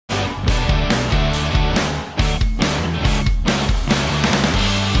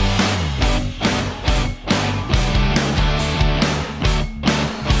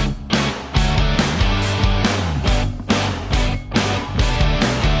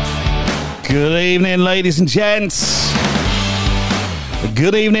Good evening, ladies and gents.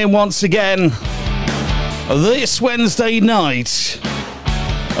 Good evening once again. This Wednesday night.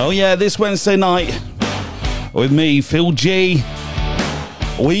 Oh yeah, this Wednesday night. With me, Phil G.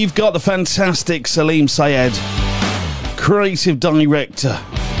 We've got the fantastic Saleem Syed, creative director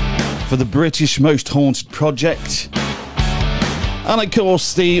for the British Most Haunted Project. And of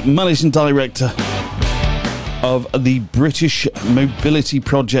course, the managing director of the British Mobility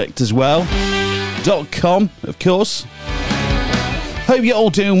Project as well. .com, of course. Hope you're all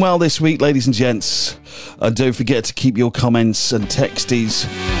doing well this week, ladies and gents. And don't forget to keep your comments and texties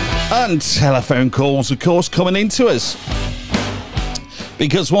and telephone calls, of course, coming into us.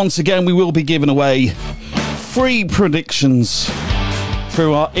 Because once again, we will be giving away free predictions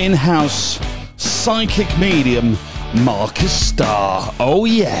through our in-house psychic medium, Marcus Starr. Oh,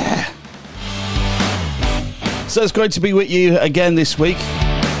 yeah. So it's great to be with you again this week.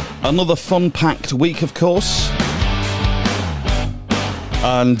 Another fun-packed week, of course.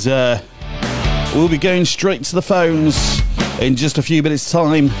 And we'll be going straight to the phones in just a few minutes'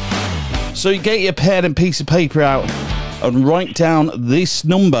 time. So you get your pen and piece of paper out and write down this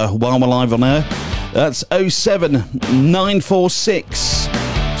number while we're live on air. That's 07946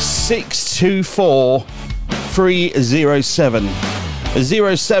 624 307.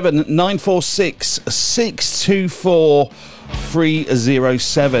 07946 624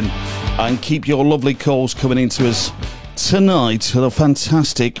 307. And keep your lovely calls coming into us tonight to the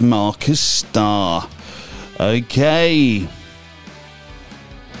fantastic Marcus Starr. Okay.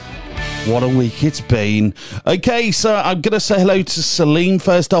 What a week it's been. Okay, so I'm going to say hello to Saleem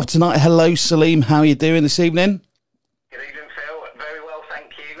first off tonight. Hello, Saleem. How are you doing this evening? Good evening, Phil. Very well,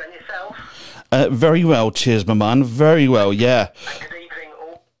 thank you. And yourself? Very well, cheers, my man. Very well, yeah. And good evening,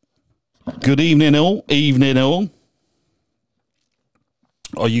 all. Good evening, all. Evening, all.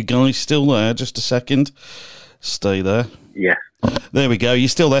 Are you guys still there? Just a second. Stay there. Yeah. There we go. You're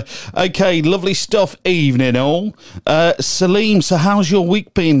still there. Okay, lovely stuff. Evening, all. Saleem, so how's your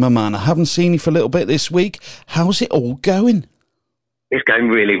week been, my man? I haven't seen you for a little bit this week. How's it all going? It's going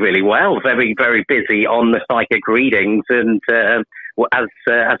really, really well. Very, very busy on the psychic readings. And as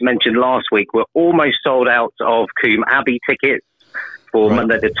mentioned last week, we're almost sold out of Coombe Abbey tickets for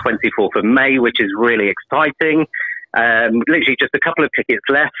Monday the 24th of May, which is really exciting. Literally just a couple of tickets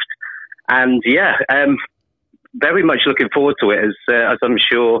left. And yeah, very much looking forward to it, as I'm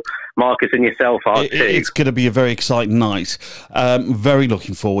sure Marcus and yourself are too. It's going to be a very exciting night. Very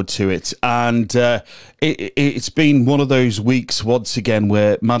looking forward to it. And it's been one of those weeks, once again,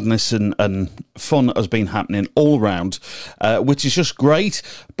 where madness and fun has been happening all around, which is just great.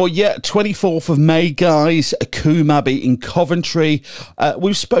 But yeah, 24th of May, guys, Coombe Abbey in Coventry.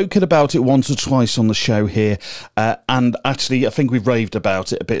 We've spoken about it once or twice on the show here. And actually, I think we've raved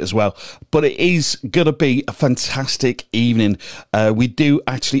about it a bit as well. But it is going to be a fantastic evening. We do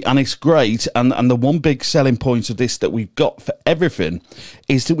actually, and it's great. And the one big selling point of this that we've got for everything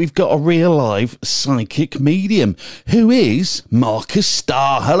is that we've got a real live psychic medium who is Marcus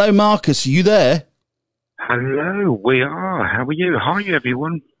Starr. Hello, Marcus. Are you there? Hello, we are. How are you? Hi,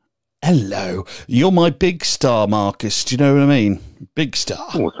 everyone. Hello. You're my big star, Marcus. Do you know what I mean? Big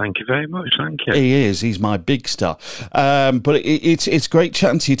star. Oh, thank you very much. Thank you. He is. He's my big star. But it's great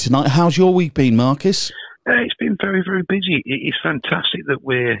chatting to you tonight. How's your week been, Marcus? It's been very, very busy. It's fantastic that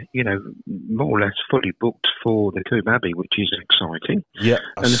we're, more or less fully booked for the Coombe Abbey, which is exciting. Yeah.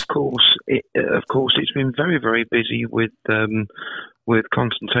 And of course, it's been very, very busy with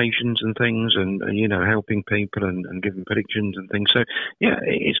consultations and things, and helping people and giving predictions and things. So yeah,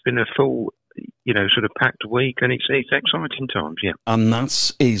 it's been a full, sort of packed week, and it's exciting times. Yeah, and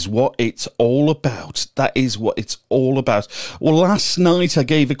that is what it's all about. That is what it's all about. Well, last night I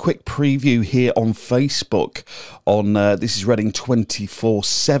gave a quick preview here on Facebook on This Is Reading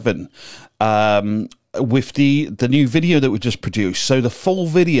 24/7. With the new video that we just produced. So the full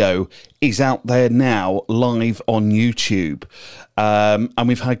video is out there now, live on YouTube. And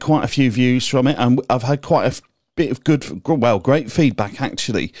we've had quite a few views from it, and I've had quite a bit of great feedback,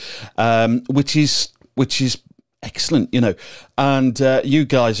 actually, which is excellent, And you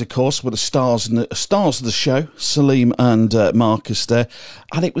guys, of course, were the stars of the show, Saleem and Marcus there,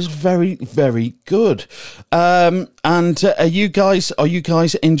 and it was very, very good. And are you guys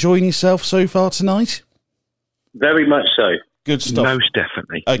enjoying yourself so far tonight? Very much so. Good stuff. Most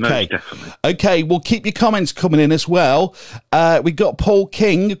definitely. Okay. Most definitely. Okay, well, keep your comments coming in as well. We got Paul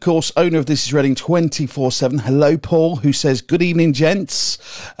King, of course, owner of This Is Reading 24/7. Hello, Paul, who says, good evening, gents.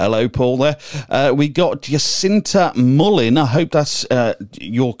 Hello, Paul there. We got Jacinta Mullin. I hope that's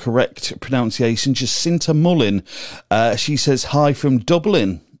your correct pronunciation. Jacinta Mullin. She says, hi from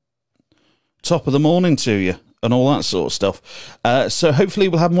Dublin. top of the morning to you and all that sort of stuff. So hopefully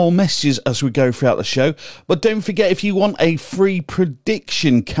we'll have more messages as we go throughout the show. But don't forget, if you want a free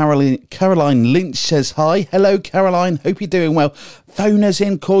prediction, Caroline Lynch says hi. Hello, Caroline. Hope you're doing well. Phone us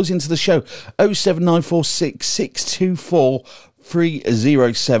in, calls into the show. 07946 624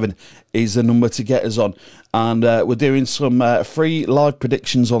 307 is the number to get us on. And we're doing some free live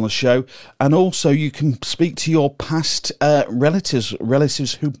predictions on the show. And also you can speak to your past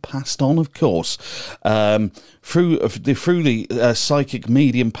relatives who passed on, of course, through the psychic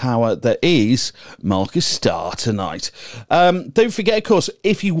medium power that is Marcus Starr tonight. Don't forget, of course,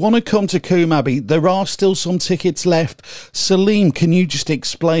 if you want to come to Coombe Abbey, there are still some tickets left. Saleem, can you just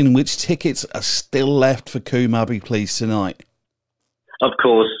explain which tickets are still left for Coombe Abbey, please, tonight? Of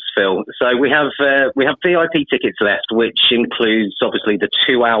course, Phil. So we have VIP tickets left, which includes obviously the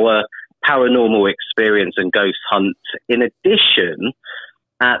 2-hour paranormal experience and ghost hunt. In addition,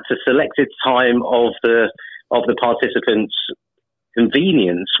 at a selected time of the participants'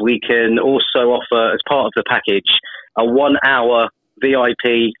 convenience, we can also offer, as part of the package, a 1-hour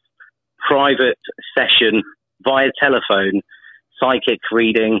VIP private session via telephone, psychic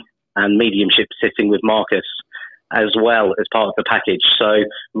reading and mediumship sitting with Marcus, as well as part of the package. So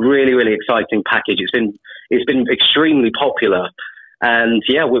really, really exciting package. It's been extremely popular, and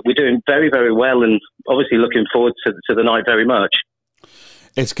yeah, we're doing very, very well, and obviously looking forward to the night very much.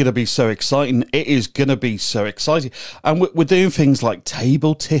 It's going to be so exciting. It is going to be so exciting. And we're doing things like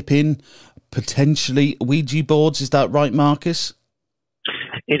table tipping, potentially Ouija boards. Is that right, Marcus?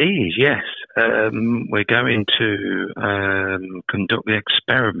 It is, yes. We're going to conduct the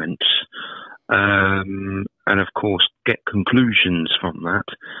experiments and, of course, get conclusions from that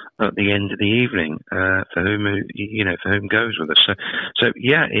at the end of the evening for whom goes with us. So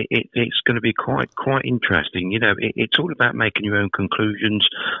yeah, it's going to be quite interesting. It's all about making your own conclusions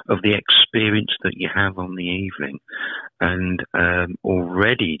of the experience that you have on the evening. And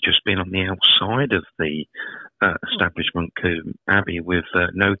already just being on the outside of the establishment, Coombe Abbey, we've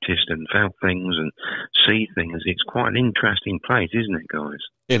noticed and felt things and see things. It's quite an interesting place, isn't it, guys?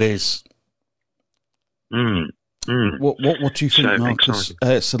 It is. What do you think, Marcus?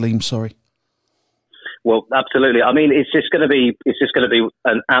 Saleem, sorry. Well, absolutely. I mean, it's just going to be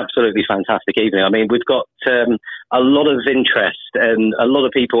an absolutely fantastic evening. I mean, we've got a lot of interest and a lot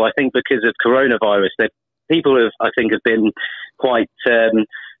of people. I think because of coronavirus, people have been quite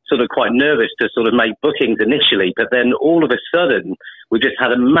quite nervous to sort of make bookings initially, but then all of a sudden we've just had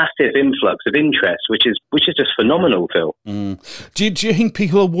a massive influx of interest, which is just phenomenal, Phil. Do you think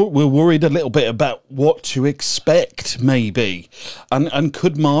people were worried a little bit about what to expect, maybe, and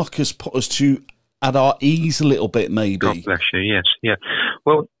could Marcus put us at our ease a little bit, maybe? God bless you. Yes, yeah.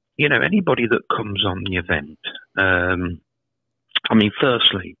 Well, anybody that comes on the event. I mean,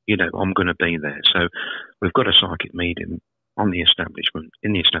 firstly, I'm going to be there, so we've got a psychic medium in the establishment,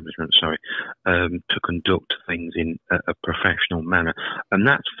 to conduct things in a professional manner. And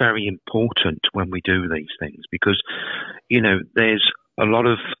that's very important when we do these things because, there's a lot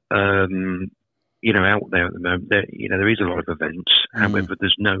of, out there at the moment, there is a lot of events. However,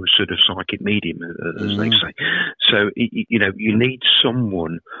 there's no sort of psychic medium, as they say. So, you need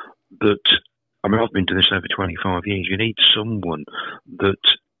someone that, I mean, I've been doing this over 25 years. You need someone that,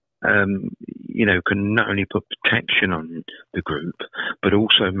 can not only put protection on the group, but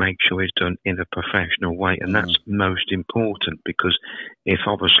also make sure it's done in a professional way. And that's most important because if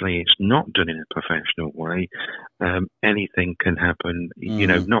obviously it's not done in a professional way, anything can happen,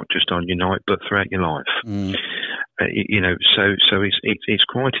 not just on your night, but throughout your life. So it's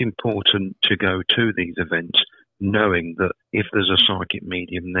quite important to go to these events knowing that if there's a psychic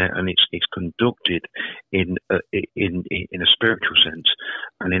medium there and it's conducted in a spiritual sense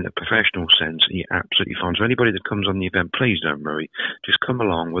and in a professional sense, you're absolutely fine. So anybody that comes on the event, please don't worry. Just come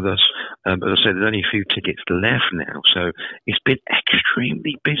along with us. As I said, there's only a few tickets left now, so it's been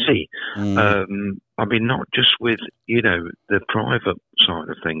extremely busy. I mean, not just with, the private side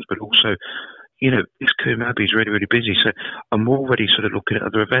of things, but also, this Coombe Abbey is really, really busy. So I'm already sort of looking at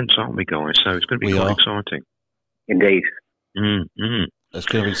other events, aren't we, guys? So it's going to be quite exciting. Indeed. It's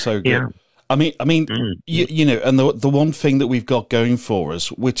going to be so good. Yeah. I mean, and the one thing that we've got going for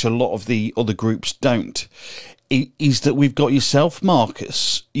us, which a lot of the other groups don't, is that we've got yourself,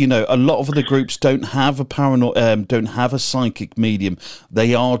 Marcus. A lot of other groups don't have don't have a psychic medium.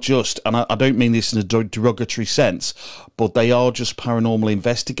 They are just, and I don't mean this in a derogatory sense, but they are just paranormal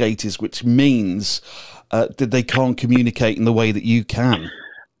investigators, which means that they can't communicate in the way that you can.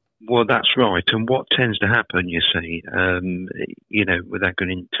 Well, that's right. And what tends to happen, you see, without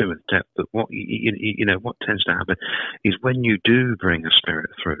going into too much depth, but what tends to happen is when you do bring a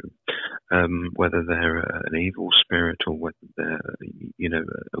spirit through, whether they're an evil spirit or whether they're,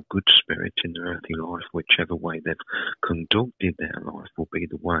 a good spirit in their earthly life, whichever way they've conducted their life will be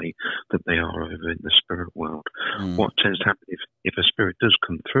the way that they are over in the spirit world. What tends to happen if a spirit does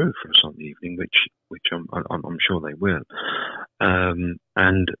come through for us on the evening, which I'm sure they will,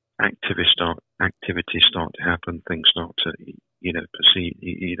 and activities start to happen, things start to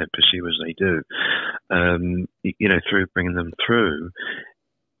pursue as they do, through bringing them through.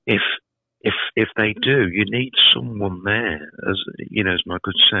 If they do, you need someone there, as my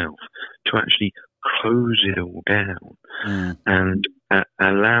good self, to actually close it all down and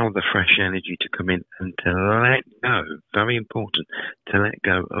allow the fresh energy to come in and to let go. Very important to let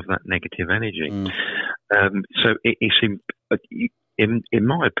go of that negative energy. So it's in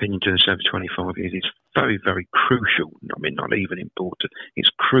my opinion, during the 725 years, it's very, very crucial. I mean, not even important.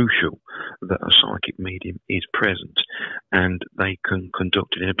 It's crucial that a psychic medium is present and they can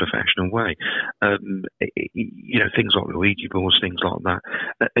conduct it in a professional way. Things like Ouija boards, things like that.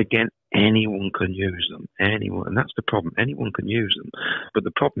 Again, anyone can use them. Anyone, and that's the problem. Anyone can use them. But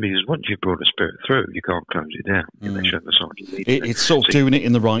the problem is, once you've brought a spirit through, you can't close it down. They show the psychic medium. It's sort of doing it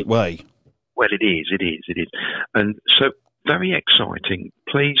in the right way. Well, it is. And so, very exciting.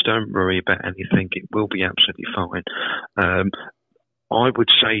 Please don't worry about anything. It will be absolutely fine. I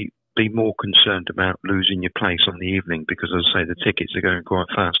would say be more concerned about losing your place on the evening because, as I say, the tickets are going quite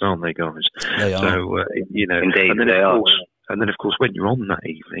fast, aren't they, guys? They are. So, Indeed, and then they are. And then, of course, when you're on that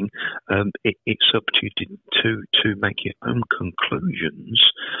evening, it's up to you to make your own conclusions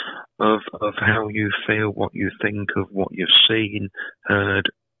of how you feel, what you think of what you've seen, heard,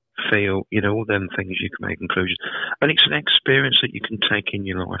 feel, all them things you can make conclusions. And it's an experience that you can take in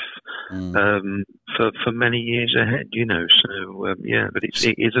your life for many years ahead, So, but it's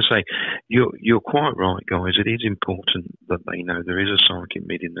as I say, you're quite right, guys. It is important that they know there is a psychic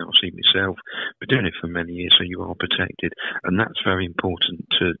medium. I've seen myself. Been doing it for many years, so you are protected. And that's very important.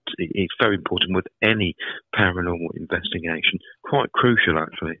 It's very important with any paranormal investigation. Quite crucial,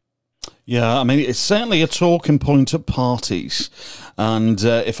 actually. Yeah, I mean, it's certainly a talking point at parties. And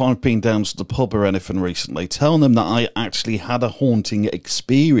if I've been down to the pub or anything recently, telling them that I actually had a haunting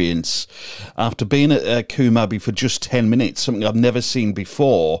experience after being at Coombe Abbey for just 10 minutes, something I've never seen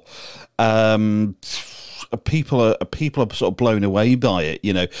before, people are sort of blown away by it,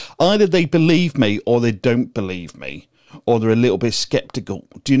 Either they believe me or they don't believe me, or they're a little bit sceptical.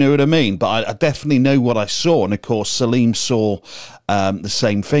 Do you know what I mean? But I definitely know what I saw. And, of course, Saleem saw the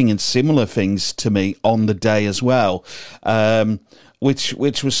same thing and similar things to me on the day as well, which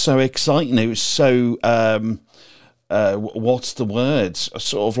was so exciting. It was so, what's the words?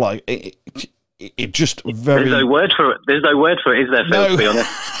 Sort of like, it just very... There's no word for it, is there, Phil, no. to be honest?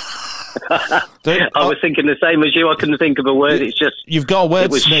 I was thinking the same as you. I couldn't think of a word. It's just... You've got a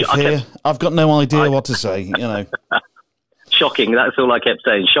wordsmith here. I've got no idea what to say, Shocking. That's all I kept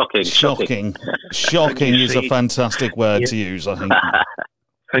saying. Shocking. Shocking is a fantastic word to use, I think.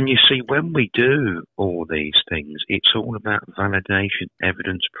 And you see, when we do all these things, it's all about validation,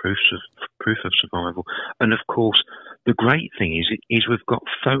 evidence, proof of survival. And of course, the great thing is we've got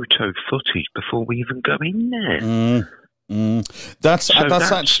photo footage before we even go in there. That's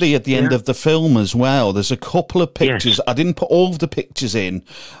actually at the end of the film as well. There's a couple of pictures. Yes. I didn't put all of the pictures in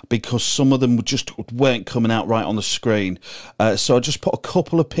because some of them just weren't coming out right on the screen. So I just put a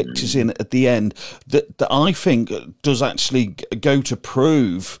couple of pictures in at the end that I think does actually go to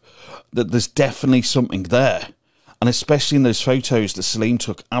prove that there's definitely something there. And especially in those photos that Saleem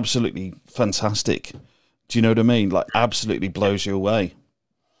took, absolutely fantastic. Do you know what I mean? Like, absolutely blows you away.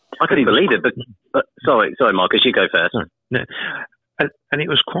 I couldn't believe it, but sorry, Marcus, you go first. No. And it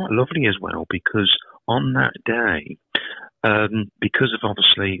was quite lovely as well because on that day, because of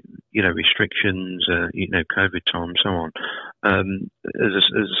obviously restrictions, COVID time, so on. As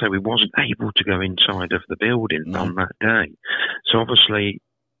I say, we wasn't able to go inside of the building on that day. So obviously,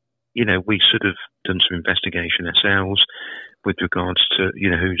 we sort of done some investigation ourselves with regards to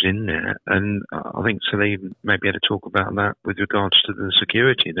who's in there, and I think Saleem maybe had to talk about that with regards to the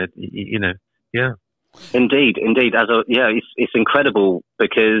security. That Indeed. It's incredible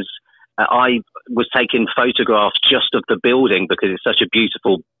because I was taking photographs just of the building because it's such a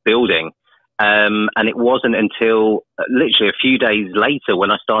beautiful building, and it wasn't until literally a few days later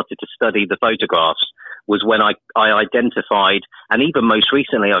when I started to study the photographs was when I identified, and even most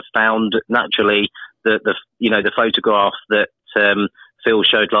recently I've found naturally the photograph that Phil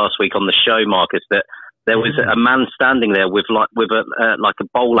showed last week on the show, Marcus, that there was a man standing there with a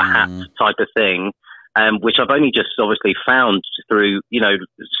bowler hat type of thing, which I've only just obviously found through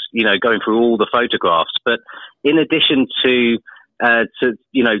going through all the photographs. But in addition to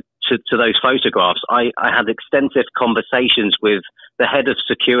to those photographs, I had extensive conversations with the head of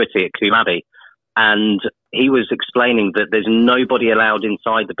security at Coombe Abbey, and he was explaining that there's nobody allowed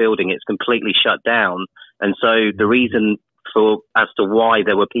inside the building. It's completely shut down. And so the reason as to why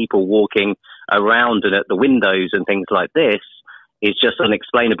there were people walking around and at the windows and things like this is just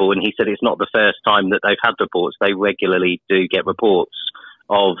unexplainable. And he said it's not the first time that they've had reports. They regularly do get reports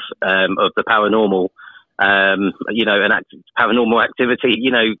of the paranormal, paranormal activity,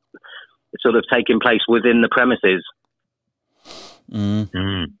 sort of taking place within the premises.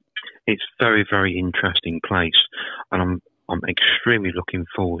 It's very, very interesting place, and I'm extremely looking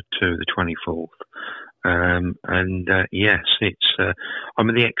forward to the 24th. Yes, it's.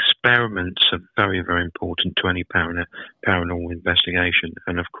 The experiments are very, very important to any paranormal investigation,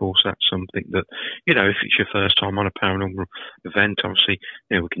 and of course, that's something that if it's your first time on a paranormal event, obviously,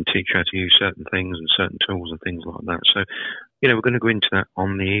 we can teach you how to use certain things and certain tools and things like that. So, we're going to go into that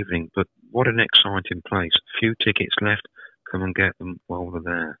on the evening. But what an exciting place! A few tickets left. Come and get them while they're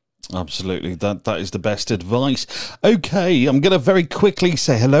there. Absolutely, that is the best advice. Okay, I'm going to very quickly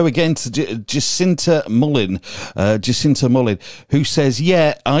say hello again to Jacinta Mullin, who says,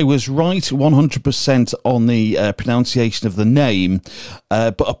 yeah, I was right 100% on the pronunciation of the name,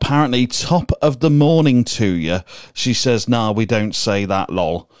 but apparently top of the morning to you. She says, nah, we don't say that,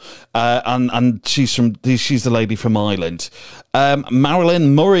 lol. And she's the lady from Ireland.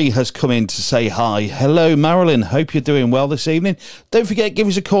 Marilyn Murray has come in to say hi. Hello, Marilyn. Hope you're doing well this evening. Don't forget, give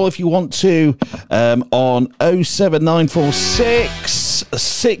us a call if you want to on 07946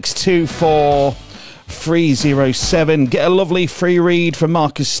 624 307. Get a lovely free read from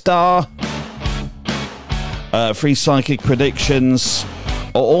Marcus Starr. Free psychic predictions.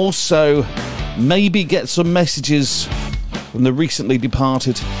 Or also maybe get some messages from the recently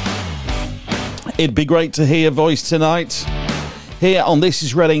departed. It'd be great to hear your voice tonight here on This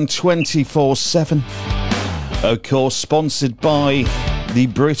Is Reading 24/7. Of course, sponsored by the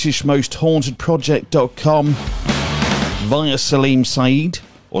BritishMostHauntedProject.com via Saleem Syed,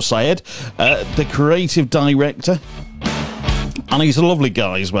 the creative director. And he's a lovely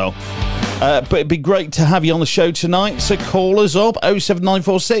guy as well. But it'd be great to have you on the show tonight. So call us up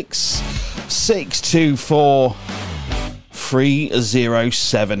 07946 624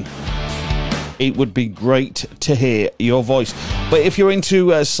 307. It would be great to hear your voice. But if you're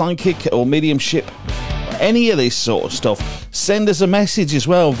into psychic or mediumship, any of this sort of stuff, send us a message as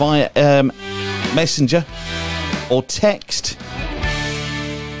well via Messenger or text.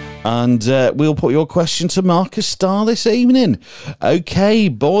 And we'll put your question to Marcus Starr this evening. Okay,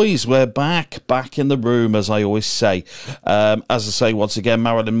 boys, we're back in the room, as I always say. As I say, once again,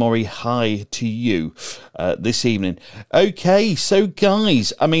 Marilyn Murray, hi to you this evening. Okay, so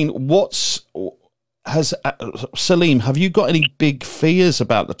guys, I mean, Saleem, have you got any big fears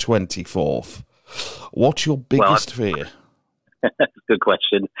about the 24th? What's your biggest fear? That's a good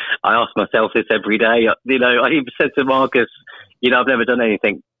question. I ask myself this every day. I even said to Marcus, I've never done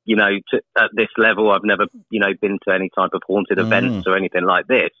anything, at this level. I've never, been to any type of haunted events or anything like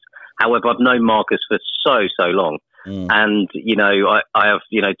this. However, I've known Marcus for so long. And, I have,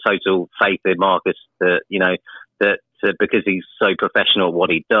 total faith in Marcus that, that because he's so professional at what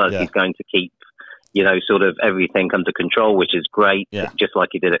he does, he's going to keep, sort of everything under control, which is great, just like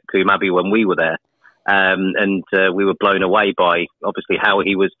he did at Coombe Abbey when we were there. And we were blown away by, obviously, how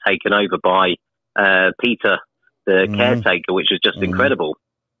he was taken over by Peter, the caretaker, which was just incredible.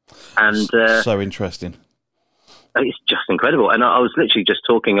 And so interesting. It's just incredible. And I was literally just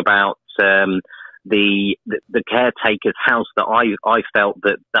talking about the caretaker's house that I felt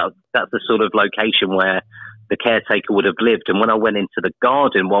that's the sort of location where the caretaker would have lived. And when I went into the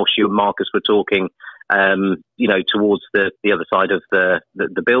garden whilst you and Marcus were talking, towards the other side of the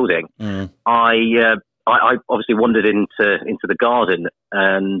building, I obviously wandered into the garden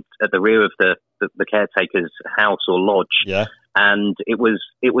and at the rear of the caretaker's house or lodge. Yeah. And it was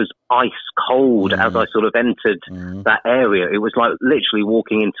ice cold as I sort of entered that area. It was like literally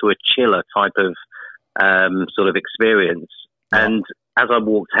walking into a chiller type of sort of experience. Yeah. And as I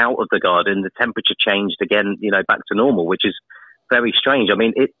walked out of the garden, the temperature changed again, back to normal, which is very strange. I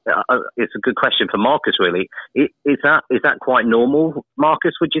mean, it's a good question for Marcus, really. Is that quite normal,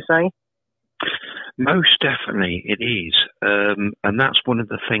 Marcus, would you say? Most definitely it is. And that's one of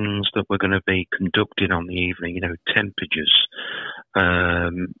the things that we're going to be conducting on the evening, temperatures.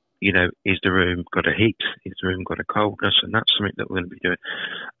 Is the room got a heat? Is the room got a coldness? And that's something that we're going to be doing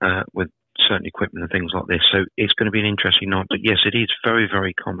with certain equipment and things like this. So it's going to be an interesting night. But yes, it is very,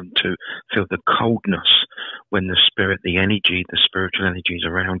 very common to feel the coldness when the spirit, the energy, the spiritual energies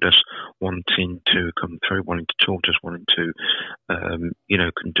around us wanting to come through, wanting to talk to us, wanting to,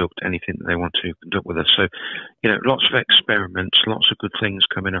 conduct anything that they want to conduct with us. So, lots of experiments, lots of good things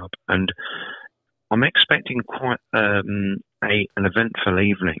coming up. And I'm expecting quite an eventful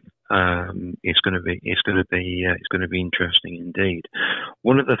evening. It's going to be interesting indeed.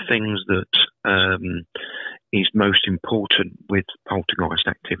 One of the things that is most important with poltergeist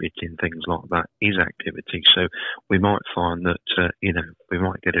activity and things like that is activity. So we might find that we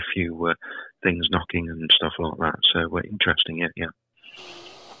might get a few things knocking and stuff like that. So interesting, yeah.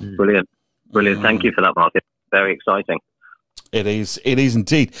 Brilliant. Thank you for that, Mark. It's very exciting. It is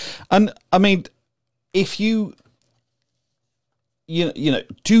indeed. And I mean, if you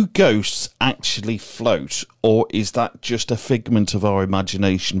do ghosts actually float, or is that just a figment of our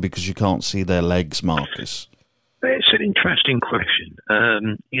imagination because you can't see their legs, Marcus? It's an interesting question.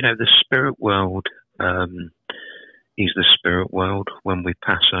 The spirit world is the spirit world when we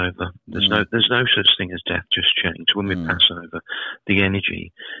pass over. There's no such thing as death, just change. When we pass over, the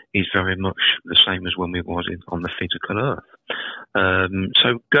energy is very much the same as when we was on the physical earth.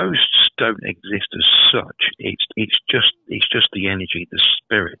 So ghosts don't exist as such. It's just the energy, the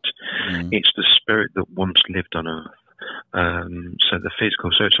spirit. It's the spirit that once lived on earth. So the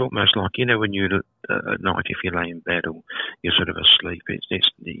physical. So it's almost like when you at night, if you lay in bed or you're sort of asleep, it's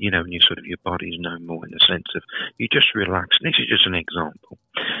and you sort of your body's no more in the sense of you just relax. And this is just an example.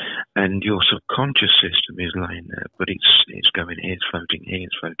 And your subconscious system is laying there, but it's going here, it's floating here,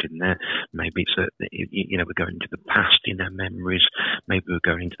 it's floating there. Maybe it's we're going into the past in our memories. Maybe we're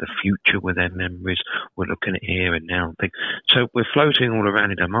going into the future with our memories. We're looking at here and now and things. So we're floating all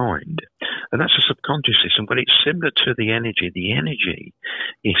around in our mind, and that's a subconscious system. But it's similar to the energy. The energy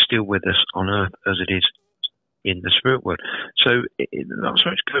is still with us on Earth as it is in the spirit world. So not so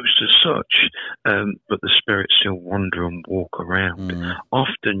much ghosts as such, but the spirits still wander and walk around.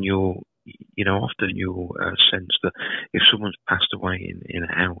 Often you'll sense that if someone's passed away in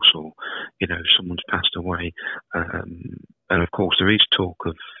a house, or someone's passed away, and of course there is talk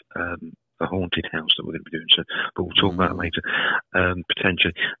of a haunted house that we're going to be doing. So, but we'll talk about that later,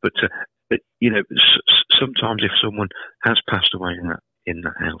 potentially. But sometimes if someone has passed away in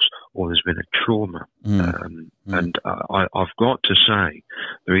that house, or there's been a trauma, and I've got to say,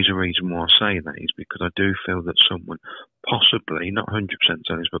 there is a reason why I say that is because I do feel that someone possibly, not 100%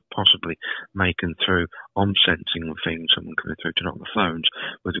 saying this, but possibly making through, I'm sensing and feeling someone coming through to knock the phones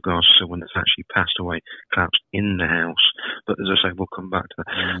with regards to someone that's actually passed away, perhaps in the house. But as I say, we'll come back to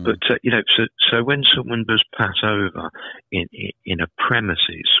that. But so when someone does pass over in a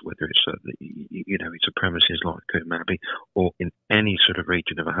premises, whether it's it's a premises like Coombe Abbey, or in any sort of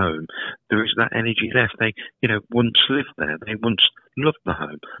region of a home, there is that energy left. They once lived there. They once loved the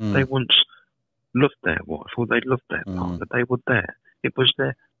home. They once loved their wife, or they loved their partner. They were there. It was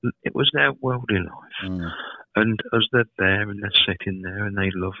their worldly life. And as they're there and they're sitting there and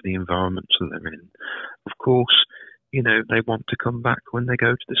they love the environments that they're in, of course, they want to come back when they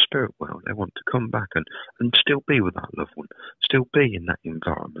go to the spirit world. They want to come back and still be with that loved one, still be in that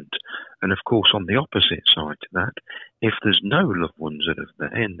environment. And of course, on the opposite side to that, if there's no loved ones that are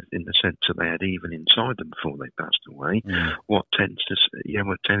there in the sense that they had even inside them before they passed away, what tends to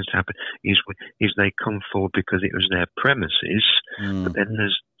happen is they come forward because it was their premises, but then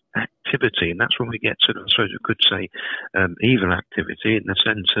there's activity, and that's when we get sort of, I suppose we could say, evil activity in the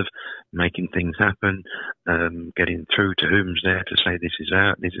sense of making things happen, getting through to whom's there to say this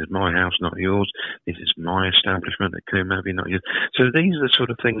is my house, not yours, this is my establishment that could maybe not yours. So these are the sort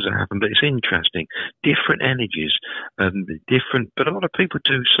of things that happen, but it's interesting. Different energies, different, but a lot of people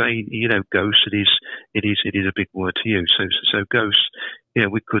do say, ghosts, it is a big word to use. So ghosts,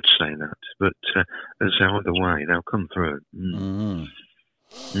 we could say that, but as either way, they'll come through.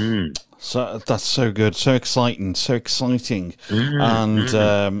 So that's so good, so exciting, and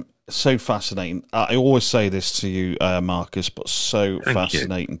so fascinating. I always say this to you, Marcus, but so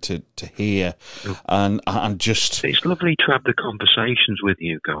fascinating to hear, and just it's lovely to have the conversations with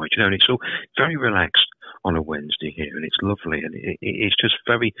you guys. And it's all very relaxed on a Wednesday here, and it's lovely, and it's just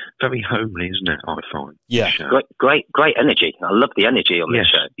very, very homely, isn't it? I find. Yeah, great energy. I love the energy on this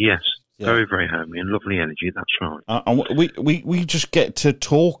show. Yes. Yeah. Very, very homely and lovely energy. That's right. And we just get to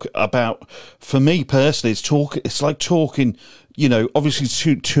talk about. For me personally, it's like talking. Obviously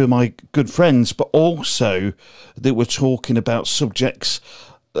to two of my good friends, but also that we're talking about subjects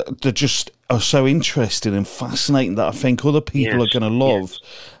that just are so interesting and fascinating that I think other people are going to love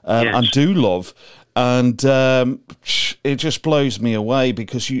and do love. And it just blows me away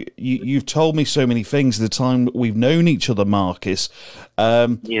because you've told me so many things the time we've known each other, Marcus,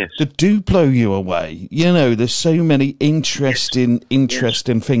 yes, that do blow you away. You know, there's so many interesting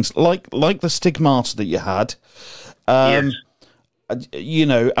things, like the stigmata that you had. Yes. You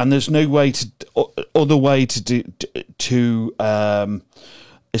know, and there's no other way to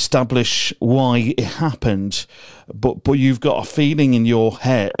establish why it happened, but you've got a feeling in your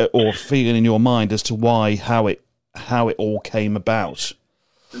head or feeling in your mind as to how it all came about.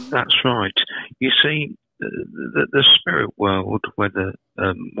 That's right. You see, the spirit world, whether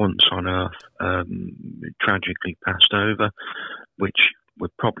once on Earth tragically passed over, which we're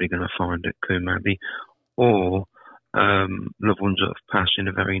probably going to find at Coombe Abbey, or loved ones that have passed in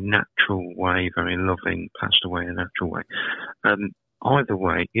a very natural way, very loving, passed away in a natural way. Either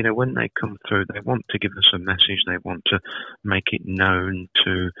way, you know, when they come through, they want to give us a message. They want to make it known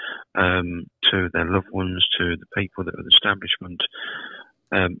to their loved ones, to the people that are the establishment.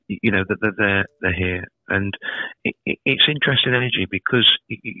 You know, that they're here, and it's interesting energy because,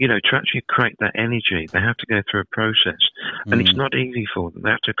 you know, to actually create that energy, they have to go through a process, and it's not easy for them. They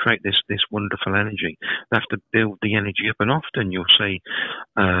have to create this wonderful energy. They have to build the energy up, and often you'll see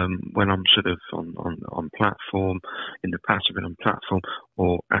when I'm sort of on platform, in the past I've been on platform,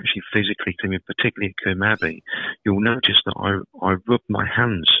 or actually physically, particularly at Coombe Abbey, you'll notice that I rub my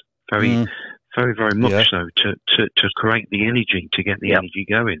hands very much so to create the energy, to get the energy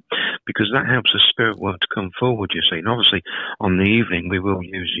going, because that helps the spirit world to come forward, you see. And obviously on the evening we will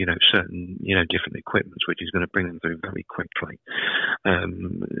use, you know, certain, you know, different equipment which is going to bring them through very quickly.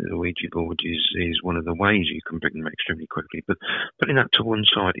 The Ouija board is one of the ways you can bring them extremely quickly, but putting that to one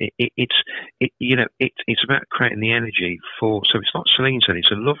side, it's about creating the energy so it's like Saleem said,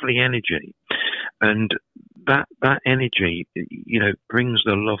 it's a lovely energy, and that energy, you know, brings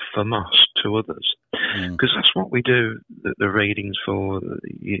the love from us to others, because that's what we do the readings for,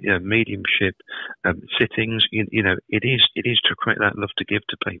 mediumship, sittings. You know, it is to create that love to give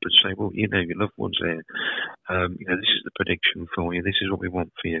to people, to say, well, you know, your loved one's here. You know, this is the prediction for you. This is what we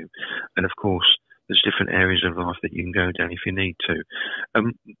want for you, and of course, there's different areas of life that you can go down if you need to.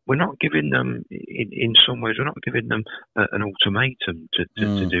 We're not giving them, in some ways, we're not giving them an ultimatum to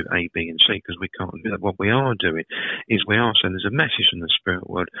do A, B, and C, because we can't do that. What we are doing is we are saying there's a message from the spirit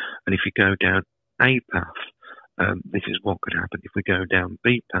world, and if you go down A path, this is what could happen. If we go down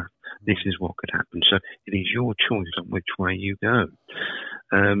B path, this is what could happen. So it is your choice on which way you go.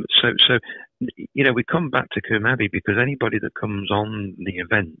 So you know, we come back to Coombe Abbey because anybody that comes on the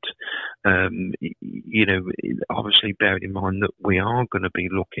event, you know, obviously bearing in mind that we are going to be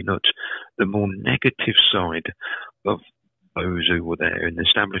looking at the more negative side of those who were there in the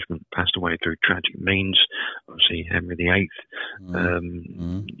establishment, passed away through tragic means. Obviously, Henry VIII,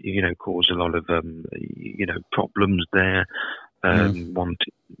 you know, caused a lot of, you know, problems there. Wanted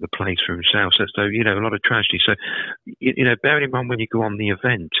the place for himself. So, you know, a lot of tragedy. So, you know, bearing in mind when you go on the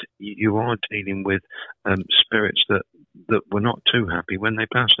event, you are dealing with spirits that were not too happy when they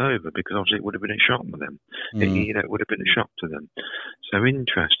passed over, because obviously it would have been a shock for them. You know, it would have been a shock to them. So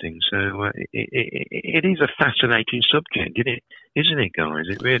interesting. So it is a fascinating subject, isn't it, guys?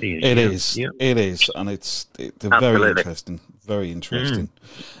 It really is. It is. Yeah. It is, and it's very interesting. Very interesting.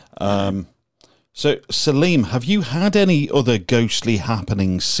 So, Saleem, have you had any other ghostly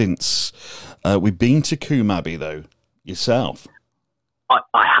happenings since we've been to Coombe Abbey, though, yourself? I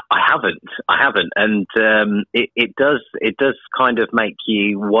haven't, and it does kind of make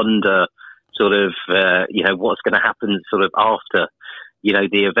you wonder, sort of, you know, what's going to happen, sort of after, you know,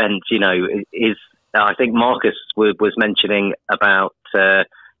 the event. You know, I think Marcus was mentioning about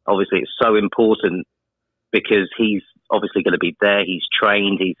obviously it's so important because he's obviously going to be there. He's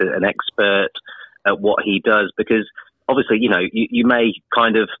trained. He's an expert at what he does, because obviously, you know, you may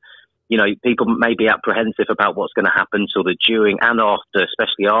kind of, you know, people may be apprehensive about what's going to happen sort of during and after,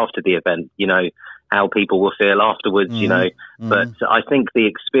 especially after the event, you know, how people will feel afterwards, you know. But I think the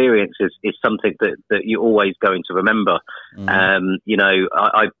experience is something that you're always going to remember. You know,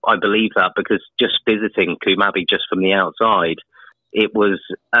 I believe that, because just visiting Coombe Abbey just from the outside, it was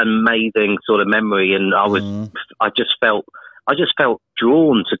an amazing sort of memory, and I just felt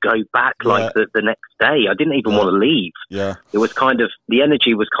drawn to go back like the next day. I didn't even want to leave. It was kind of, the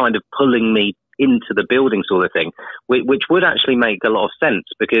energy was kind of pulling me into the building, sort of thing, which would actually make a lot of sense,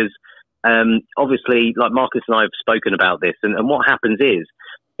 because obviously, like Marcus and I have spoken about this, and what happens is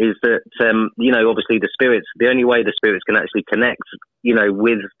that you know, obviously the only way the spirits can actually connect, you know,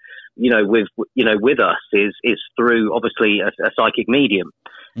 with with us is through obviously a psychic medium,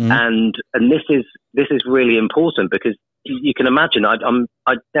 and this is really important because you can imagine.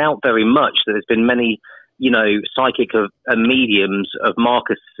 I doubt very much that there's been many psychic and mediums of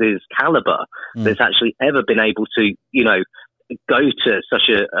Marcus's caliber that's actually ever been able to go to such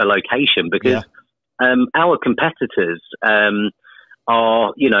a location because our competitors are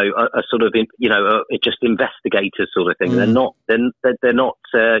sort of just investigators sort of thing. They're not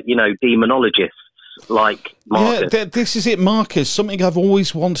demonologists like Marcus. Yeah, this is it, Marcus. Something I've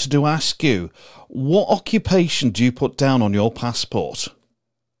always wanted to ask you: what occupation do you put down on your passport?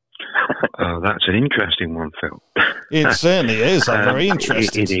 Oh, that's an interesting one, Phil. It certainly is. I'm very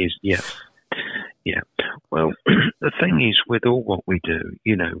interested. It is, yeah. Yeah. Well, the thing is, with all what we do,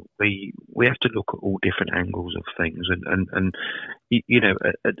 we have to look at all different angles of things, and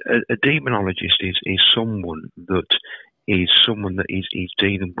a demonologist is someone that is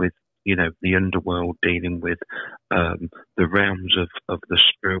dealing with the underworld, dealing with the realms of the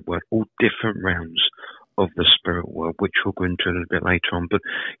spirit world, all different realms of the spirit world, which we'll go into a little bit later on, but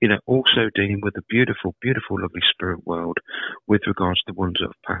also dealing with the beautiful, lovely spirit world with regards to the ones that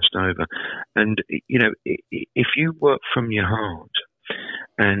have passed over. And if you work from your heart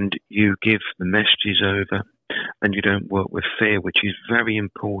and you give the messages over and you don't work with fear, which is very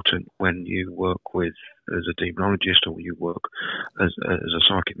important when you work with as a demonologist or you work as a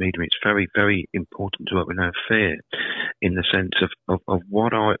psychic medium. It's very, very important to work with no fear, in the sense of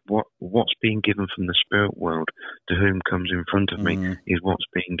what's being given from the spirit world to whom comes in front of me is what's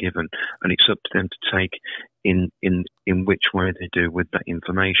being given, and it's up to them to take in which way they do with that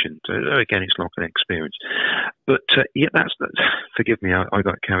information. So again, it's like an experience. But that's forgive me, I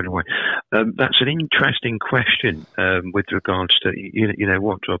got carried away. That's an interesting question with regards to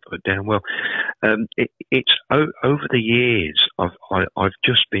what do I put down? Well, it's over the years I've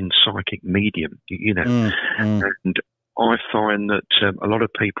just been psychic medium, and I find that a lot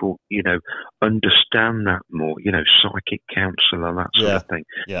of people, understand that more, psychic counsellor, that sort of thing.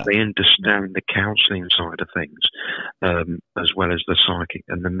 Yeah. They understand the counselling side of things, as well as the psychic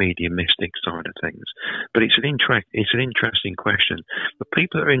and the mediumistic side of things. But it's an interesting question. But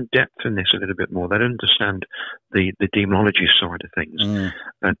people that are in depth in this a little bit more, they understand the demonology side of things.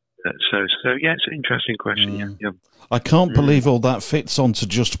 And so yeah, it's an interesting question. Yeah. I can't believe all that fits onto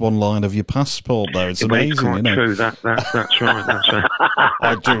just one line of your passport, though. It's amazing. It's quite true. That's right. That's right.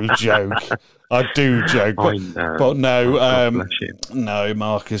 I do joke. But no, no,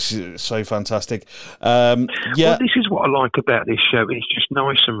 Marcus, it's so fantastic. Well, this is what I like about this show. It's just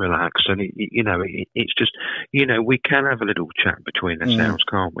nice and relaxed, and it's just we can have a little chat between ourselves,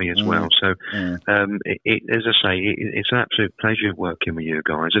 can't we? As well. So, as I say, it's an absolute pleasure working with you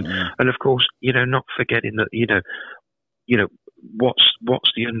guys, and of course, not forgetting that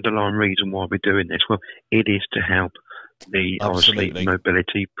what's the underlying reason why we're doing this? Well, it is to help the obviously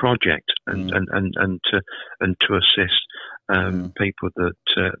mobility project and to assist people that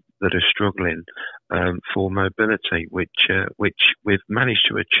are struggling for mobility, which we've managed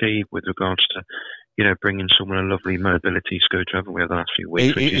to achieve with regards to bringing someone a lovely mobility scooter, haven't we, the last few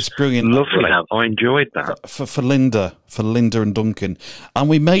weeks? It's brilliant. Lovely. I enjoyed that. For Linda and Duncan. And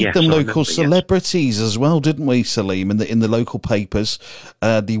we made them local celebrities as well, didn't we, Saleem, in the local papers,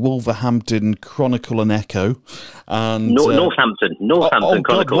 the Wolverhampton Chronicle and Echo. And Northampton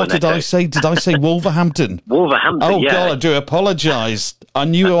Chronicle what and did Echo. I say? Did I say Wolverhampton? Wolverhampton, Oh, God, I do apologise. I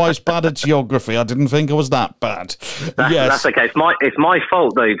knew I was bad at geography. I didn't think I was that bad. That's okay. It's my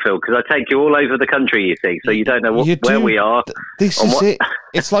fault, though, Phil, because I take you all over the country, you see, so you don't know where we are. This is it.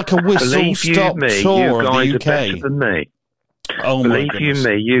 It's like a whistle-stop tour of the UK. Better than me. Oh, Believe you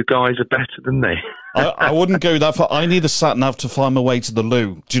me, you guys are better than me. I wouldn't go that far. I need a sat-nav to find my way to the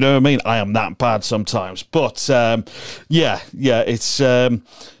loo. Do you know what I mean? I am that bad sometimes. But, it's...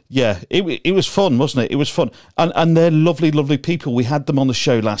 it was fun, wasn't it? It was fun. And they're lovely, lovely people. We had them on the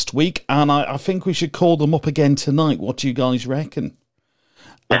show last week, and I think we should call them up again tonight. What do you guys reckon?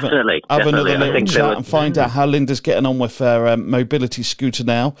 Definitely. Have another little chat and find out how Linda's getting on with her mobility scooter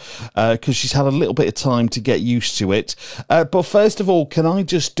now, because she's had a little bit of time to get used to it. But first of all, can I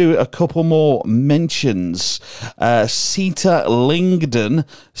just do a couple more mentions? Sita Lingdon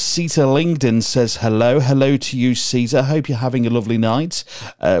says hello to you, Sita. Hope you're having a lovely night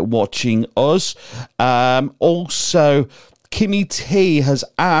watching us. Also, Kimmy T has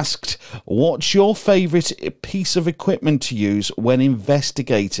asked, what's your favourite piece of equipment to use when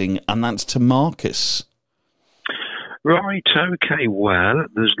investigating? And that's to Marcus. Right, okay, well,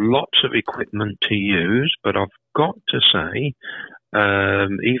 there's lots of equipment to use, but I've got to say,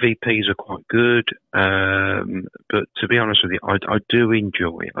 EVPs are quite good, but to be honest with you, I do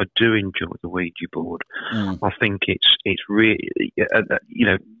enjoy the Ouija board. I think it's really,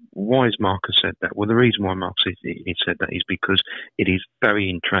 why has Marcus said that? Well, the reason why Marcus he said that is because it is very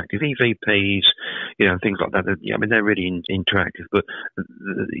interactive. EVPs, things like that. I mean, they're really interactive, but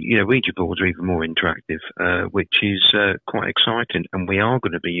Ouija boards are even more interactive, which is quite exciting. And we are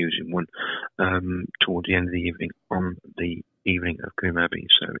going to be using one towards the end of the evening on the evening of Coombe Abbey.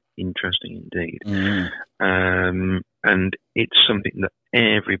 So interesting indeed. And it's something that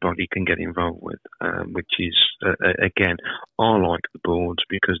everybody can get involved with, which is, again, I like the boards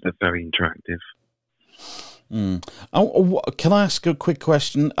because they're very interactive. Can I ask a quick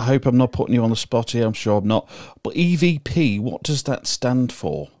question? I hope I'm not putting you on the spot here. I'm sure I'm not. But EVP, what does that stand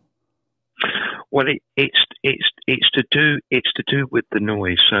for? Well, it's to do with the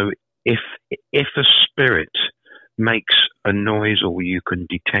noise. So if a spirit makes a noise, or you can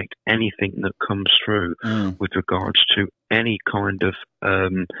detect anything that comes through with regards to any kind of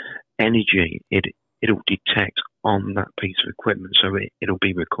energy, it'll detect on that piece of equipment, so it'll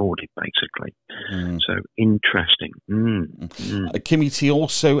be recorded basically. So interesting. Kimmy T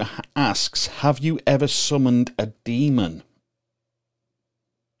also asks, have you ever summoned a demon?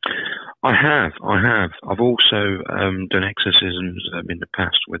 I have. I've also done exorcisms in the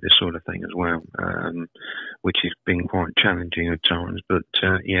past with this sort of thing as well, which has been quite challenging at times. But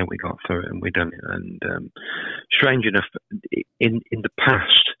yeah, we got through it and we done it. And strange enough, in the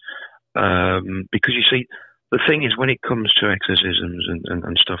past, because you see, the thing is, when it comes to exorcisms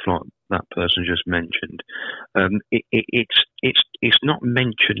and stuff like that person just mentioned, it's not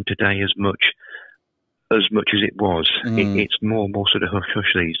mentioned today as much as it was. It's more sort of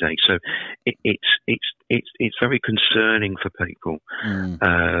hush these days. So it's very concerning for people.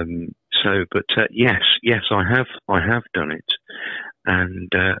 Yes, I have done it,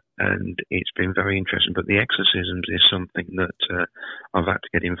 and it's been very interesting. But the exorcisms is something that I've had to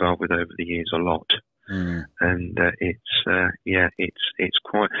get involved with over the years a lot. And it's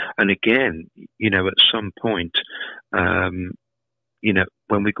quite. And again, at some point,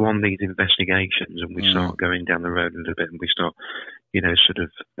 when we go on these investigations and we start going down the road a little bit and we start,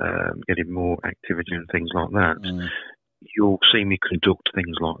 getting more activity and things like that, you'll see me conduct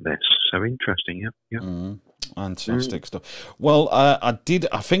things like this. So interesting, yeah. Fantastic stuff. Well, I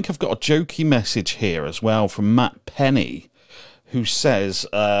think I've got a jokey message here as well from Matt Penny, who says,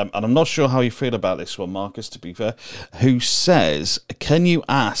 and I'm not sure how you feel about this one, Marcus, to be fair, who says, can you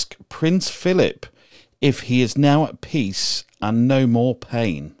ask Prince Philip if he is now at peace and no more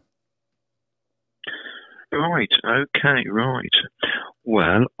pain? Right, okay, right.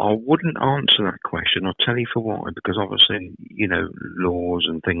 Well, I wouldn't answer that question. I'll tell you for why, because obviously, laws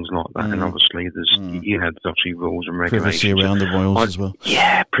and things like that, and obviously there's, there's obviously rules and regulations. Privacy around the royals as well.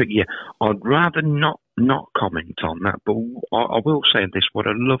 Yeah, I'd rather not comment on that, but I will say this, what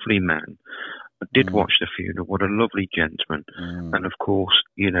a lovely man. I did watch the funeral. What a lovely gentleman. And of course,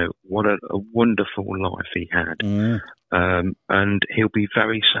 what a wonderful life he had. And he'll be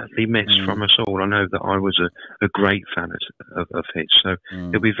very sadly missed from us all. I know that I was a great fan of his, so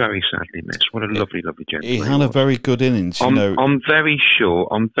he'll be very sadly missed. What a lovely, lovely gentleman. He had a very good innings, I'm very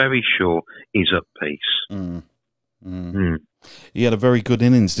sure he's at peace. He had a very good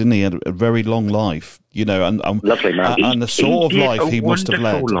innings, didn't he? He had a very long life, and lovely man. And the sort of life he must have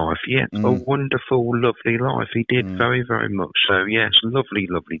led. A wonderful, lovely life. He did very, very much. So yes, lovely,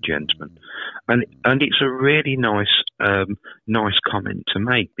 lovely gentleman, and it's a really nice comment to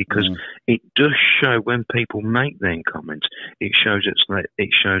make, because it does show when people make their comments. It shows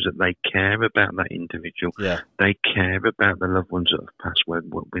that they care about that individual. Yeah. They care about the loved ones that have passed, whether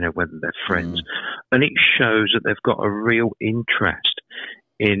they're friends, and it shows that they've got a real interest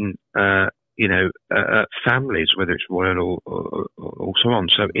in families, whether it's royal or so on.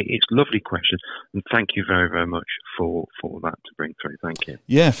 So it's a lovely question, and thank you very, very much for that to bring through. Thank you.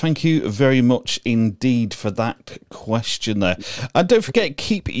 Yeah, thank you very much indeed for that question there. And don't forget,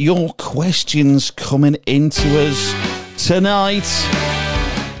 keep your questions coming into us tonight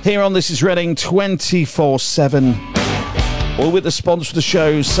here on This Is Reading 24/7, or with the sponsor of the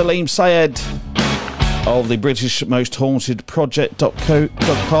show, Saleem Syed of the British Most Haunted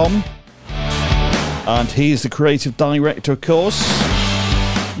Project.co.com. And he is the creative director, of course,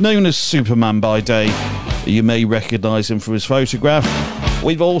 known as Superman by day. You may recognise him from his photograph.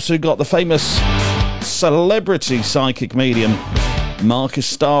 We've also got the famous celebrity psychic medium, Marcus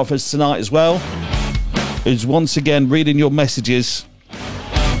Starr, for us tonight as well, who's once again reading your messages.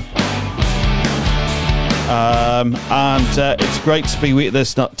 And it's great to be with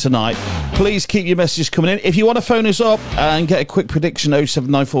us tonight. Please keep your messages coming in. If you want to phone us up and get a quick prediction,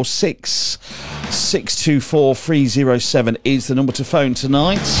 07946 624 307 is the number to phone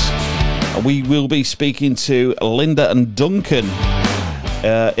tonight. We will be speaking to Linda and Duncan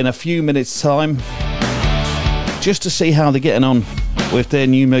in a few minutes' time, just to see how they're getting on with their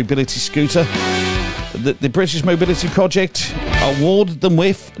new mobility scooter. The British Mobility Project awarded them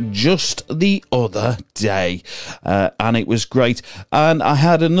with just the other day, and it was great. And I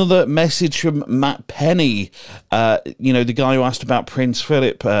had another message from Matt Penny, the guy who asked about Prince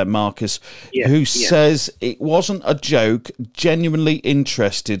Philip, Marcus, who says it wasn't a joke, genuinely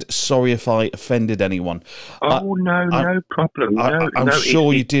interested. Sorry if I offended anyone. No problem. I'm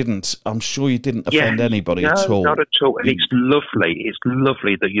sure you didn't. I'm sure you didn't offend anybody at all. Not at all. And it's lovely. It's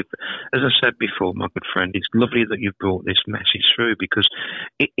lovely that you've, as I said before, my good friend, it's lovely that you've brought this message through, because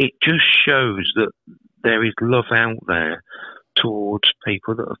it just shows that there is love out there towards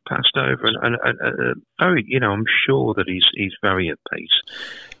people that have passed over, and very, I'm sure that he's very at peace.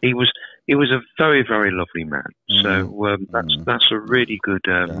 He was a very, very lovely man. So that's a really good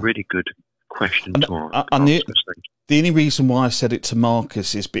question to ask. The only reason why I said it to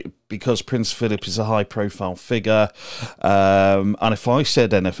Marcus is because Prince Philip is a high-profile figure, and if I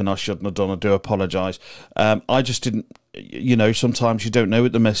said anything I shouldn't have done, I do apologise. I just didn't. Sometimes you don't know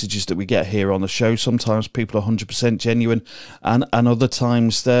what the messages that we get here on the show. Sometimes people are 100% genuine, and other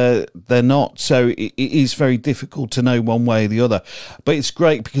times they're not. So it is very difficult to know one way or the other. But it's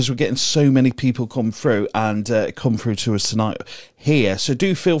great because we're getting so many people come through to us tonight here. So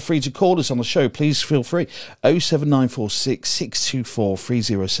do feel free to call us on the show. Please feel free. 07946 624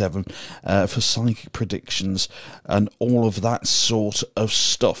 307 for psychic predictions and all of that sort of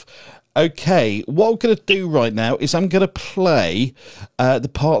stuff. Okay, what I'm going to do right now is I'm going to play the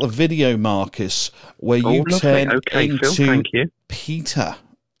part of the video, Marcus, where you turn into Peter,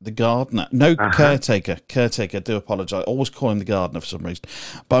 the gardener. No, caretaker. Caretaker, I do apologise. I always call him the gardener for some reason.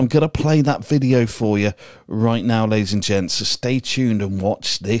 But I'm going to play that video for you right now, ladies and gents. So stay tuned and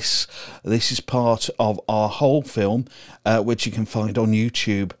watch this. This is part of our whole film, which you can find on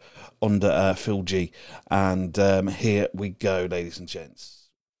YouTube under Phil G. And here we go, ladies and gents.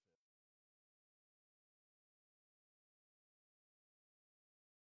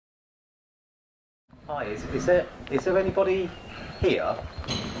 Hi, is there anybody here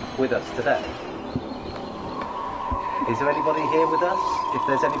with us today? Is there anybody here with us? If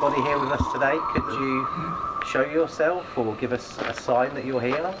there's anybody here with us today, could you show yourself or give us a sign that you're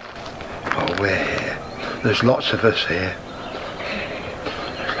here? Oh, we're here. There's lots of us here.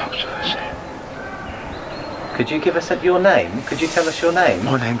 There's lots of us here. Could you give us your name? Could you tell us your name?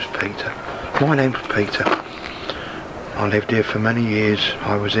 My name's Peter. I lived here for many years.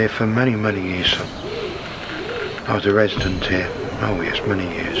 I was here for many, many years. I was a resident here. Oh yes, many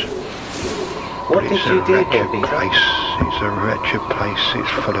years. What did you do here, Peter? It's a wretched place.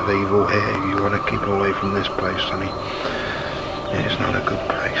 It's full of evil here. You want to keep away from this place, sonny. It's not a good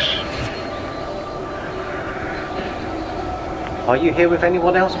place. Are you here with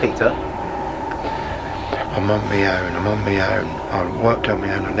anyone else, Peter? I'm on my own. I worked on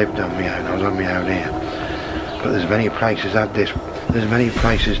my own. I lived on my own. I was on my own here. But there's many places had this. There's many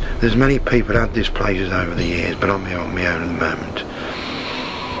people had these places over the years, but I'm here on my own at the moment.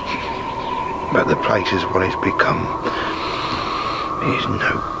 But the place is what it's become. It's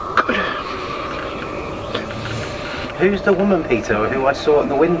no good. Who's the woman, Peter, who I saw at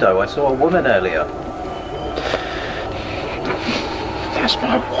the window? I saw a woman earlier. That's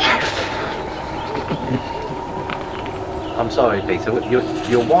my wife. I'm sorry, Peter.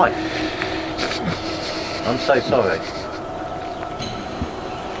 Your wife? I'm so sorry.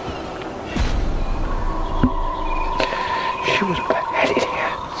 She was beheaded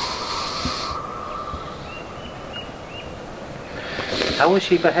here. How was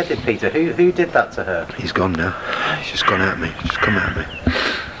she beheaded, Peter? Who did that to her? He's gone now. She's just gone at me. She's come at me.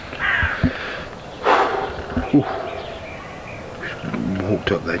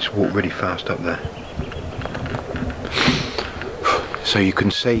 Walked up there. Just walked really fast up there. So you can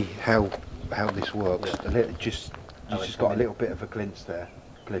see how this works. Yeah. Just got a little bit of a glimpse.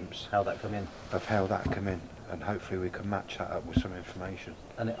 How that come in? Of how that come in, and hopefully we can match that up with some information.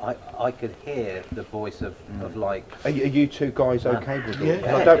 And I could hear the voice of like. Are you two guys okay with it?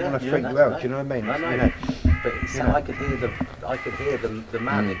 Yeah. I don't want to freak you out. Do you know what I mean? No. But I could hear the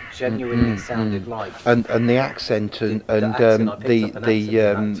man. It genuinely sounded like. And the accent and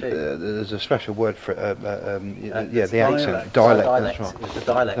there's a special word for it. The accent, dialect. That's right. It was the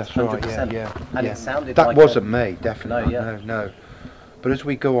dialect. That's right. 100%. Yeah. And it sounded. That like wasn't me, definitely. No. But as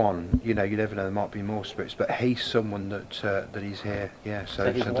we go on, you never know, there might be more spirits. But he's someone that he's here. Yeah.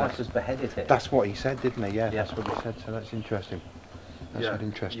 So his wife was beheaded here. That's what he said, didn't he? Yeah. Yeah. That's what he said. So that's interesting. That's quite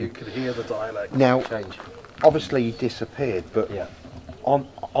interesting. You could hear the dialect change. Obviously he disappeared, but on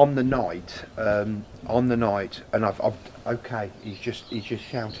the night, and I've okay, he's just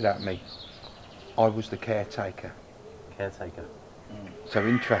shouted at me. I was the caretaker. Caretaker. So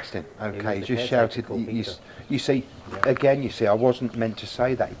interesting. Okay, he just shouted. You see, again, I wasn't meant to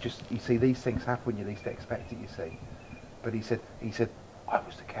say that. You see, these things happen when you least expect it. You see, but he said, I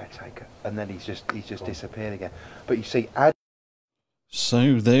was the caretaker, and then he's just disappeared again. But you see,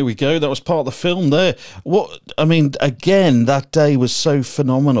 so there we go. That was part of the film there. Again, that day was so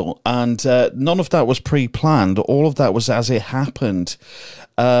phenomenal, and none of that was pre-planned. All of that was as it happened.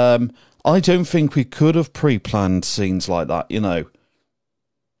 I don't think we could have pre-planned scenes like that, It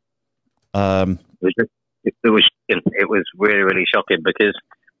was really, really shocking because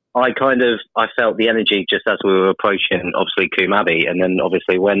I felt the energy just as we were approaching, obviously, Coombe Abbey, and then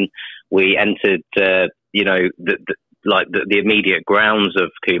obviously when we entered, the immediate grounds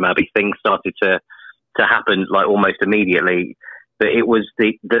of Coombe Abbey, things started to happen like almost immediately. But it was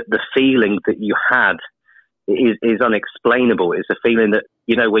the feeling that you had is unexplainable. It's a feeling that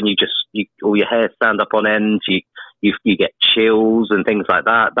when all your hair stand up on end, you get chills and things like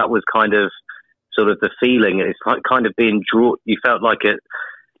that. That was kind of sort of the feeling. It's like kind of being drawn. You felt like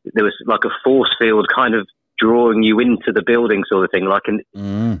there was like a force field kind of drawing you into the building, sort of thing.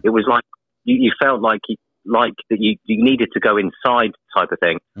 It was like you felt like that you needed to go inside, type of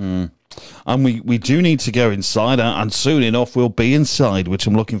thing. And we do need to go inside, and soon enough we'll be inside, which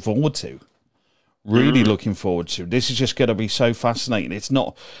I'm looking forward to. Really looking forward to. This is just going to be so fascinating. It's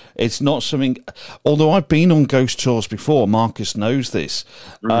not something. Although I've been on ghost tours before, Marcus knows this.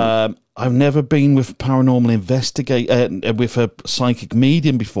 I've never been with with a psychic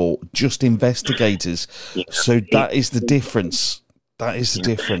medium before. Just investigators. So that is the difference. That is the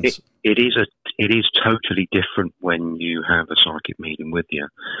difference. It is totally different when you have a psychic medium with you,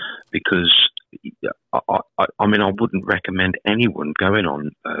 because I wouldn't recommend anyone going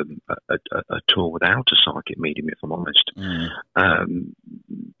on a tour without a psychic medium, if I'm honest,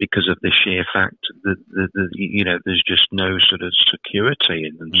 because of the sheer fact that there's just no sort of security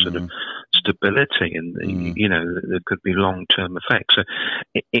and sort of stability, and there could be long-term effects. So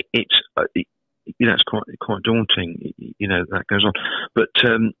it's quite daunting. That goes on,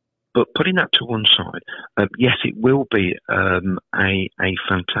 but putting that to one side, yes, it will be a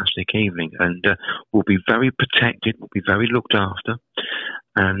fantastic evening, and we'll be very protected, we'll be very looked after,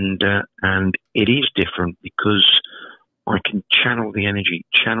 and it is different because I can channel the energy,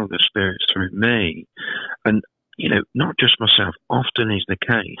 channel the spirits through me, and not just myself. Often is the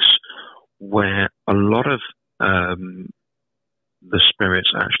case where a lot of the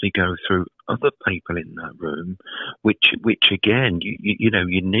spirits actually go through other people in that room, which again,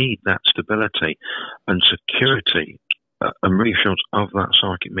 you need that stability and security and reassurance of that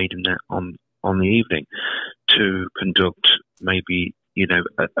psychic medium there on the evening to conduct maybe a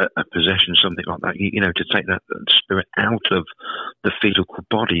possession, something like that, to take that spirit out of the physical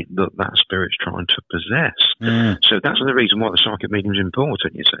body that spirit's trying to possess. So that's the reason why the psychic medium is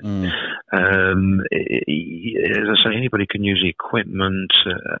important, you see. As I say, anybody can use the equipment,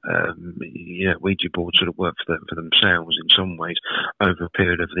 Ouija boards sort of work for themselves in some ways over a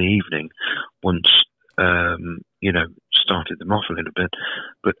period of the evening once, started them off a little bit.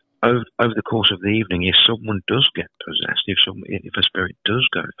 But over the course of the evening, if someone does get possessed, if a spirit does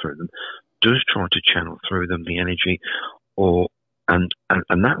go through them, does try to channel through them the energy, and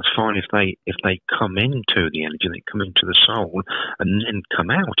that's fine if they come into the energy, they come into the soul, and then come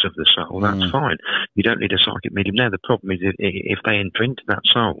out of the soul. That's fine. You don't need a psychic medium there. The problem is if they enter into that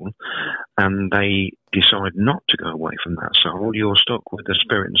soul and they decide not to go away from that soul, you're stuck with the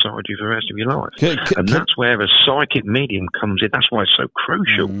spirit inside you for the rest of your life. And that's where a psychic medium comes in. That's why it's so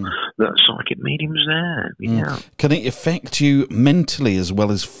crucial that a psychic medium's there. Yeah. Can it affect you mentally as well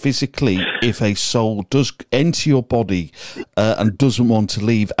as physically if a soul does enter your body and doesn't want to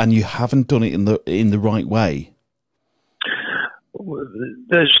leave, and you haven't done it in the right way?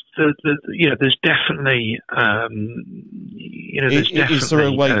 There's definitely is there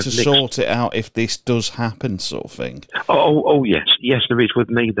a way to sort it out if this does happen, sort of thing? Oh yes there is. With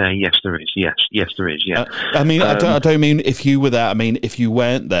me there, yes there is. Yes there is. Yeah. I don't mean if you were there. I mean if you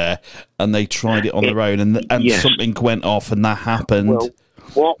weren't there and they tried it on their own and yes, something went off and that happened. Well,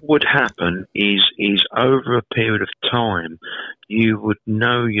 what would happen is over a period of time, you would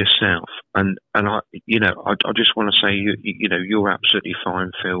know yourself, and I just want to say you're absolutely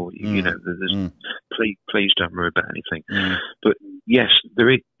fine, Phil. Please don't worry about anything. But yes, there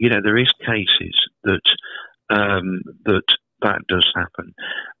is cases that that does happen.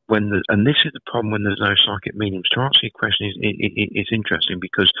 And this is the problem when there's no psychic mediums. To answer your question, it's interesting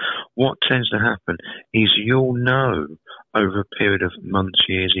because what tends to happen is you'll know over a period of months,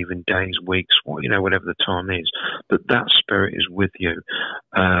 years, even days, weeks, whatever the time is, that spirit is with you.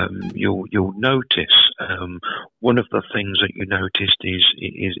 You'll notice. One of the things that you noticed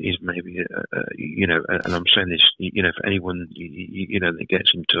is maybe and I'm saying this, for anyone that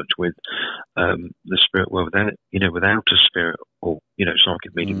gets in touch with the spirit world without a spirit or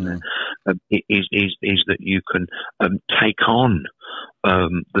psychic medium, is that you can take on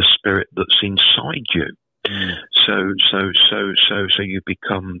the spirit that's inside you. So you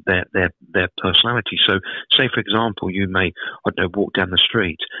become their personality. So, say for example, you may walk down the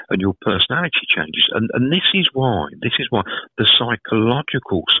street and your personality changes, and this is why the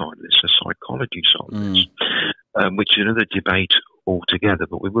psychological side of this, the psychology side of this, which is another debate altogether,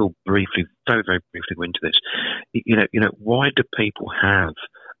 but we will very very briefly go into this. Why do people have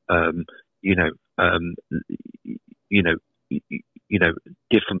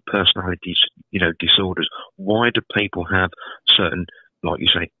different personalities, disorders? Why do people have certain, like you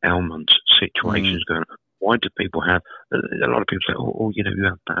say, ailments, situations going on? Why do people have, a lot of people say, you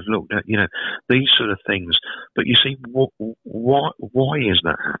have bad luck, these sort of things. But you see, why is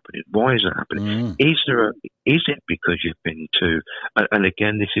that happening? Why is that happening? Is it because you've been to, and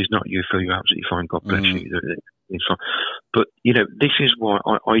again, this is not you, Phil, you're absolutely fine, God bless you. It's fine. But, this is why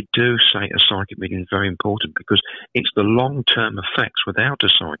I do say a psychic medium is very important, because it's the long-term effects without a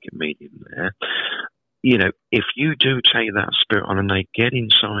psychic medium there. If you do take that spirit on and they get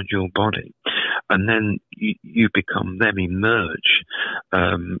inside your body and then you become them, emerge,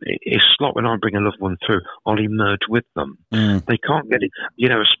 it's like when I bring a loved one through, I'll emerge with them. They can't get it,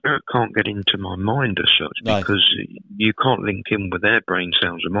 a spirit can't get into my mind as such, because you can't link in with their brain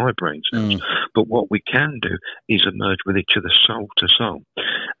cells and my brain cells. But what we can do is emerge with each other soul to soul.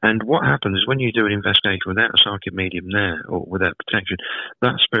 And what happens is when you do an investigation without a psychic medium there or without protection,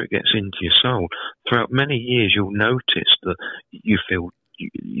 that spirit gets into your soul. Throughout many years, you'll notice that you feel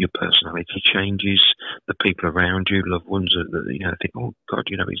your personality changes. The people around you, loved ones, think, oh God,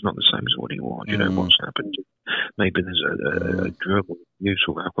 he's not the same as what he was. What's happened? Maybe there's a drug use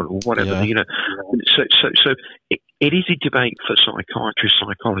of alcohol or whatever. So it is a debate for psychiatrists,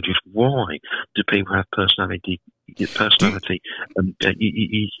 psychologists. Why do people have personality disorders? And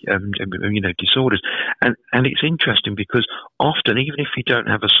it's interesting because often, even if you don't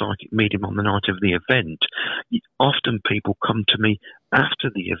have a psychic medium on the night of the event, often people come to me after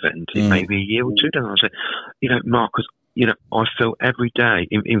the event, it may be a year or two, and I'll say, Marcus, I feel every day.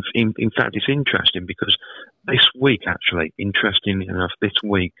 In fact, it's interesting because this week, actually, interestingly enough, this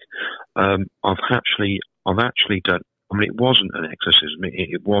week, I've actually done. I mean, it wasn't an exorcism.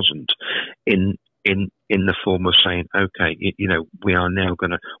 It wasn't in the form of saying, okay, we're now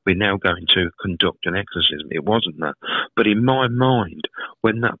going to conduct an exorcism. It wasn't that. But in my mind,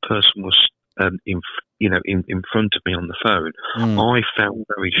 when that person was in front of me on the phone, I felt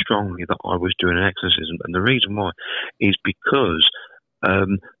very strongly that I was doing an exorcism, and the reason why is because,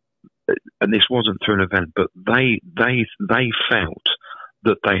 and this wasn't through an event, but they felt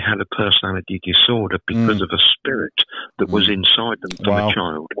that they had a personality disorder because of a spirit that was inside them from a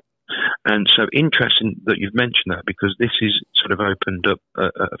child. And so interesting that you've mentioned that, because this is sort of opened up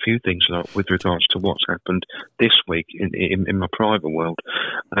a few things with regards to what's happened this week in my private world.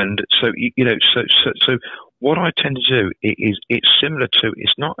 And so, so what I tend to do is it's similar to,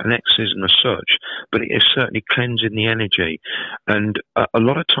 it's not an exorcism as such, but it is certainly cleansing the energy. And a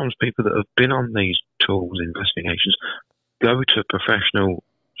lot of times people that have been on these tools, investigations, go to professional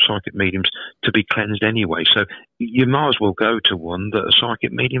psychic mediums to be cleansed anyway. So you might as well go to one that a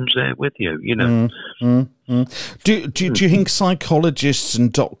psychic medium's there with you, Do you think psychologists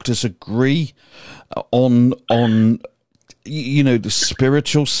and doctors agree on the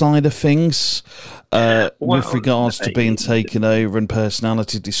spiritual side of things with regards to being taken over and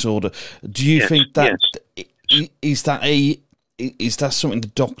personality disorder? Do you think that is that something the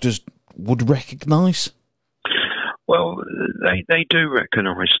doctors would recognise? Well, they do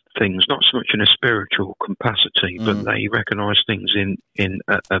recognise things, not so much in a spiritual capacity, but they recognise things in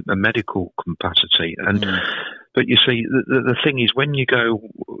a medical capacity. And but you see, the thing is, when you go,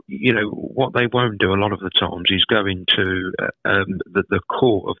 what they won't do a lot of the times is go into the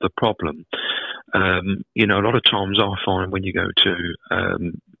core of the problem. A lot of times I find when you go to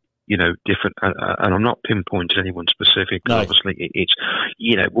different, and I'm not pinpointing anyone specific. No. Obviously, it's,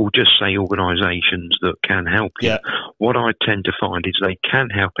 we'll just say organisations that can help you. Yeah. What I tend to find is they can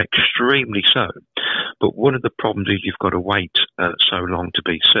help extremely so, but one of the problems is you've got to wait so long to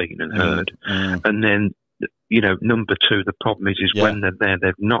be seen and heard, and then. Number two, the problem is when they're there,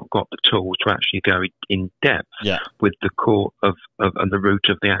 they've not got the tools to actually go in depth with the core of and the root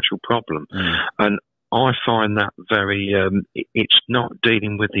of the actual problem. And I find that very, it's not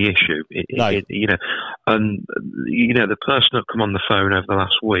dealing with the issue. And the person that come on the phone over the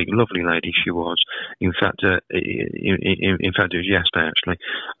last week, lovely lady she was. In fact, it was yesterday actually.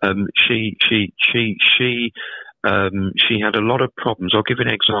 She had a lot of problems. I'll give you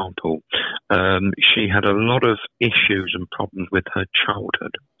an example. She had a lot of issues and problems with her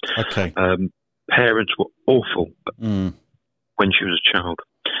childhood. Okay. Parents were awful when she was a child.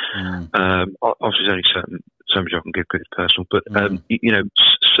 Obviously, there's only so much I can give because it's personal, but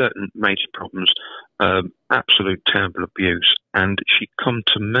certain major problems, absolute terrible abuse, and she'd come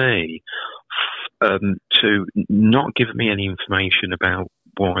to me to not give me any information about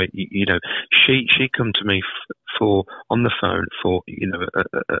why. She come to me for on the phone for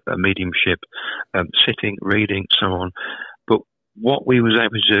a mediumship, sitting, reading, so on. But what we was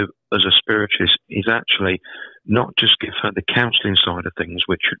able to do as a spiritualist is actually not just give her the counselling side of things,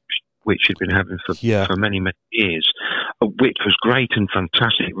 which she'd been having for many, many years, which was great and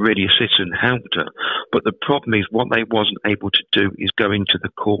fantastic, really assisted and helped her. But the problem is what they wasn't able to do is go into the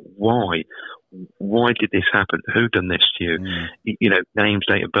court. Why did this happen? Who done this to you? Names,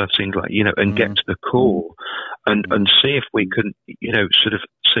 date of birth, things like, and get to the core and see if we can, sort of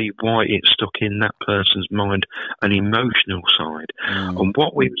see why it stuck in that person's mind, an emotional side. And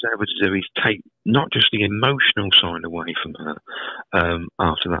what we was able to do is take not just the emotional side away from her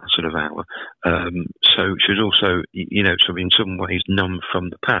after that sort of hour. So she was also, sort of in some ways numb from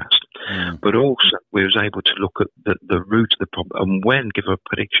the past. But also we was able to look at the root of the problem and give her a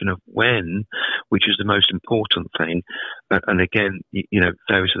prediction of when, which is the most important thing. And again,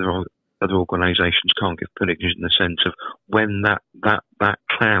 various other organisations can't give predictions in the sense of when that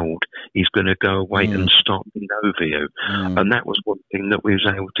cloud is going to go away and stop over you. And that was one thing that we was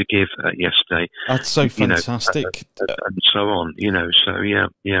able to give yesterday. That's so fantastic. And so on, so yeah.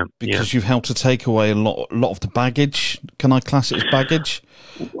 Because you've helped to take away a lot of the baggage. Can I class it as baggage?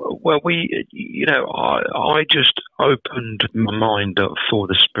 Well, I just opened my mind up for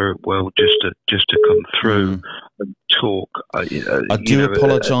the spirit world just to come through and talk. I do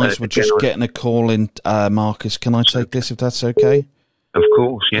apologise. We're just getting a call in, Marcus. Can I take this if that's okay? Of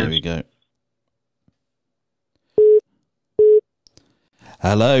course, yes. There we go.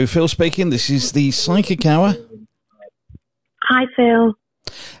 Hello, Phil speaking. This is the Psychic Hour. Hi, Phil.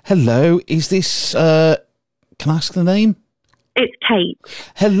 Hello. Is this? Can I ask the name? It's Kate.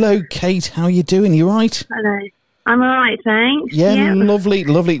 Hello, Kate. How are you doing? You right? Hello. I'm all right, thanks. Yeah,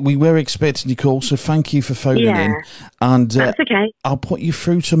 lovely. We were expecting your call, so thank you for phoning in. And that's okay. I'll put you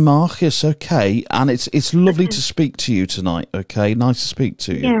through to Marcus, okay? And it's lovely to speak to you tonight, okay? Nice to speak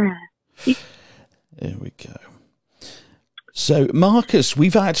to you. Yeah. There we go. So, Marcus,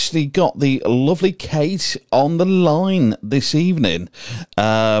 we've actually got the lovely Kate on the line this evening.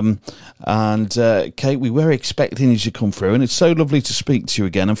 Kate, we were expecting you to come through, and it's so lovely to speak to you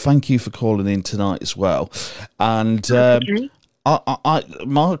again, and thank you for calling in tonight as well. And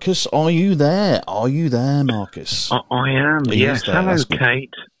Marcus, are you there? Are you there, Marcus? I am, yes. Hello,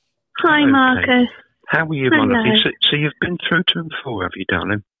 Kate. Hi, Marcus. Kate. How are you, my lovely? So you've been through to him before, have you,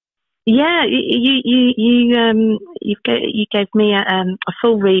 darling? Yeah, you gave me a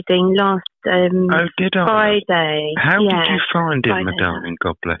full reading last did I? Friday. How did you find it, my darling?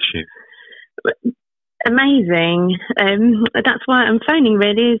 God bless you. Amazing. That's why I'm phoning,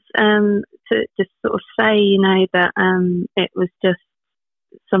 really, is to just sort of say, that it was just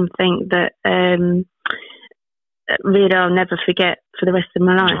something that really I'll never forget for the rest of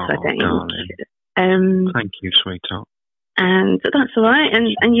my life, I think. Darling. Thank you, sweetheart. And that's all right. And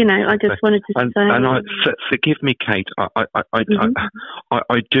I just wanted to say. And forgive me, Kate. I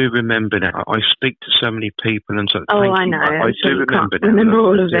do remember now. I speak to so many people, and so. I know. I do remember. Remember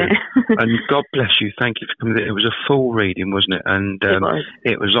all of it. And God bless you. Thank you for coming. It was a full reading, wasn't it? And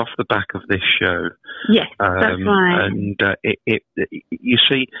it was off the back of this show. Yes, that's right. And you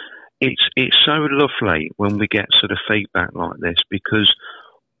see, it's so lovely when we get sort of feedback like this, because.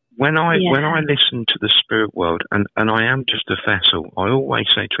 When I listen to the spirit world, and I am just a vessel, I always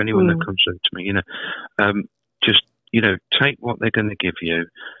say to anyone that comes up to me, just take what they're going to give you.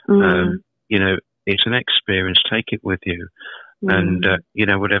 It's an experience. Take it with you, and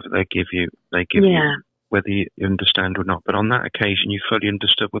whatever they give you, they give you. whether you understand or not. But on that occasion, you fully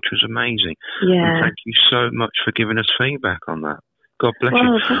understood, which was amazing. Yeah. And thank you so much for giving us feedback on that. God bless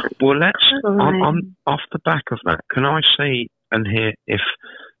you. Well, let's, on off the back of that, can I see and hear if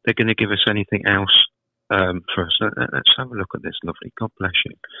they're going to give us anything else for us? Let's have a look at this, lovely. God bless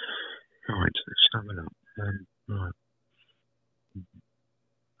you. Right, let's have a look. Right.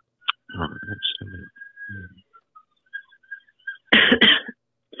 Right, let's have a look.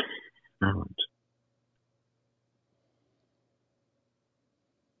 Right.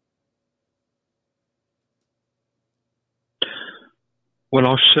 Well,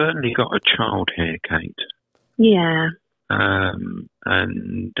 I've certainly got a child here, Kate. Yeah. And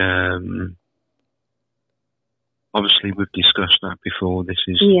obviously we've discussed that before. This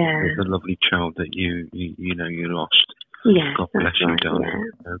is the lovely child that you lost. Yeah. God bless you,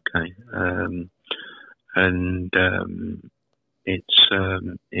 darling. Yeah. Okay.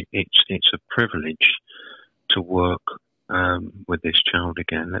 It's a privilege to work with this child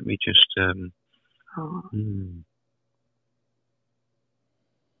again. Let me just.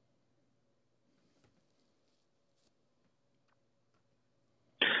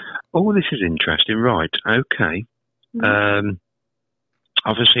 Oh, this is interesting. Right. Okay.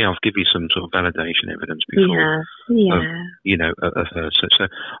 Obviously, I'll give you some sort of validation evidence before. Of her. So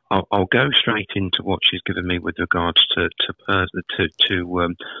I'll go straight into what she's given me with regards to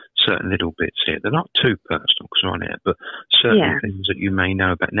certain little bits here. They're not too personal because we're on it, but certain things that you may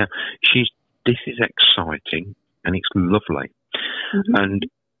know about. Now, this is exciting and it's lovely, and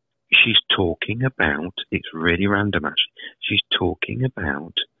she's talking about. It's really random, actually. She's talking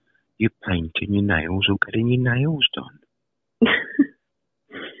about you painting your nails or getting your nails done.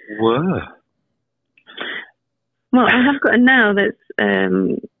 Whoa. Well, I have got a nail that's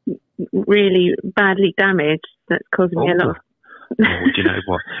really badly damaged. That's causing me a lot of. Do you know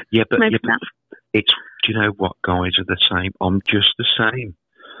what? Yeah, but it's. Do you know what? Guys are the same. I'm just the same.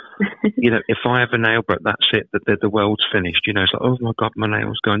 If I have a nail broke, that's it. The world's finished. It's like, oh my God, my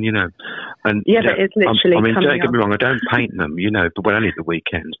nail's gone. And but it's literally. Don't get me wrong. I don't paint them. But only the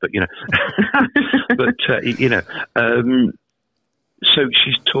weekends. But So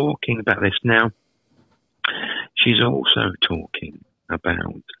she's talking about this now. She's also talking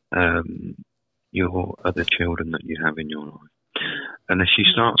about your other children that you have in your life, and as she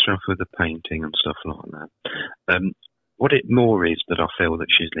starts off with the painting and stuff like that. What it more is that I feel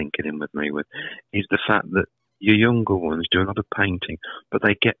that she's linking in with me with is the fact that your younger ones do a lot of painting, but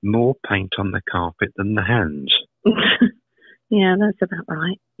they get more paint on the carpet than the hands. Yeah, that's about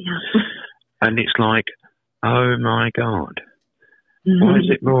right. Yeah. And it's like, oh my God, why is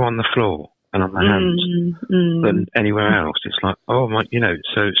it more on the floor and on the hands than anywhere else? It's like, oh my,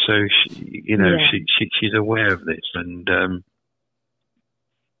 so she, she's aware of this, and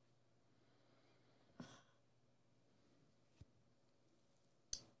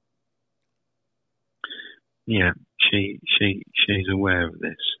yeah, she's aware of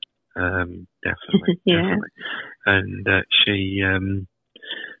this, definitely, definitely, and she.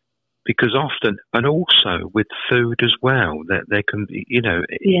 Because often, and also with food as well, that they can be, they're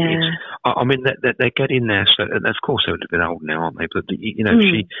getting there. So, and of course, they're a little bit old now, aren't they? But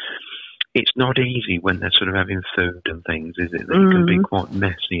it's not easy when they're sort of having food and things, is it? That it can be quite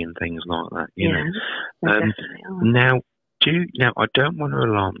messy and things like that. Now, I don't want to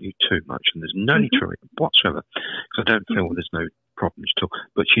alarm you too much, and there's no need to whatsoever, because I don't feel there's no problems at all.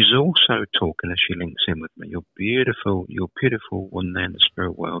 But she's also talking, as she links in with me, your beautiful one there in the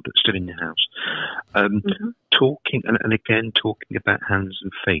spirit world that's still in your house, talking and again talking about hands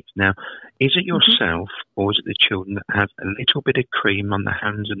and feet. Now, is it yourself or is it the children that have a little bit of cream on the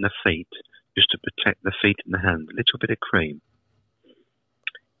hands and the feet, just to protect the feet and the hands? A little bit of cream.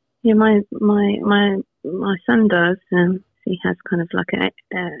 Yeah, my son does. He has kind of like an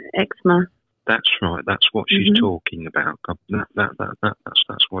eczema. That's right. That's what she's talking about. That's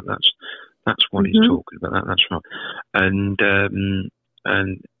what he's talking about. That's right. And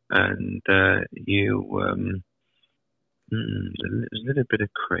you there's a little bit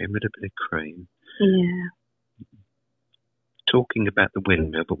of cream. Yeah. Talking about the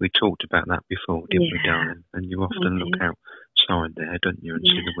windmill, but we talked about that before, didn't we, darling? And you often look outside there, don't you, and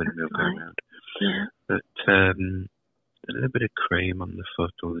see the windmill go around. Yeah. But a little bit of cream on the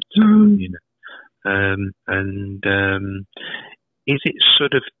foot all the time, is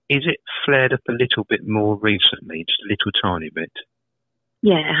it flared up a little bit more recently, just a little tiny bit?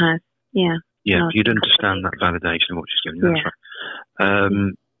 Yeah, it has. Yeah. Yeah, you'd understand that validation of what she's giving. That's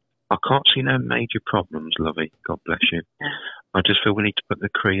right. I can't see no major problems, lovey. God bless you. Yeah. I just feel we need to put the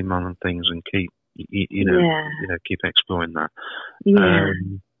cream on and things and keep, keep exploring that. Yeah.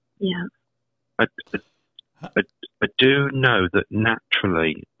 I do know that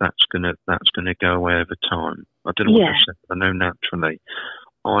naturally that's gonna go away over time. I don't know what they said, but I know naturally.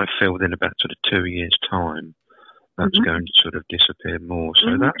 I feel within about sort of 2 years' time that's going to sort of disappear more.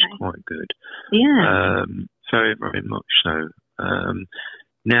 So that's quite good. Yeah. Very, very much so.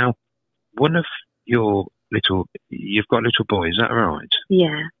 Now, one of your you've got a little boy, is that right?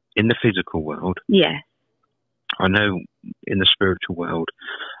 Yeah. In the physical world? Yeah. I know in the spiritual world,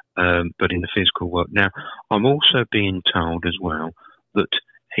 but in the physical world. Now, I'm also being told as well that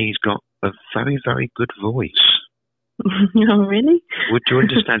he's got a very, very good voice. Oh, really? Would you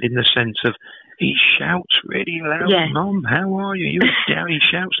understand in the sense of he shouts really loud, Mum, how are you? You're down, he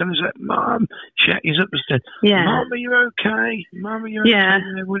shouts and he's like, Mum, he's up the stairs. Mum, are you okay? Mum, are you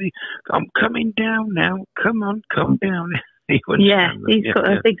okay? I'm coming down now. Come on, come down. He's got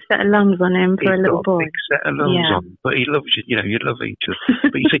a big set of lungs on him for a little boy. He's got a big set of lungs on, but he loves you. You know, you love each other.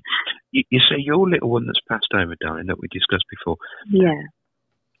 But you see, your little one that's passed over, darling, that we discussed before. Yeah.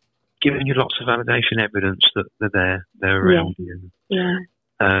 Giving you lots of validation evidence that they're around you. Yeah.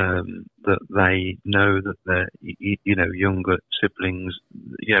 That they know that they're, younger siblings,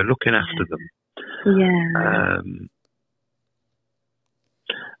 looking after them. Yeah.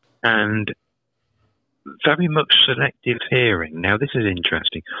 And very much selective hearing. Now, this is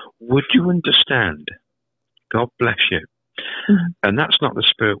interesting. Would you understand? God bless you. And that's not the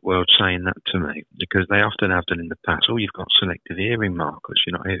spirit world saying that to me, because they often have done in the past. Oh, you've got selective hearing, Marcus.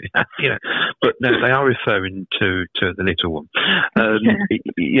 You're not hearing, But no, they are referring to the little one.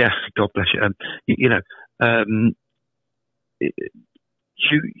 God bless you.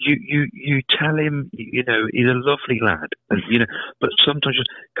 You tell him, he's a lovely lad, and, but sometimes just,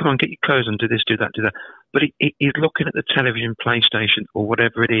 come on, get your clothes on, do this, do that, do that. But he's looking at the television, PlayStation, or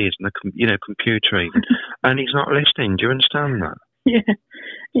whatever it is, and the computer even, and he's not listening. Do you understand that? Yeah.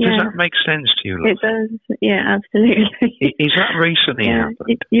 Does that make sense to you, love? It does. Yeah, absolutely. Is that recently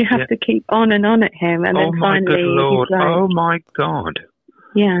happened? You have to keep on and on at him, and then finally, good Lord! He's like, oh my God!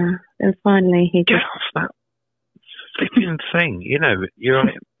 Yeah, and finally he get off that flipping thing. You're like, do you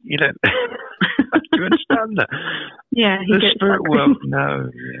understand that? Yeah, the spirit world. No,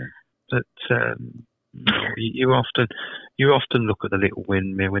 but you often look at the little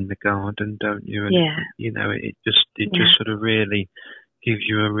windmill in the garden, don't you? And, it just sort of really gives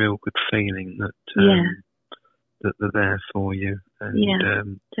you a real good feeling that that they're there for you.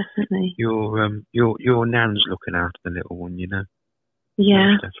 And, definitely. Your nan's looking after the little one, Yeah,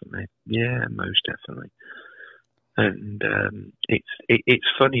 most definitely. Yeah, most definitely. And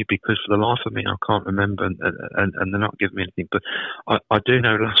it's funny because for the life of me I can't remember, and they're not giving me anything. But I do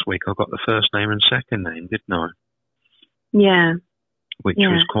know last week I got the first name and second name, didn't I? Yeah. Which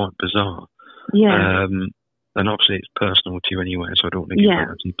was quite bizarre. Yeah. And obviously it's personal to you anyway, so I don't want to give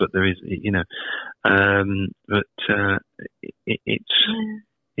that to you. But there is,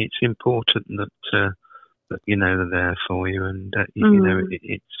 it's important that they're there for you, and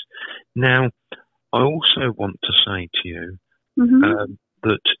it's now. I also want to say to you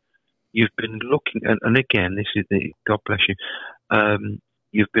that you've been looking, and again, this is God bless you.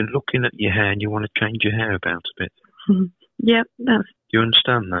 You've been looking at your hair, and you want to change your hair about a bit. Yep, that's. Do you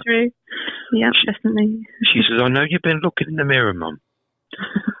understand that? True. Yep, definitely. She says, "I know you've been looking in the mirror, Mum."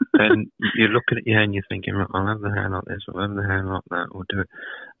 And you're looking at your hair, and you're thinking, "Right, I'll have the hair like this, I'll have the hair like that, or do it."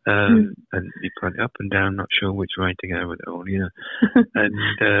 And you put it up and down, not sure which way to go with it all,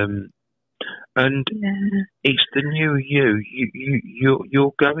 And it's the new you.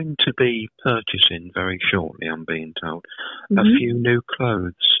 You're going to be purchasing very shortly, I'm being told, a few new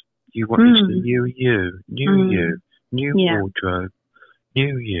clothes. You want it's the new you, new wardrobe,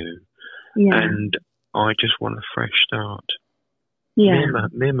 new you. Yeah. And I just want a fresh start. Yeah.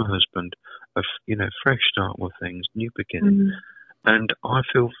 Me and my husband, fresh start with things, new beginning. And I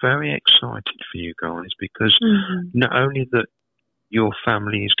feel very excited for you guys because not only that your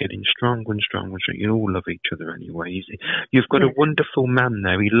family is getting stronger and stronger, so you all love each other anyway. You've got a wonderful man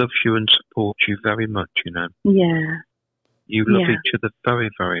there. He loves you and supports you very much, Yeah. You love each other very,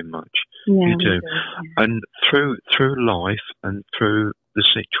 very much. Yeah, you do. And through life and through the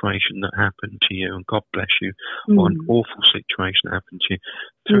situation that happened to you, and God bless you, what an awful situation that happened to you,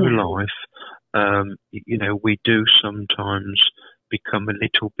 through life, we do sometimes become a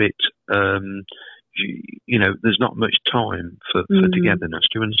little bit, there's not much time for togetherness.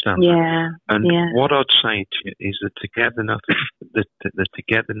 Do you understand? Yeah. That? And what I'd say to you is that the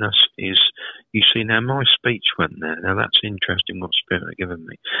togetherness is, you see, now my speech went there. Now that's interesting what Spirit are giving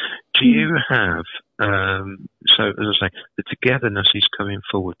me. Do you have, so as I say, the togetherness is coming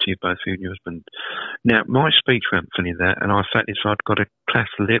forward to you, both you and your husband. Now, my speech went funny there, and I felt as if I'd got a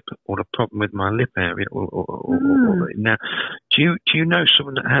cleft lip or a problem with my lip area. Now, do you know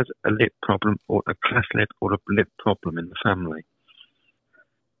someone that has a lip problem or a cleft lip or a lip problem in the family?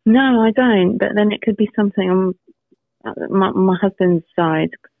 No, I don't. But then it could be something on my husband's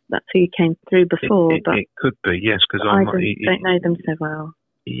side. That's who came through before. It could be, yes, because I don't know them so well.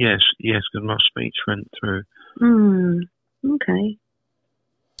 Yes, because my speech went through. Okay.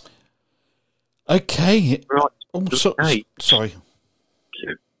 Okay. Right. Oh, sorry.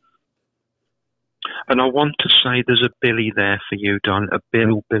 And I want to say there's a Billy there for you, Don. A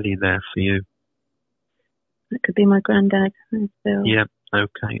Billy there for you. That could be my granddad. Bill. Yeah,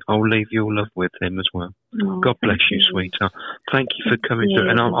 okay. I'll leave your love with him as well. Oh, God bless you, sweetheart. Thank you for coming through.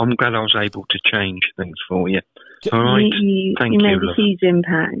 And I'm glad I was able to change things for you. All right? Thank you, made love. a huge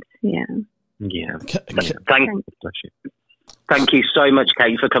impact, yeah. Yeah. Thank you so much,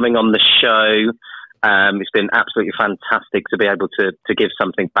 Kate, for coming on the show. It's been absolutely fantastic to be able to give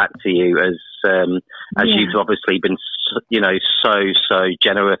something back to you as you've obviously been, so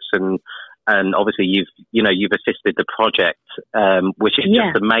generous and obviously you've assisted the project, which is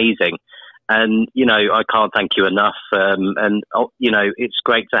just amazing. And, I can't thank you enough. It's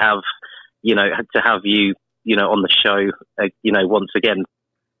great to have you, on the show, once again.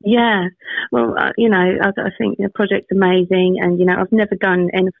 Yeah, well, I think the project's amazing, and I've never done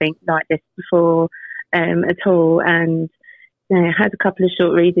anything like this before at all, and had a couple of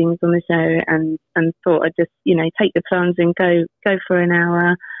short readings on the show, and thought I'd just take the plunge and go for an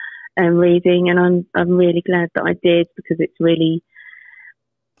hour reading, and I'm really glad that I did, because it's really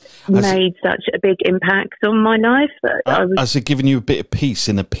made such a big impact on my life. Has it given you a bit of peace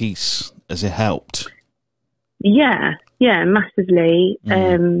in a piece? Has it helped? Yeah, massively.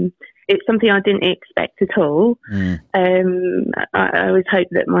 It's something I didn't expect at all. I always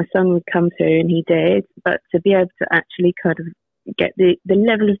hoped that my son would come through, and he did. But to be able to actually kind of get the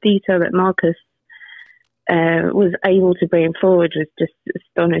level of detail that Marcus was able to bring forward was just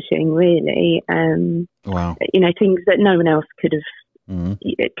astonishing, really. Wow. Things that no one else could have known.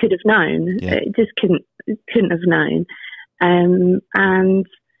 Yeah. It just couldn't have known. And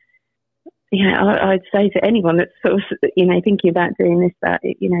I'd say to anyone that's sort of, thinking about doing this, that,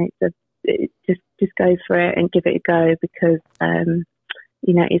 just go for it and give it a go, because,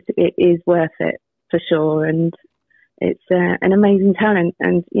 it is worth it for sure. And it's an amazing talent.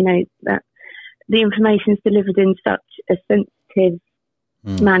 And, that the information's delivered in such a sensitive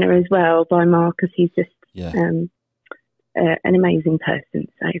manner as well by Marcus. He's just an amazing person.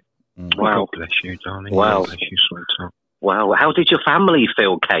 So, wow. God bless you, darling. Wow. God bless you, sweetheart. Wow, how did your family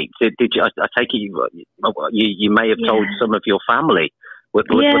feel, Kate? Did you? I take it you may have told some of your family. Were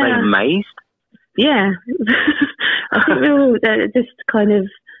they amazed? Yeah, I think we were all just kind of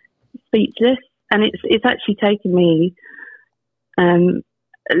speechless, and it's actually taken me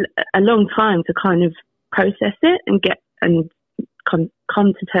a long time to kind of process it and come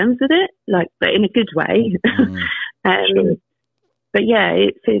to terms with it, but in a good way. Sure. But yeah,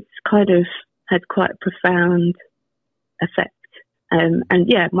 it's kind of had quite a profound effect, and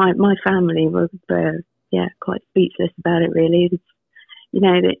my family was quite speechless about it, really.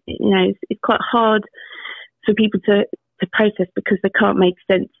 It's quite hard for people to process, because they can't make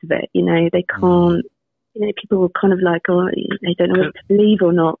sense of it. They can't. People were kind of like, they don't know what to believe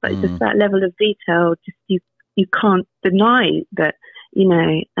or not. But it's just that level of detail. Just you can't deny that.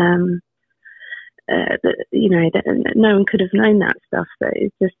 That no one could have known that stuff. But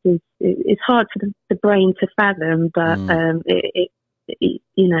it's just it's hard for the brain to fathom. But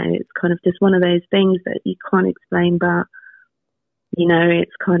it's kind of just one of those things that you can't explain. But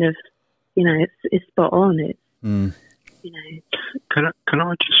it's kind of it's spot on. It's Can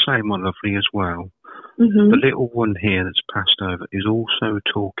I just say, my lovely, as well? Mm-hmm. The little one here that's passed over is also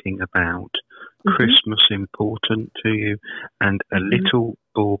talking about Christmas important to you, and a little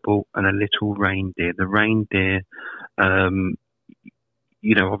bauble and a little reindeer. The reindeer, obviously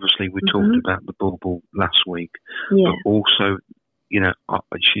we talked about the bauble last week, but also, they're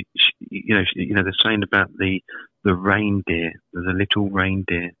saying about the reindeer, the little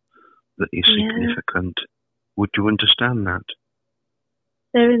reindeer that is significant. Would you understand that?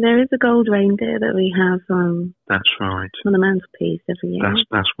 There is a gold reindeer that we have that's right, on the mantelpiece every year.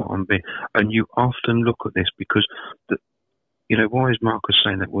 That's what I'm being. And you often look at this because, why is Marcus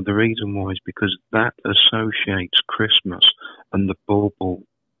saying that? Well, the reason why is because that associates Christmas and the bauble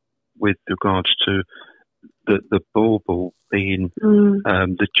with regards to the bauble being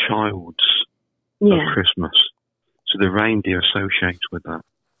the child's of Christmas. So the reindeer associates with that.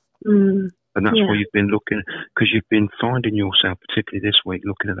 And that's why you've been looking, because you've been finding yourself, particularly this week,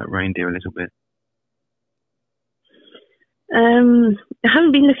 looking at that reindeer a little bit. I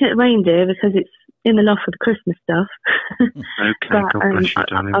haven't been looking at reindeer because it's in the loft for the Christmas stuff. Okay, but, God bless you,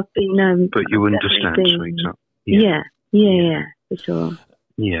 darling. I've been, but you understand, sweetheart. Yeah, for sure.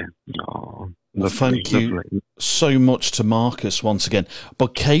 Yeah. Oh, well, lovely, thank you so much to Marcus once again.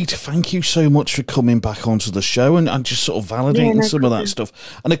 But Kate, thank you so much for coming back onto the show and just sort of validating some of that stuff.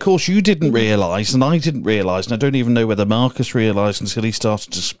 And of course, you didn't realise, and I didn't realise, and I don't even know whether Marcus realised until he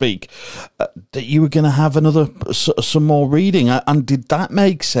started to speak, that you were going to have some more reading. And did that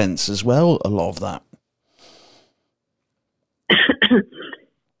make sense as well, a lot of that?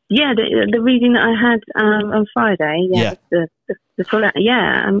 Yeah, the reading that I had on Friday, the full,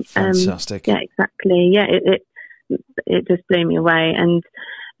 fantastic. Yeah, exactly. Yeah, it just blew me away. And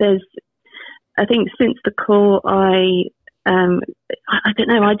I think since the call, I don't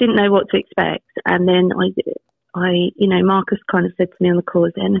know, I didn't know what to expect, and then Marcus kind of said to me on the call,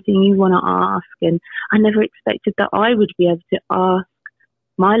 "Is there anything you want to ask?" And I never expected that I would be able to ask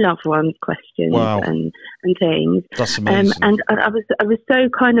my loved ones questions and things. That's amazing. And I was so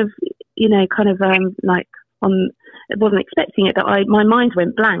kind of I wasn't expecting it, that my mind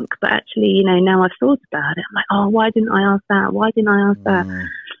went blank, but actually, now I've thought about it. I'm like, oh, why didn't I ask that? Why didn't I ask that?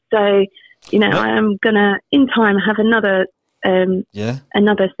 So, I am gonna in time have another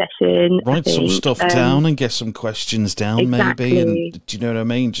session. Write some stuff down and get some questions down, maybe. And do you know what I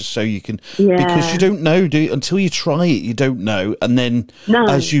mean? Just so you can, because you don't know, until you try it, you don't know. And then,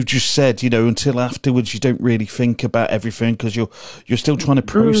 as you just said, until afterwards, you don't really think about everything because you're still trying to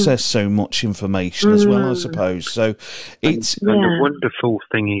process so much information as well, I suppose. So it's and the wonderful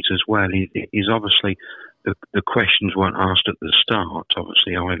thing is as well is obviously the questions weren't asked at the start.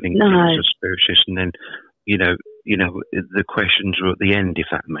 Obviously, I linked in as a spiritist, and then the questions are at the end, if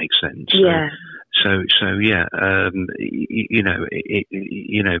that makes sense. But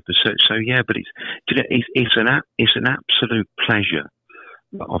it's an absolute pleasure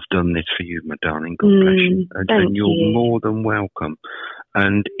that I've done this for you, my darling. God bless you, and you're more than welcome.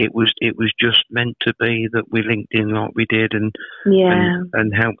 And it was just meant to be that we linked in like we did, and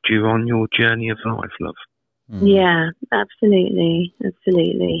helped you on your journey of life, love. Yeah, absolutely.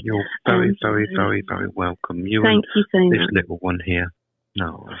 You're very, very, very, very welcome. Thank you so much. This little one here.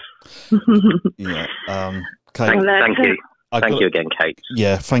 No. Kate, thank you. Thank you again, Kate.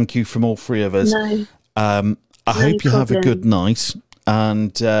 Yeah, thank you from all three of us. I hope you have a good night.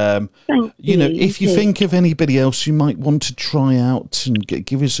 And, if you think of anybody else you might want to try out and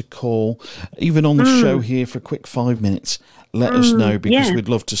give us a call, even on the show here for a quick 5 minutes, let us know, because we'd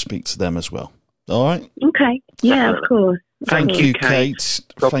love to speak to them as well. All right? Okay. Yeah, of course. Thank you, Kate.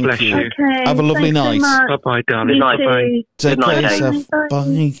 God bless you. Okay, have a lovely night. Bye-bye, darling. Bye-bye. Take care of yourself.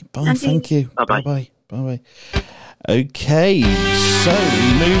 Bye. Bye. Thank you. Bye-bye. Bye-bye. Okay, so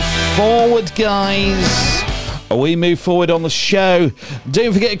we move forward, guys. We move forward on the show.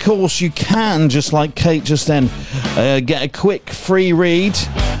 Don't forget, of course, you can, just like Kate just then, get a quick free read.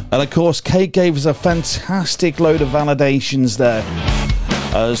 And, of course, Kate gave us a fantastic load of validations there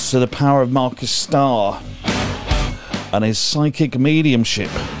as to the power of Marcus Starr and his psychic mediumship.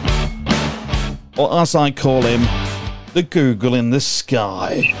 Or as I call him, the Google in the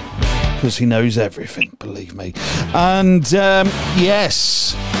sky. Because he knows everything, believe me. And,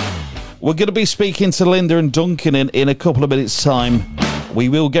 yes, we're going to be speaking to Linda and Duncan in a couple of minutes' time. We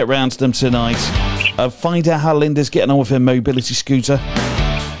will get round to them tonight. Find out how Linda's getting on with her mobility scooter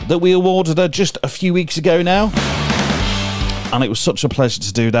that we awarded her just a few weeks ago now. And it was such a pleasure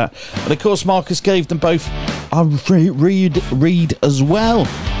to do that. And, of course, Marcus gave them both a read as well.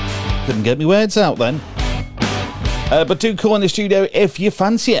 Couldn't get me words out then. But do call in the studio if you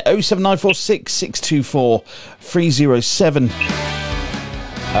fancy it. 07946 624 307.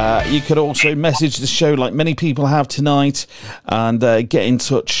 You could also message the show like many people have tonight and get in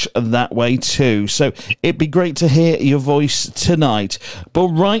touch that way too. So it'd be great to hear your voice tonight. But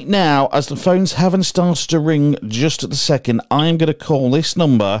right now, as the phones haven't started to ring just at the second, I'm going to call this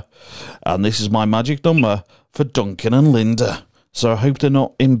number, and this is my magic number for Duncan and Linda. So I hope they're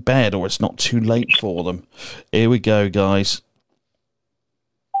not in bed or it's not too late for them. Here we go, guys.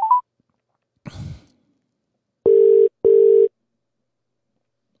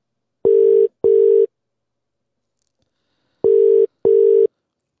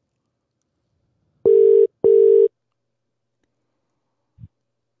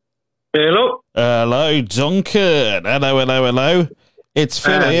 Hello, Duncan. Hello. It's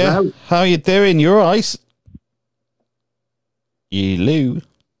Phil here. How you doing? You all right? Hello.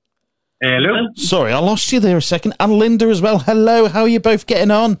 Hello. Sorry, I lost you there a second. And Linda as well. Hello, how are you both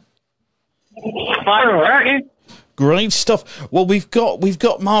getting on? Fine, all right. Great stuff. Well, we've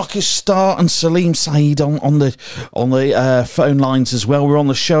got Marcus Starr and Saleem Syed on the phone lines as well. We're on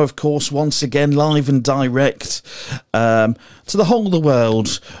the show, of course, once again, live and direct to the whole of the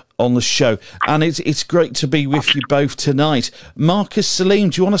world on the show, and it's great to be with you both tonight. Marcus,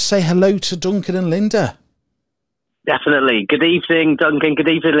 Saleem, do you want to say hello to Duncan and Linda? Definitely. Good evening, Duncan. Good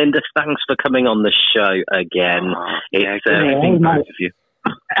evening, Linda. Thanks for coming on the show again. It's been both of you.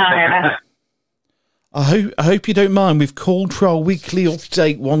 I hope you don't mind. We've called for our weekly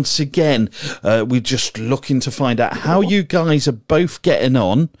update once again. We're just looking to find out how you guys are both getting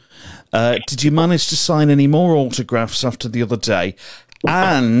on. Did you manage to sign any more autographs after the other day?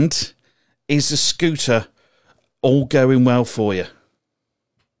 And is the scooter all going well for you?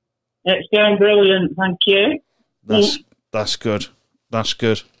 It's going brilliant, thank you. That's good. That's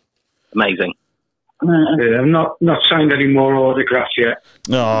good. Amazing. Yeah, I've not signed any more autographs yet.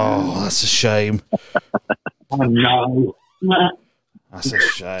 Oh, that's a shame. Oh, no. That's a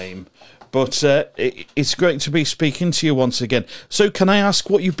shame. But it's great to be speaking to you once again. So can I ask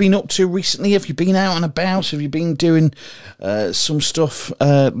what you've been up to recently? Have you been out and about? Have you been doing some stuff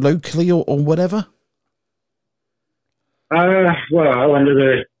locally or whatever? Well, I went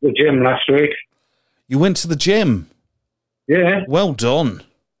to the gym last week. You went to the gym? Yeah. Well done.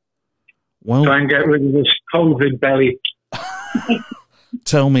 Well, try and get rid of this COVID belly.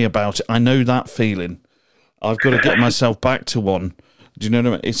 Tell me about it. I know that feeling. I've got to get myself back to one. Do you know what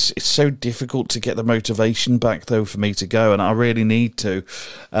I mean? It's so difficult to get the motivation back, though, for me to go, and I really need to,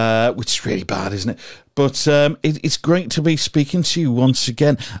 which is really bad, isn't it? But it's great to be speaking to you once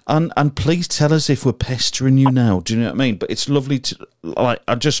again, and please tell us if we're pestering you now. Do you know what I mean? But it's lovely to, like,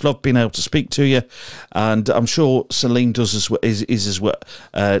 I just love being able to speak to you, and I'm sure Saleem does as well. Is as well.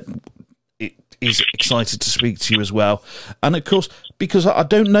 Is excited to speak to you as well. And of course, because I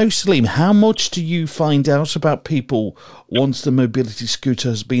don't know, Saleem, how much do you find out about people once the mobility scooter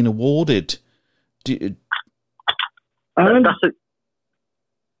has been awarded? That's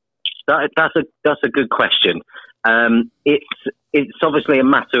a good question. It's obviously a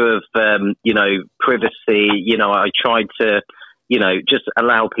matter of privacy. I tried to just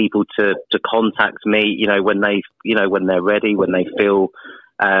allow people to contact me when they're ready, when they feel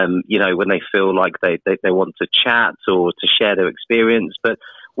when they feel like they want to chat or to share their experience. But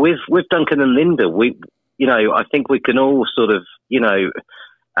with Duncan and Linda, I think we can all sort of,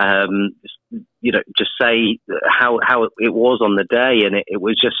 just say how it was on the day. And it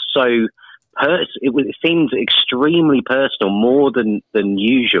was just so, it seemed extremely personal, more than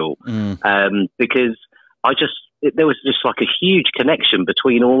usual, because there was just like a huge connection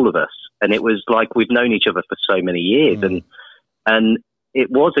between all of us. And it was like we've known each other for so many years. And it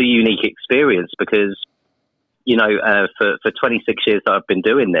was a unique experience because, for 26 years that I've been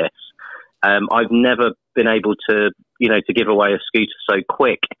doing this, I've never been able to give away a scooter so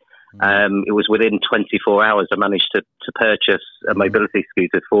quick. It was within 24 hours I managed to purchase a mobility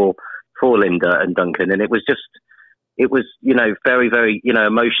scooter for Linda and Duncan. And it was very, very,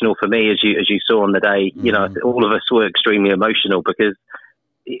 emotional for me, as you saw on the day. All of us were extremely emotional because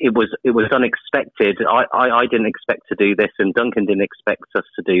it was unexpected. I didn't expect to do this, and Duncan didn't expect us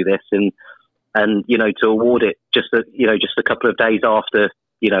to do this, and to award it just a couple of days after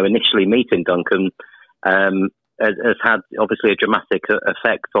initially meeting Duncan has had obviously a dramatic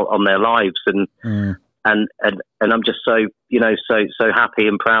effect on their lives, and I'm just so so happy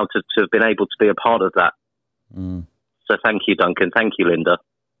and proud to have been able to be a part of that. So thank you, Duncan. Thank you, Linda.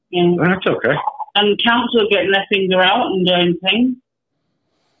 Yeah. That's okay. And council getting their finger out and doing things.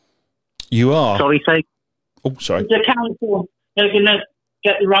 You are? Sorry, say? Oh, sorry. The council, they're going to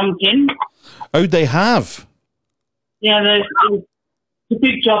get the ramp in. Oh, they have? Yeah, there's a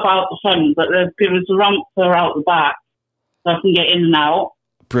big job out the front, but they've given us a ramp for out the back so I can get in and out.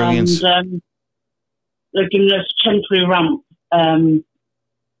 Brilliant. And they're giving us a temporary ramp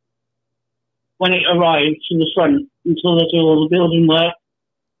when it arrives to the front until they do all the building work.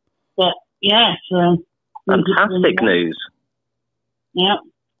 But, yeah, so... Fantastic news. Yeah.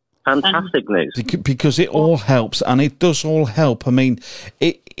 Fantastic news. Because it all helps, and it does all help. I mean,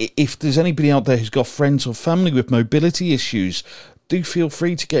 if there's anybody out there who's got friends or family with mobility issues, do feel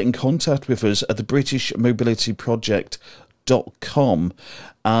free to get in contact with us at the BritishMobilityProject.com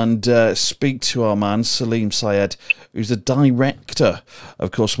and speak to our man, Saleem Syed, who's the director,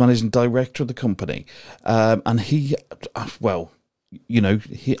 of course, managing director of the company. And he, well,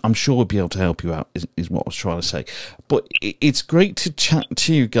 I'm sure he'll be able to help you out, is what I was trying to say. But it's great to chat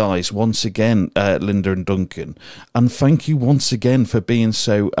to you guys once again, Linda and Duncan. And thank you once again for being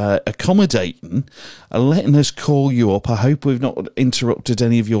so accommodating and letting us call you up. I hope we've not interrupted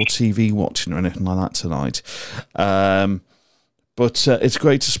any of your TV watching or anything like that tonight. But it's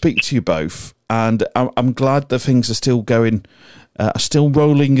great to speak to you both. And I'm glad that things are still going, still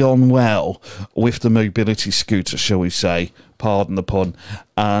rolling on well with the mobility scooter, shall we say. Pardon the pun.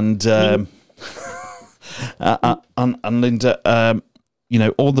 And and Linda,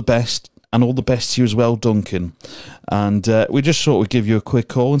 all the best, and all the best to you as well, Duncan. And we just thought we'd give you a quick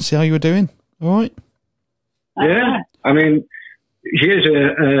call and see how you were doing. All right? Yeah. I mean, here's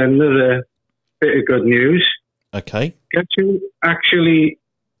another bit of good news. Okay. Guess who actually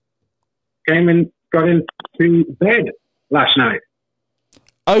came and got into bed last night?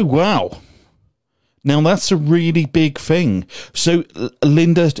 Oh, wow. Now, that's a really big thing. So,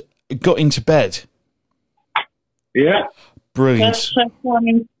 Linda got into bed? Yeah. Brilliant. First time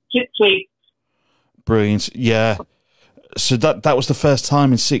in 6 weeks. Brilliant, yeah. So that was the first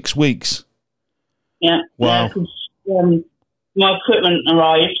time in 6 weeks? Yeah. Wow. Yeah, 'cause, my equipment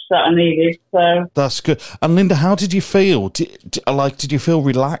arrived that I needed, so... That's good. And Linda, how did you feel? Did you feel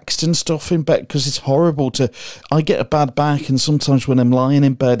relaxed and stuff in bed? Because it's horrible I get a bad back, and sometimes when I'm lying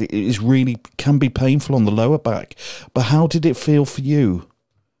in bed, it is really can be painful on the lower back. But how did it feel for you?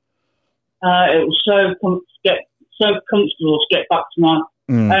 It was so comfortable to get back to my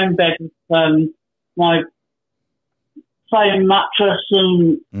own bed with my foam mattress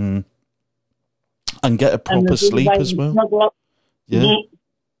and get a proper sleep as well. Yeah. Mm-hmm.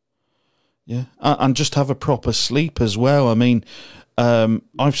 Yeah, and just have a proper sleep as well. I mean,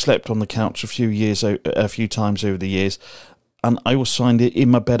 I've slept on the couch a few times over the years, and I always find it in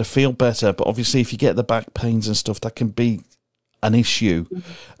my bed I feel better. But obviously, if you get the back pains and stuff, that can be an issue.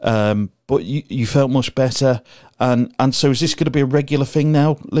 But you felt much better, and so is this going to be a regular thing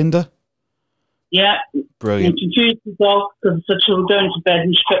now, Linda? Yeah. Brilliant. And she confused the dog because I said she was going to bed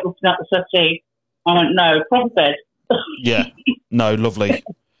and she kept looking at the settee. I went, no, proper bed. Yeah. No, lovely.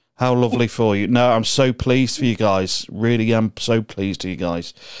 How lovely for you. No, I'm so pleased for you guys. Really am so pleased for you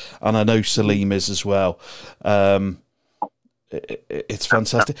guys. And I know Saleem is as well. It's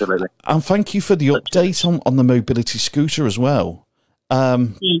fantastic. Absolutely. And thank you for the update on the mobility scooter as well.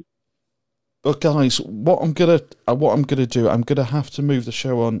 But guys, what I'm gonna do, I'm gonna have to move the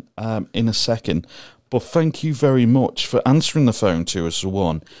show on in a second. But thank you very much for answering the phone to us, for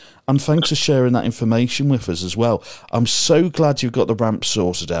one. And thanks for sharing that information with us as well. I'm so glad you've got the ramp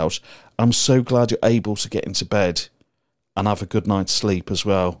sorted out. I'm so glad you're able to get into bed and have a good night's sleep as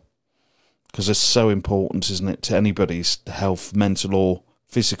well. Because it's so important, isn't it, to anybody's health, mental or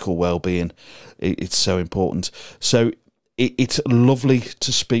physical well-being. It's so important. So it's lovely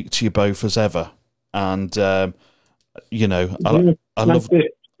to speak to you both as ever. And, I love... To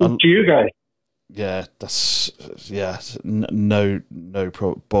you guys. Yeah, no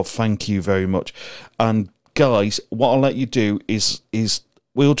problem. Bob, thank you very much. And guys, what I'll let you do is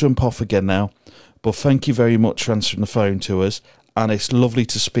we'll jump off again now. But thank you very much for answering the phone to us, and it's lovely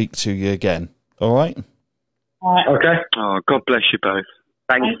to speak to you again. All right. All right. Okay. Oh, God bless you both.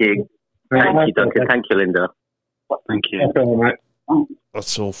 Thank you. Thank you, Duncan. Thank you, Linda. Thank you. That's all right.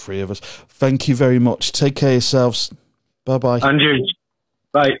 That's all three of us. Thank you very much. Take care of yourselves. Bye bye. And you.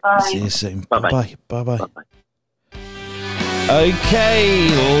 Bye. See you soon. Bye-bye. Bye bye. Okay,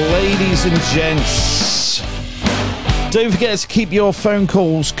 ladies and gents, don't forget to keep your phone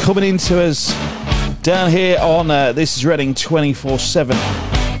calls coming into us down here on This Is Reading 24/7.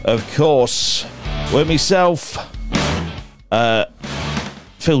 Of course, with myself,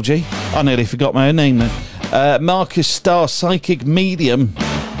 Phil G. I nearly forgot my own name then. Marcus Starr, psychic medium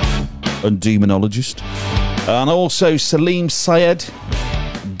and demonologist, and also Saleem Syed,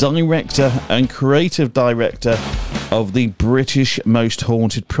 director and creative director of the British Most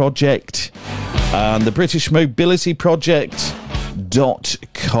Haunted Project and the British Mobility Project.com.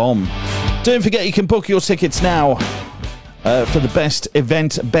 Don't forget you can book your tickets now for the best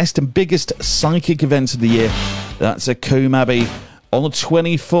and biggest psychic event of the year. That's at Combe Abbey on the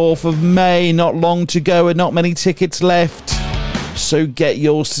 24th of May. Not long to go and not many tickets left. So get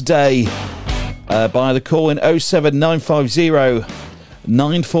yours today by the call in 07950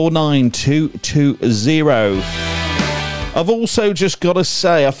 949 220. I've also just got to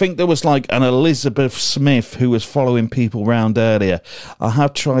say, I think there was like an Elizabeth Smith who was following people around earlier. I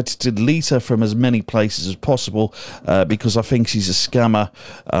have tried to delete her from as many places as possible because I think she's a scammer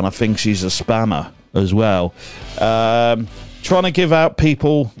and I think she's a spammer as well. Trying to give out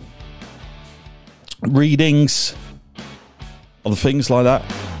people readings other things like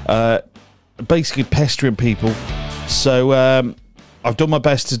that. Basically pestering people. So I've done my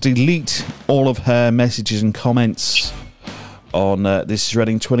best to delete all of her messages and comments on This Is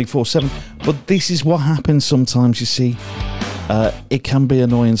Reading 24/7. But this is what happens sometimes, you see. It can be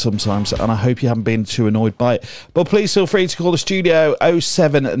annoying sometimes, and I hope you haven't been too annoyed by it. But please feel free to call the studio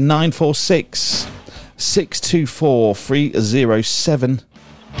 07946 624 307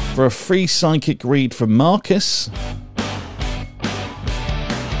 for a free psychic read from Marcus.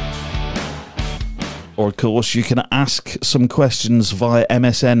 Or, of course, you can ask some questions via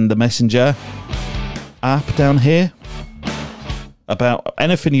MSN, the Messenger app down here, about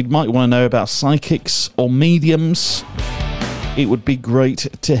anything you might want to know about psychics or mediums. It would be great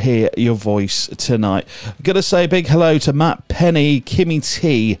to hear your voice tonight. I'm going to say a big hello to Matt Penny, Kimmy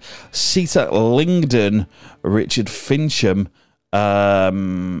T, Sita Lingdon, Richard Fincham,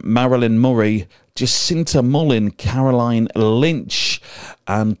 Marilyn Murray, Jacinta Mullin, Caroline Lynch,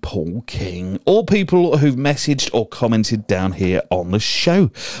 and Paul King. All people who've messaged or commented down here on the show.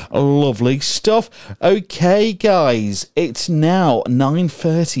 Lovely stuff. Okay, guys, it's now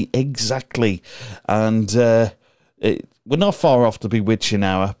 9:30 exactly, and we're not far off the bewitching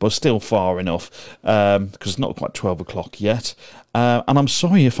hour, but still far enough, because it's not quite 12 o'clock yet. And I'm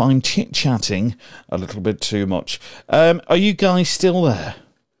sorry if I'm chit-chatting a little bit too much. Are you guys still there?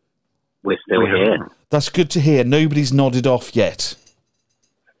 We're still here. That's good to hear. Nobody's nodded off yet.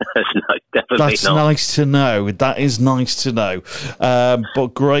 No, definitely That's not. nice to know. That is nice to know.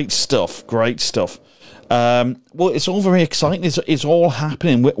 But great stuff. Great stuff. Well, it's all very exciting. It's all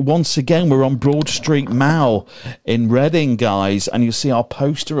happening. Once again, we're on Broad Street Mall in Reading, guys, and you see our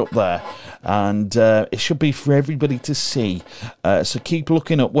poster up there. And it should be for everybody to see. So keep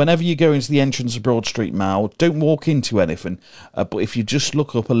looking up. Whenever you go into the entrance of Broad Street Mall, don't walk into anything. But if you just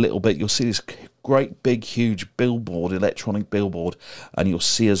look up a little bit, you'll see this great big huge billboard, electronic billboard, and you'll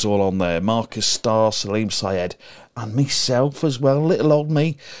see us all on there. Marcus, Starr, Saleem Syed, and myself as well, little old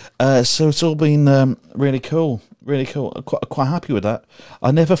me. So it's all been really cool. Really cool. I'm quite happy with that.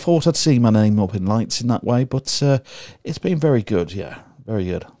 I never thought I'd see my name up in lights in that way, but it's been very good. Yeah, very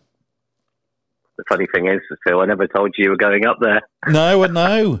good. The funny thing is, Phil, I never told you were going up there. No, I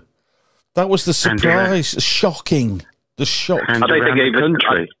know. That was the surprise. Shocking. The shock. And around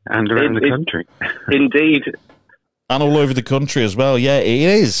the country. Indeed. And all over the country as well. Yeah, it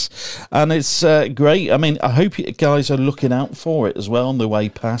is. And it's great. I mean, I hope you guys are looking out for it as well on the way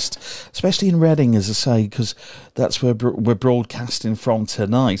past, especially in Reading, as I say, because that's where we're broadcasting from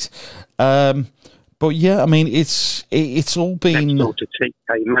tonight. But yeah, I mean, it's all been... Next door to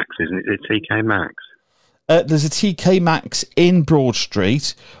TK Maxx, isn't it? The TK Maxx. There's a TK Maxx in Broad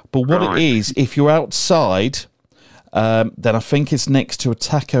Street, but what it is, if you're outside, then I think it's next to a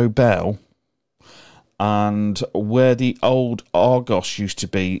Taco Bell. And where the old Argos used to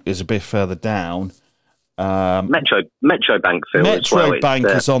be is a bit further down. Metro Bank, Phil, Metro as well. Bank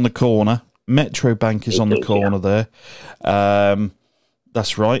is on the corner. Metro Bank is on the corner there.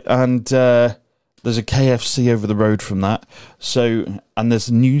 That's right. And there's a KFC over the road from that. So, and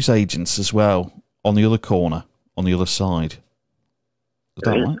there's news agents as well on the other corner, on the other side. Is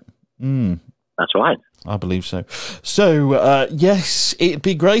that right? That's right. I believe so. So, yes, it'd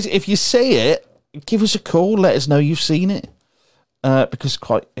be great if you see it. Give us a call. Let us know you've seen it, because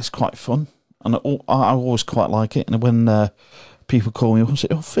it's quite fun, and I always quite like it. And when people call me up and say,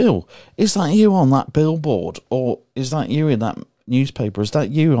 "Oh, Phil, is that you on that billboard, or is that you in that newspaper? Is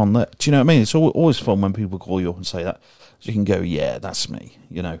that you on that?" Do you know what I mean? It's always fun when people call you up and say that. So you can go, "Yeah, that's me."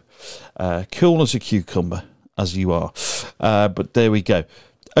 You know, cool as a cucumber as you are. But there we go.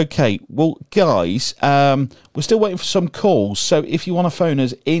 Okay, well, guys, we're still waiting for some calls. So if you want to phone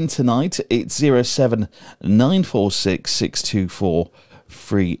us in tonight, it's 07946 624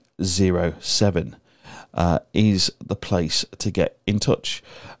 307 is the place to get in touch.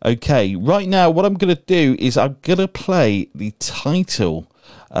 Okay, right now, what I'm going to do is I'm going to play the title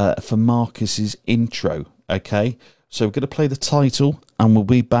for Marcus's intro. Okay, so we're going to play the title, and we'll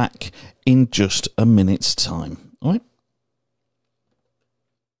be back in just a minute's time. All right.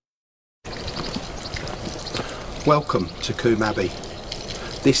 Welcome to Combe Abbey.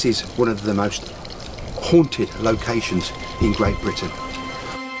 This is one of the most haunted locations in Great Britain.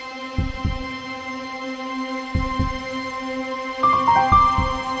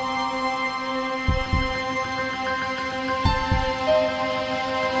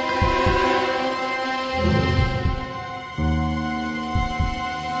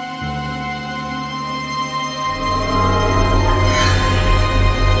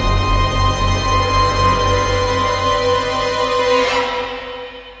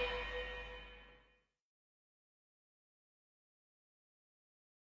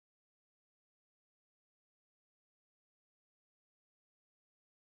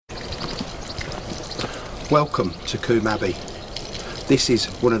 Welcome to Coombe Abbey. This is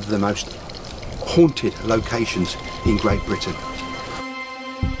one of the most haunted locations in Great Britain.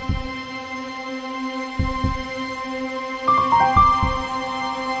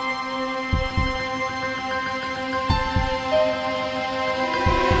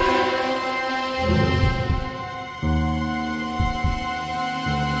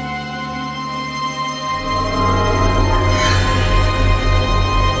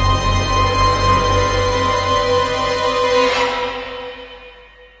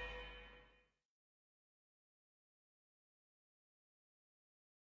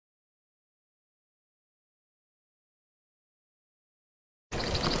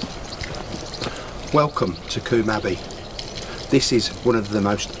 Welcome to Coombe Abbey. This is one of the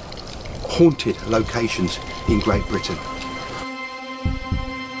most haunted locations in Great Britain.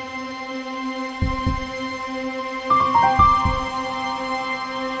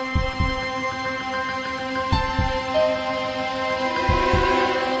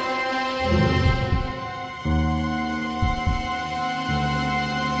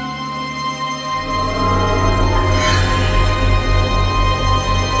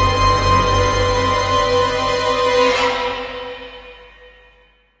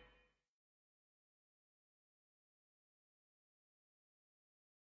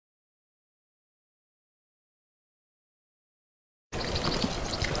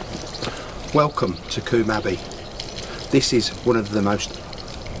 Welcome to Coombe Abbey. This is one of the most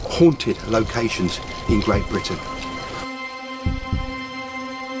haunted locations in Great Britain.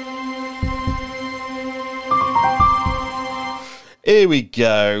 Here we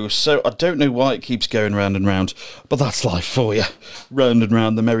go. So I don't know why it keeps going round and round, but that's life for you. Round and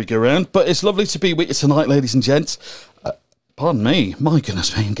round the merry-go-round. But it's lovely to be with you tonight, ladies and gents. Pardon me. My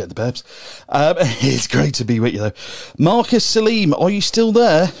goodness me, I'm getting the babs. It's great to be with you, though. Marcus, Saleem, are you still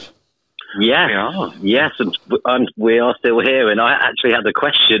there? Yeah, yes, and we are still here. And I actually had a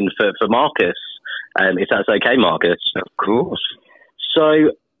question for Marcus, if that's okay, Marcus. Of course.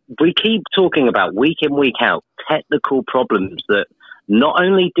 So we keep talking about week in, week out, technical problems that not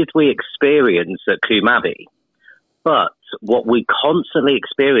only did we experience at Coombe Abbey, but what we constantly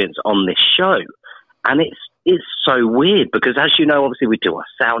experience on this show. And it's so weird because, as you know, obviously we do our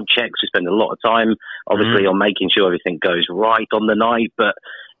sound checks. We spend a lot of time, obviously, on making sure everything goes right on the night. But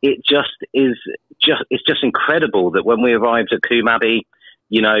it's just incredible that when we arrived at Coombe Abbey,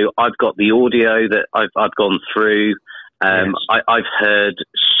 you know, I've got the audio that I've gone through. Yes. I've heard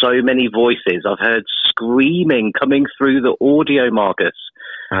so many voices. I've heard screaming coming through the audio, Marcus.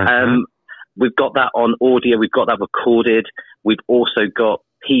 We've got that on audio. We've got that recorded. We've also got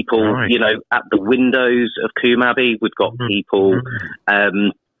people, you know, at the windows of Coombe Abbey. We've got people, as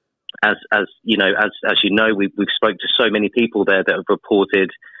you know, we've spoke to so many people there that have reported,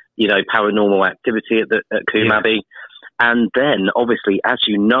 you know, paranormal activity at Coombe Abbey. And then, obviously, as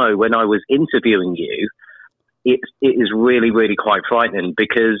you know, when I was interviewing you, it is really, really quite frightening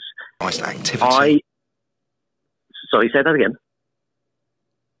because sorry, say that again.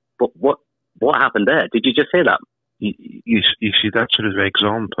 What happened there? Did you just hear that? You see, that's sort of an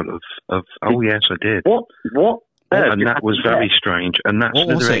example of oh yes, I did. What? And that was very strange. And that's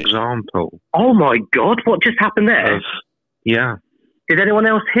another example. Oh my God! What just happened there? Yeah. Did anyone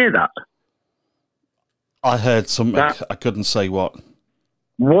else hear that? I heard something. I couldn't say what.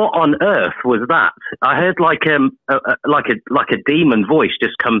 What on earth was that? I heard like a demon voice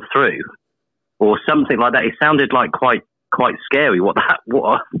just come through, or something like that. It sounded like quite scary. What that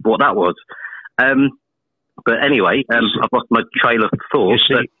was. But anyway, I've lost my trail of thought.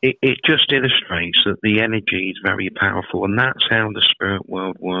 You see, it just illustrates that the energy is very powerful, and that's how the spirit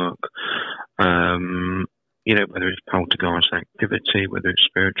world work. You know, whether it's poltergeist activity, whether it's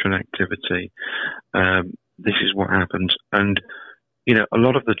spiritual activity, this is what happens. And, you know, a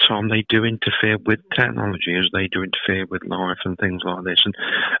lot of the time they do interfere with technology as they do interfere with life and things like this.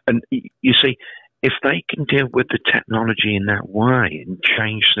 And you see, if they can deal with the technology in that way and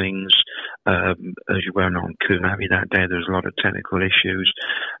change things, as you went on Coombe Abbey that day, there was a lot of technical issues.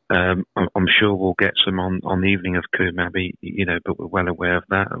 I'm sure we'll get some on the evening of Coombe Abbey, you know, but we're well aware of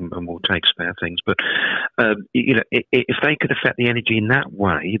that and we'll take spare things. But, you know, if they could affect the energy in that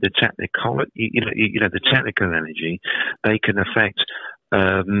way, the technical energy, they can affect,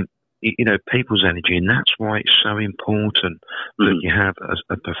 you know, people's energy, and that's why it's so important that you have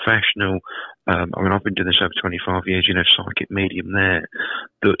a professional. I mean, I've been doing this over 25 years. You know, psychic medium there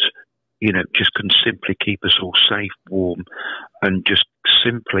that, you know, just can simply keep us all safe, warm, and just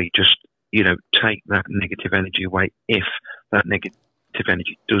simply you know, take that negative energy away if that negative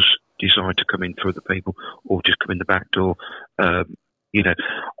energy does decide to come in through the people or just come in the back door.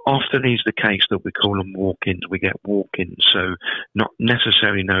 often is the case that we call them walk-ins. We get walk-ins, so not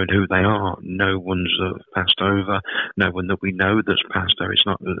necessarily knowing who they are. No one's passed over. No one that we know that's passed over. It's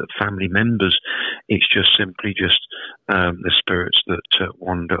not the family members. It's just simply the spirits that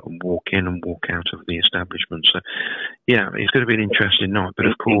wander and walk in and walk out of the establishment. So, yeah, it's going to be an interesting night. But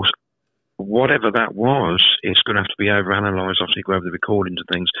of course, whatever that was, it's going to have to be overanalyzed. Obviously, go over the recordings and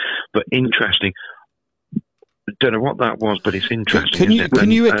things. But interesting. Don't know what that was, but it's interesting.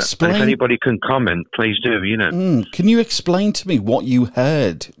 Can you explain? If anybody can comment, please do. Can you explain to me what you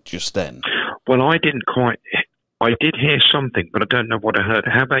heard just then? Well, I didn't quite. I did hear something, but I don't know what I heard.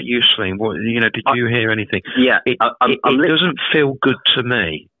 How about you, Saleem? What did you hear anything? Yeah, it doesn't feel good to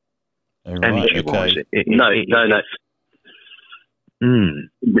me. Right, energy-wise, okay. No.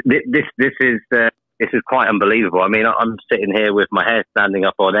 This is quite unbelievable. I mean, I'm sitting here with my hair standing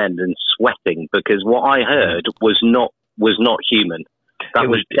up on end and sweating because what I heard was not human. That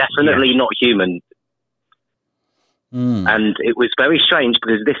was definitely not human. And it was very strange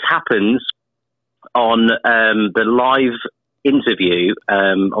because this happens on the live interview,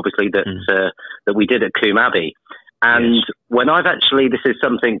 obviously that we did at Coombe Abbey. And when I've actually, this is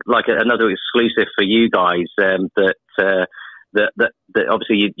something like another exclusive for you guys that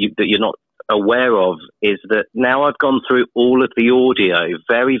obviously that you're not aware of, is that now I've gone through all of the audio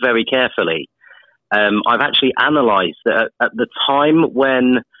very, very carefully. I've actually analysed that at the time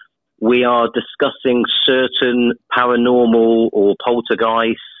when we are discussing certain paranormal or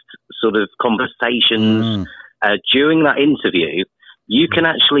poltergeist sort of conversations during that interview, you can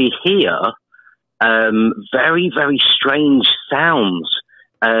actually hear very, very strange sounds,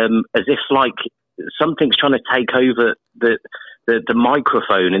 as if like something's trying to take over the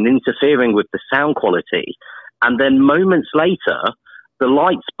microphone and interfering with the sound quality. And then moments later, the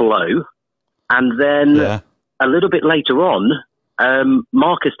lights blow, and then a little bit later on,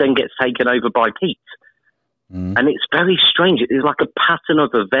 Marcus then gets taken over by Pete. And it's very strange. It's like a pattern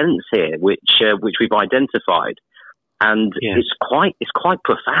of events here, which we've identified. And it's quite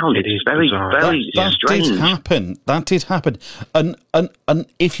profound. It's very, very strange. That did happen. And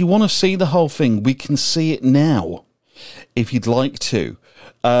if you want to see the whole thing, we can see it now, if you'd like to.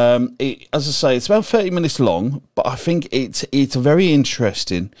 As I say, it's about 30 minutes long, but I think it's very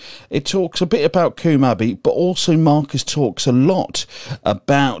interesting. It talks a bit about Coombe Abbey, but also Marcus talks a lot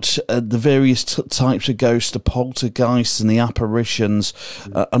about the various types of ghosts, the poltergeists and the apparitions,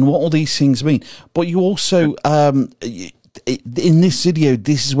 and what all these things mean. But you also... in this video,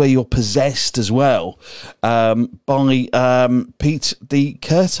 this is where you're possessed as well by Pete, the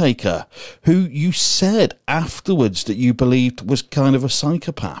caretaker, who you said afterwards that you believed was kind of a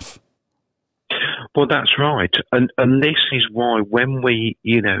psychopath. Well, that's right, and this is why when we,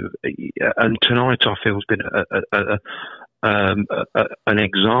 and tonight I feel has been an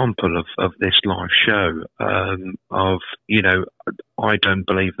example of this live show I don't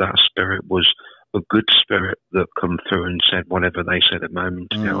believe that spirit was a good spirit that come through and said whatever they said a moment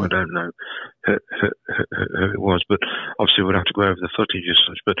ago. I don't know who it was, but obviously we'll have to go over the footage as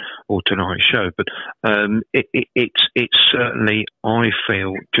such, or tonight's show. But it's certainly, I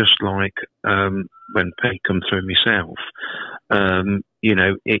feel just like when Pete come through myself.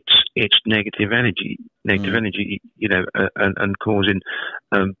 It's negative energy, and causing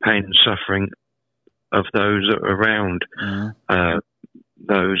pain and suffering of those around.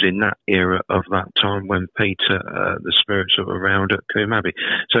 Those in that era of that time when Peter, the spirits were around at Coombe Abbey.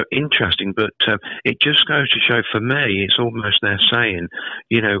 So interesting, but it just goes to show, for me, it's almost they're saying,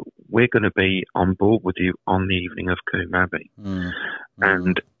 we're going to be on board with you on the evening of Coombe Abbey.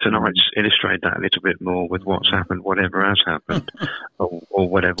 And tonight's illustrated that a little bit more with what's happened, whatever has happened, or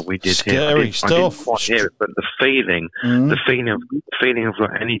whatever we did here. Scary stuff. I didn't quite hear it, but the feeling of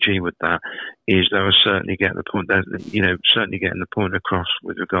like energy with that is they were certainly getting the point. Certainly getting the point across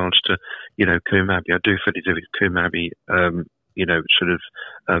with regards to Coombe Abbey. I do feel as if it's Coombe Abbey,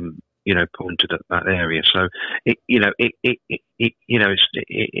 pointed at that area. So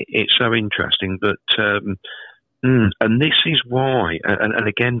it's so interesting, but. And this is why, and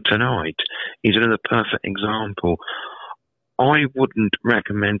again tonight is another perfect example. I wouldn't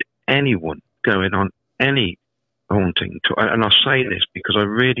recommend anyone going on any haunting tour, and I say this because I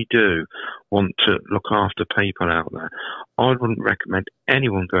really do want to look after people out there. I wouldn't recommend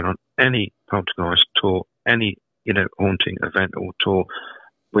anyone going on any poltergeist tour, any haunting event or tour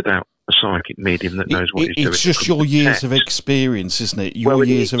without a psychic medium that knows what he's doing. It's just your years of experience, isn't it? Your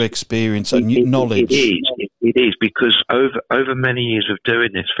years of experience and knowledge. It is. It is, because over many years of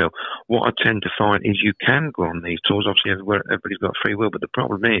doing this, Phil, what I tend to find is you can go on these tours. Obviously, everybody's got free will, but the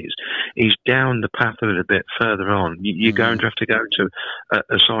problem is down the path a little bit further on, you're going to have to go to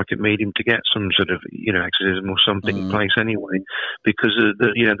a psychic medium to get some sort of, exorcism or something in place anyway, because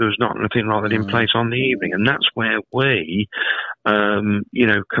there's not anything like that in place on the evening, and that's where we, come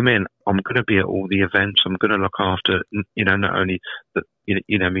in. I'm going to be at all the events. I'm going to look after, not only the,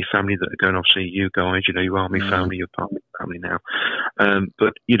 my family that are going to see you guys. You are my family. You're part of my family now.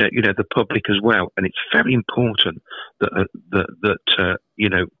 But the public as well. And it's very important that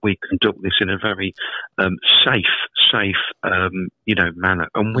we conduct this in a very safe manner,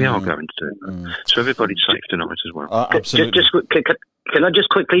 and we are going to do that. So everybody's safe tonight as well. Absolutely. Can I just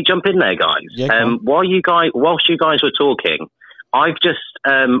quickly jump in there, guys? Yeah, whilst you guys were talking, I've just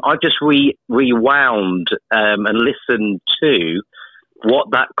rewound and listened to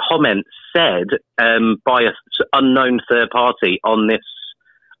what that comment said by an unknown third party on this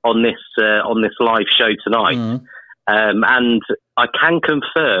live show tonight, and I can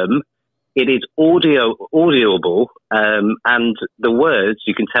confirm it is audioable, and the words,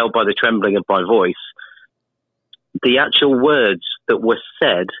 you can tell by the trembling of my voice, the actual words that were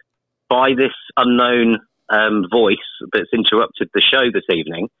said by this unknown voice that's interrupted the show this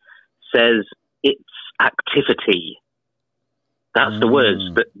evening says it's activity. That's the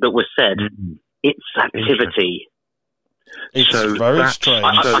words that were said. It's activity. It's very strange.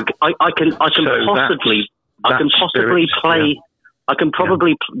 I can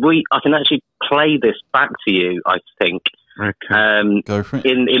actually play this back to you, I think. Okay. Go for it.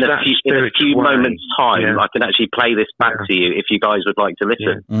 In a few moments' time, I can actually play this back to you if you guys would like to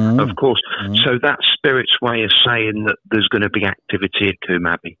listen. Yeah. Of course. So that spirit's way of saying that there's going to be activity at Coombe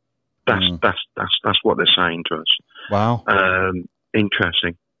Abbey. That's what they're saying to us. Wow.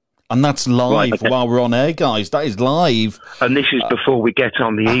 Interesting. And that's live while we're on air, guys. That is live. And this is before we get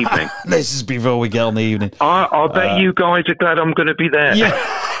on the evening. This is before we get on the evening. I bet you guys are glad I'm going to be there. Yeah.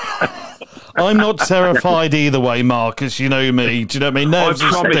 I'm not terrified either way, Marcus. You know me. Do you know what I mean? Nerves I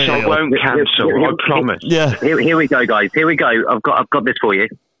promise I won't cancel. I promise. Yeah. Here we go, guys. Here we go. I've got this for you. As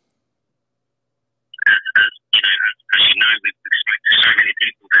you know, we've spoken to so many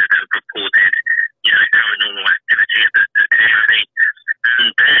people that have reported, paranormal activity at the Abbey.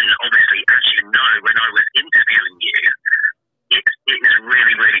 And then, obviously, as you know, when I was interviewing you, it's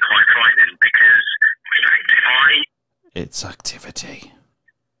really, really quite frightening because it's activity.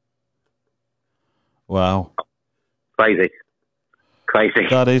 Wow. Crazy.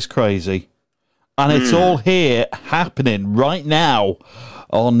 That is crazy. And it's all here happening right now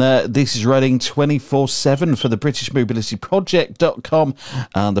on This Is Reading 24/7 for the British Mobility Project.com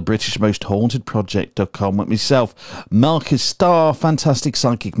and the British Most Haunted Project.com with myself, Marcus Starr, fantastic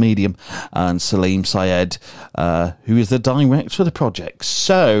psychic medium, and Saleem Syed, who is the director of the project.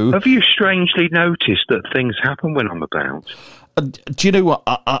 So, have you strangely noticed that things happen when I'm about? Do you know what?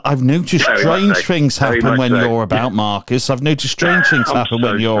 I've noticed strange things happen when you're about, Marcus. I've noticed strange things happen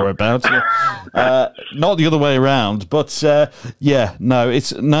when you're about. Not the other way around, but but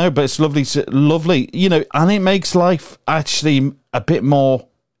it's lovely, and it makes life actually a bit more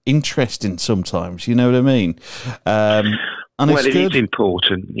interesting sometimes. You know what I mean? And well, it is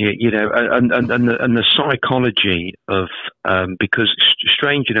important, and the psychology of because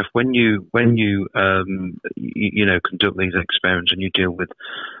strange enough, when you conduct these experiments and you deal with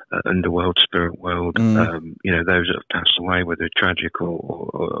underworld, spirit world, those that have passed away, whether tragic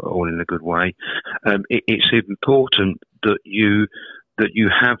or in a good way, it's important that you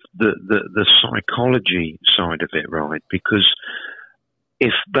have the psychology side of it right, because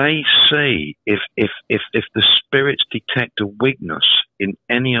if they see, if the spirits detect a weakness in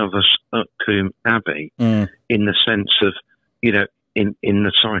any of us at Coombe Abbey, in the sense of, in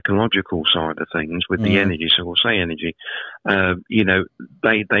the psychological side of things with the energy, so we'll say energy,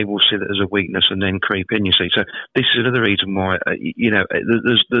 they will see that as a weakness and then creep in, you see. So this is another reason why,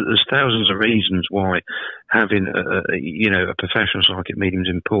 there's thousands of reasons why having, a professional psychic medium is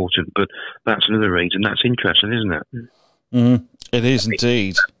important, but that's another reason. That's interesting, isn't it? It is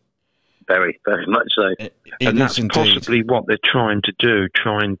indeed. Very, very much so. And that's possibly what they're trying to do,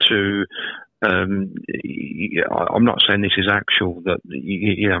 I'm not saying this is actual, that,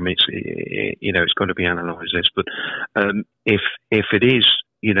 it's got to be analysed, this, but if it is,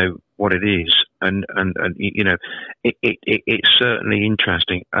 what it is, and it's certainly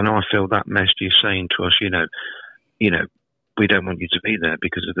interesting, and I feel that message is saying to us, we don't want you to be there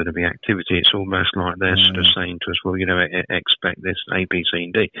because there's going to be activity. It's almost like they're sort of saying to us, well, you know, expect this A, B, C,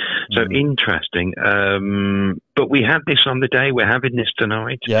 and D. So interesting. But we had this on the day. We're having this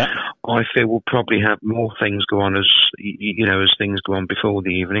tonight. Yeah. I feel we'll probably have more things go on as, you know, as things go on before the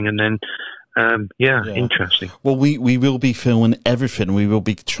evening, and then interesting. Well, we will be filming everything. We will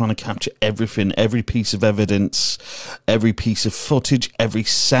be trying to capture everything, every piece of evidence, every piece of footage, every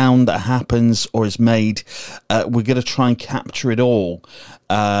sound that happens or is made. We're going to try and capture it all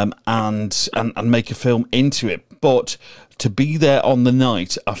and make a film into it. But to be there on the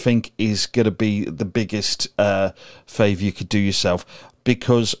night, I think, is going to be the biggest favour you could do yourself,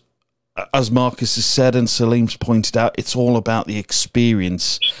 because, as Marcus has said and Saleem's pointed out, it's all about the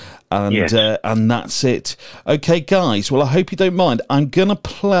experience. And that's it. Okay, guys, well, I hope you don't mind. I'm going to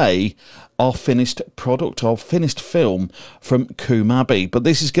play our finished product, our finished film from Coombe Abbey. But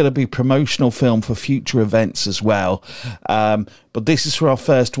this is going to be a promotional film for future events as well. But this is for our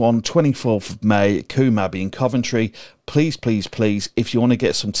first one, 24th of May, at Coombe Abbey in Coventry. Please, please, please, if you want to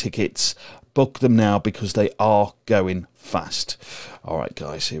get some tickets, book them now, because they are going fast. All right,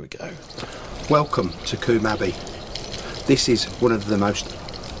 guys, here we go. Welcome to Coombe Abbey. This is one of the most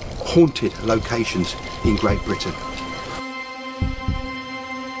haunted locations in Great Britain.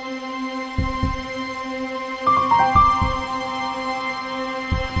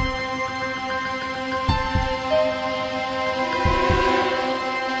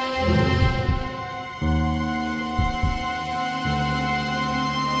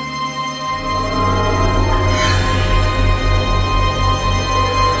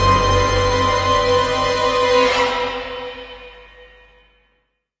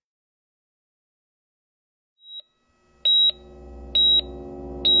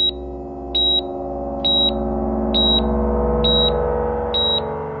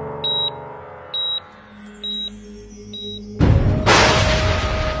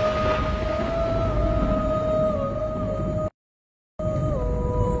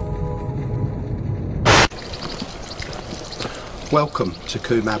 Welcome to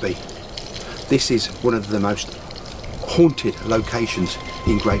Coombe Abbey. This is one of the most haunted locations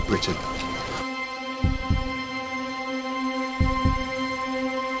in Great Britain.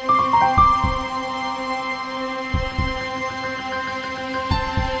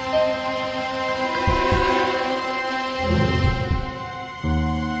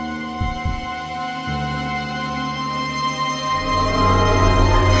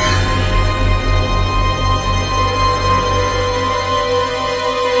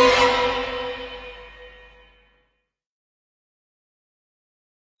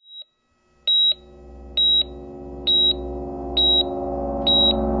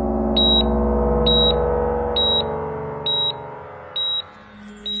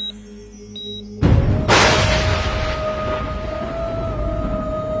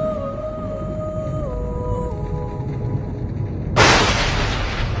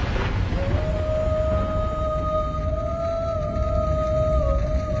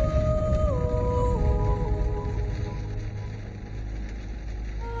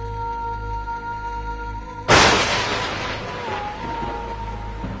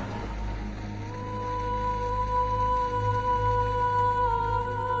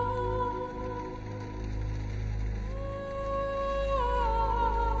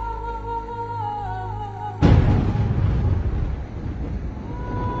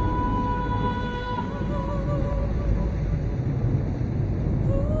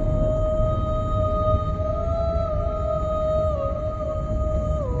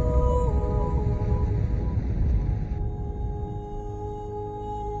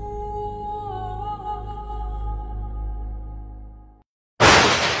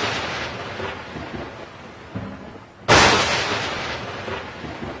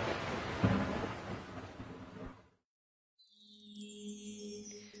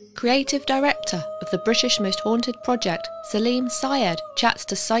 Creative Director of the British Most Haunted Project, Saleem Syed, chats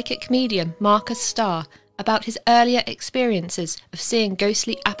to psychic medium Marcus Starr about his earlier experiences of seeing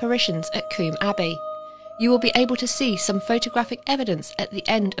ghostly apparitions at Coombe Abbey. You will be able to see some photographic evidence at the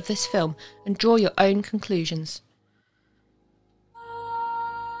end of this film and draw your own conclusions.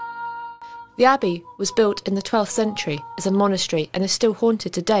 The abbey was built in the 12th century as a monastery and is still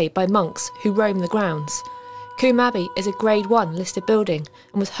haunted today by monks who roam the grounds. Coombe Abbey is a Grade 1 listed building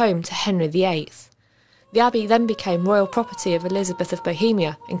and was home to Henry VIII. The abbey then became royal property of Elizabeth of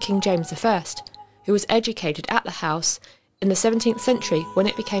Bohemia and King James I, who was educated at the house in the 17th century when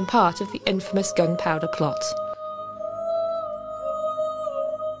it became part of the infamous gunpowder plot.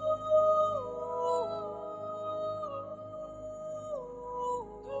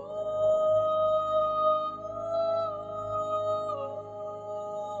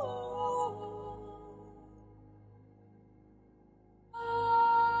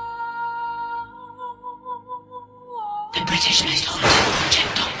 The British Most Haunted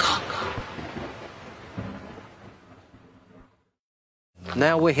Project.com.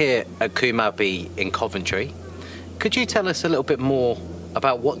 Now we're here at Coombe Abbey in Coventry. Could you tell us a little bit more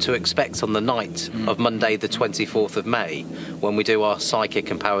about what to expect on the night of Monday the 24th of May when we do our Psychic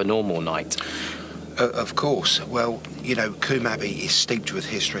and Paranormal night? Of course. Well, you know, Coombe Abbey is steeped with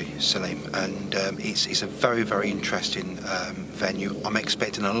history, Saleem, and it's a very, very interesting venue. I'm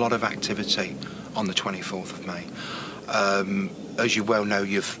expecting a lot of activity on the 24th of May. As you well know,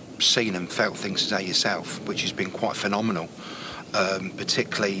 you've seen and felt things today yourself, which has been quite phenomenal,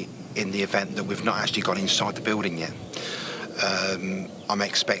 particularly in the event that we've not actually gone inside the building yet. I'm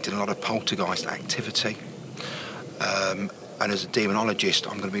expecting a lot of poltergeist activity. And as a demonologist,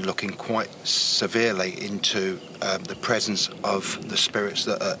 I'm going to be looking quite severely into the presence of the spirits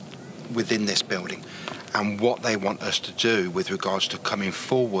that are within this building and what they want us to do with regards to coming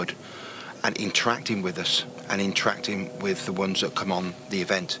forward and interacting with us and interacting with the ones that come on the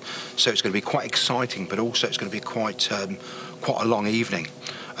event. So it's going to be quite exciting, but also it's going to be quite a long evening.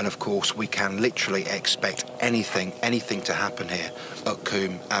 And of course, we can literally expect anything to happen here at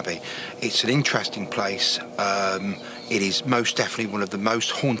Coombe Abbey. It's an interesting place. It is most definitely one of the most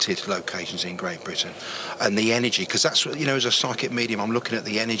haunted locations in Great Britain. And the energy, because that's, you know, as a psychic medium, I'm looking at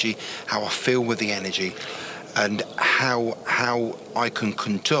the energy, how I feel with the energy, and how I can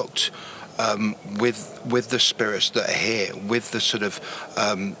conduct with the spirits that are here, with the sort of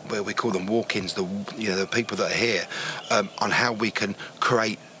where we call them walk-ins, the people that are here, on how we can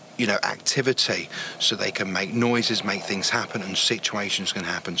create, you know, activity so they can make noises, make things happen, and situations can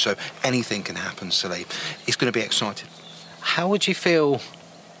happen. So anything can happen, Saleem. It's going to be exciting. How would you feel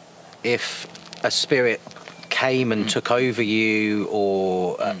if a spirit came and took over you,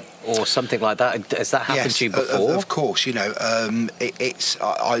 or something like that? Has that happened to you before? Of course, you know,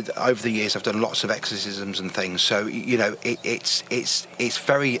 over the years I've done lots of exorcisms and things, so you know it's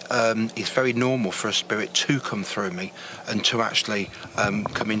very normal for a spirit to come through me and to actually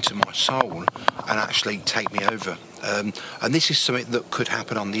come into my soul and actually take me over. And this is something that could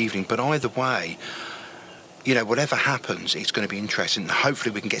happen on the evening, but either way, you know, whatever happens, it's going to be interesting.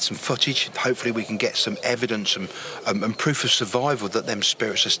 Hopefully we can get some footage, hopefully we can get some evidence and proof of survival that them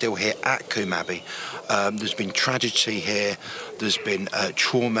spirits are still here at Coombe Abbey. There's been tragedy here, there's been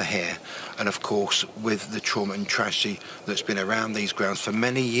trauma here, and of course with the trauma and tragedy that's been around these grounds for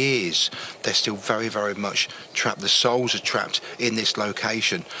many years, they're still very, very much trapped. The souls are trapped in this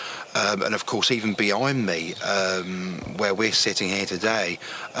location. And of course, even behind me, where we're sitting here today,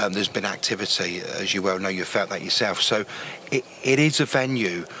 there's been activity. As you well know, you've felt that yourself. So it is a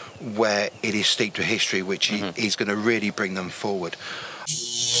venue where it is steeped with history, which is going to really bring them forward.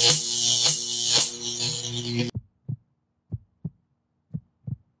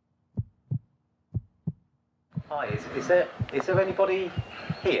 Hi, is there anybody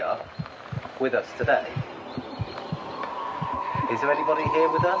here with us today? Is there anybody here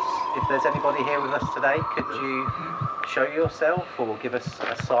with us? If there's anybody here with us today, could you show yourself or give us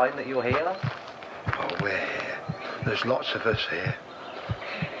a sign that you're here? Oh, we're here. There's lots of us here.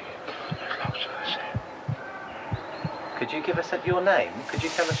 There's lots of us here. Could you give us your name? Could you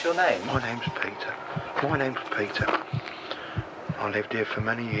tell us your name? My name's Peter. My name's Peter. I lived here for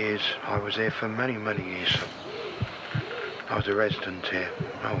many years. I was here for many, many years. I was a resident here.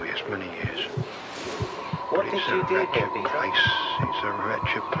 Oh yes, many years. What did you do here, Peter? Place. It's a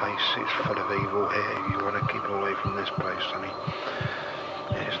wretched place. It's full of evil here. You want to keep away from this place, sonny.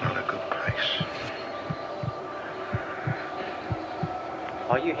 It's not a good place.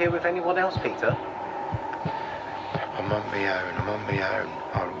 Are you here with anyone else, Peter? I'm on my own.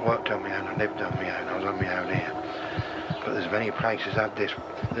 I worked on my own. I lived on my own. I was on my own here. But there's many places had this.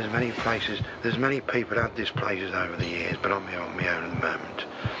 There's many people had this places over the years. But I'm on my own at the moment.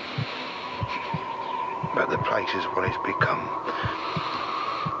 But the place is what it's become.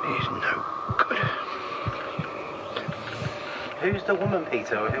 It's no good. Who's the woman,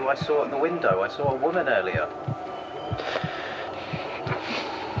 Peter, who I saw at the window? I saw a woman earlier.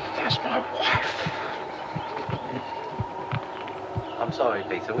 That's my wife. I'm sorry,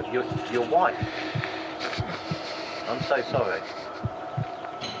 Peter. Your wife? I'm so sorry.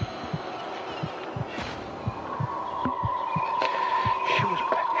 She was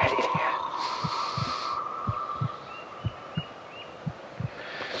beheaded here.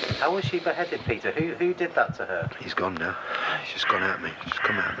 How was she beheaded, Peter? Who did that to her? He's gone now. She's just gone at me. She's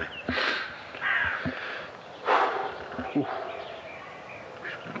come at me.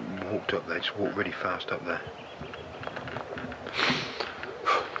 Walked up there. Just walked really fast up there.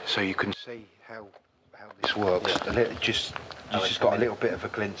 So you can see how this works. Yeah. You just got a little bit of a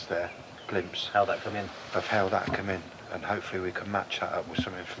glimpse there. How that come in? Of how that come in. and hopefully we can match that up with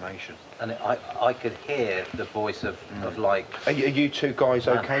some information. And I could hear the voice of like... Are you two guys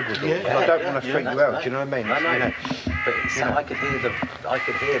okay with it? I don't want to freak you out, do you know what I mean? No. You know, But I could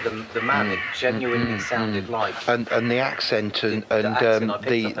hear the man. It genuinely sounded like... And the accent and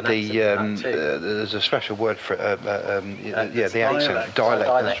there's a special word for it. The accent,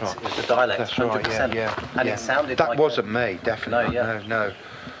 dialect. That's right. It's the dialect. That's right. 100%. Yeah. And it sounded that like... wasn't me, definitely. No.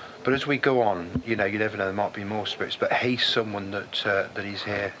 But as we go on, you never know, there might be more spirits. But he's someone that he's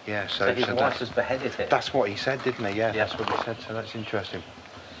here. Yeah. So his wife was beheaded here. That's what he said, didn't he? Yeah. That's what he said. So that's interesting.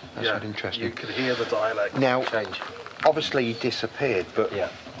 That's interesting. You could hear the dialect change. Obviously he disappeared, but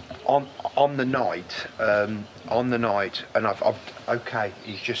on the night, and I've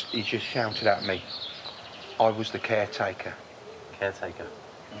he's just shouted at me. I was the caretaker.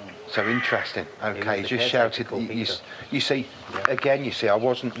 So interesting. Okay, he just shouted. You see, I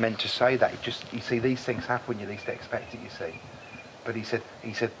wasn't meant to say that. You see, these things happen when you least expect it. You see, but he said,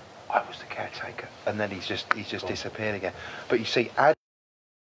 I was the caretaker, and then he's just disappeared again. But you see,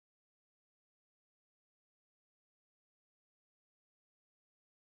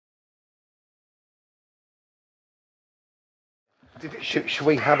 should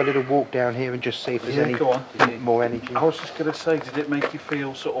we have a little walk down here and just see if there's any more energy? I was just going to say, did it make you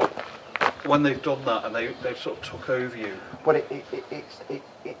feel sort of, when they've done that and they've sort of took over you? Well,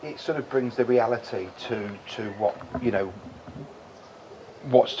 it sort of brings the reality to what,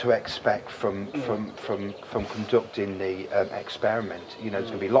 what's to expect from conducting the experiment. There's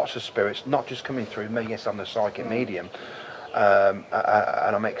going to be lots of spirits, not just coming through me. Yes, I'm the psychic medium, and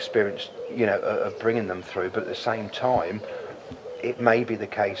I'm experienced, of bringing them through. But at the same time, it may be the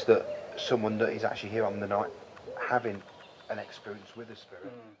case that someone that is actually here on the night having an experience with a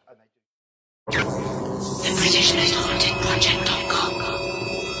spirit. The British Most Haunted Project.com.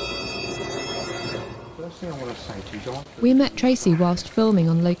 First thing I want to say to you, we met Tracy whilst filming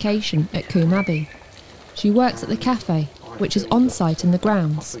on location at Combe Abbey. She works at the cafe, which is on site in the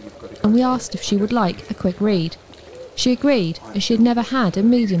grounds, and we asked if she would like a quick read. She agreed, as she had never had a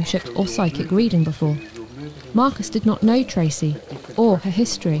mediumship or psychic reading before. Marcus did not know Tracy or her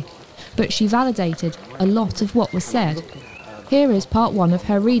history, but she validated a lot of what was said. Here is part one of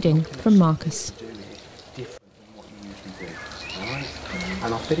her reading from Marcus.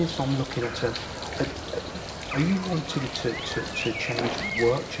 And I feel as I'm looking at are you wanting to change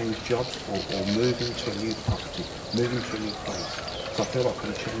work, change jobs, or move into a new property, move into a new place? So I feel like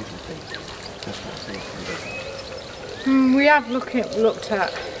I'm changing things. That's what I feel. We have looked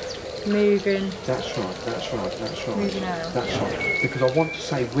at moving. That's right. Moving out. That's right. Because I want to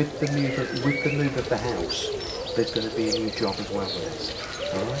say, with the move of the house, there's going to be a new job as well with this.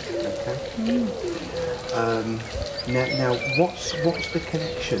 All right. Okay. Now, what's the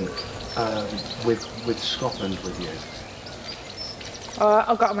connection with Scotland with you?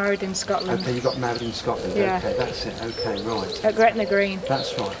 I got married in Scotland. Okay, you got married in Scotland. Yeah. Okay, that's it. Okay, right. At Gretna Green.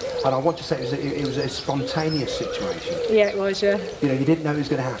 That's right. And I want to say it was a spontaneous situation. Yeah, it was. Yeah. You didn't know it was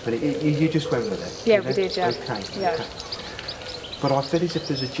going to happen. You just went with it. Yeah, we did. Yeah. Okay. Yeah. Okay. But I feel as if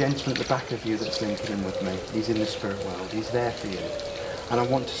there's a gentleman at the back of you that's linking in with me. He's in the spirit world. He's there for you. And I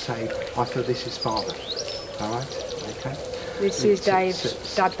want to say, I feel this is Father. All right? Okay? This is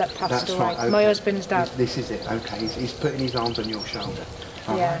Dave's dad that passed away. Right, okay. My husband's dad. This is it. Okay. He's putting his arms on your shoulder.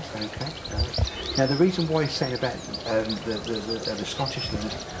 All yeah. Right? Okay. All right. Now, the reason why he's saying about the Scottish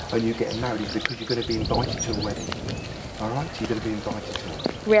link and you getting married is because you're going to be invited to a wedding. All right? You're going to be invited to one.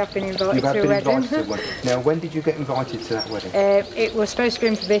 We have been invited to a wedding. Invited to one. Now, when did you get invited to that wedding? It was supposed to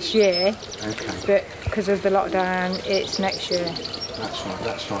be for this year, okay. But because of the lockdown, it's next year.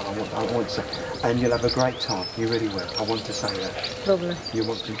 That's right. I want to say, and you'll have a great time. You really will. I want to say that. Lovely. You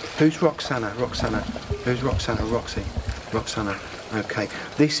want to? Who's Roxana? Who's Roxana? Roxana. Okay.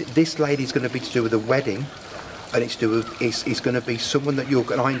 This lady's going to be to do with a wedding. And it's going to be someone that you're,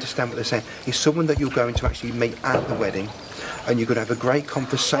 and I understand what they're saying, it's someone that you're going to actually meet at the wedding, and you're going to have a great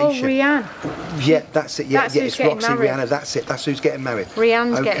conversation. Oh, Rianne. Yeah, that's it. Yeah, that's it's Roxy, married. Rihanna, that's it. That's who's getting married.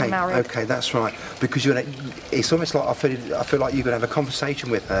 Rianne's getting married. Okay, that's right. Because it's almost like I feel like you're going to have a conversation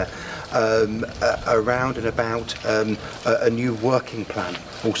with her around and about a new working plan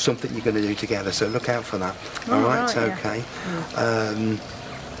or something you're going to do together. So look out for that. All right, okay. Yeah.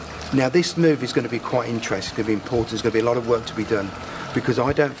 Now, this move is going to be quite interesting, it's going to be important, there's going to be a lot of work to be done, because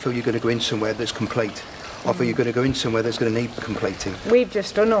I don't feel you're going to go in somewhere that's complete. I feel you're going to go in somewhere that's going to need completing. We've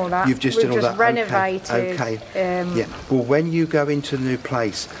just done all that. You've just done all that. Renovated. Okay. Yeah. Well, when you go into the new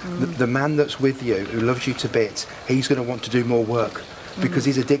place, the man that's with you, who loves you to bits, he's going to want to do more work, because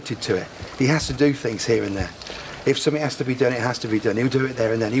he's addicted to it. He has to do things here and there. If something has to be done, it has to be done. He'll do it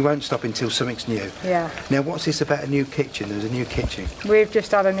there and then. He won't stop until something's new. Yeah. Now, what's this about a new kitchen? There's a new kitchen. We've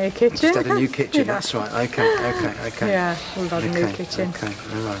just had a new kitchen. Just had a new kitchen. Yeah. That's right. Okay. Yeah, we've had a new kitchen. Okay.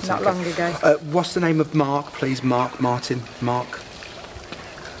 All right. Not long ago. What's the name of Mark, please? Martin. Mark.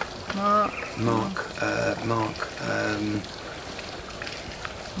 No.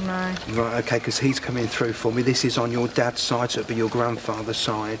 Right. Okay. Because he's coming through for me. This is on your dad's side, so it'll be your grandfather's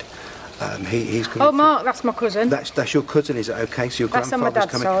side. He's coming. Oh, Mark, that's my cousin. That's your cousin, is it? Okay, so your that's on my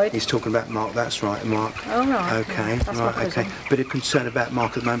grandfather's dad's coming. side. He's talking about Mark. That's right, Mark. Oh, right. Okay, That's my cousin. okay. Bit of concern about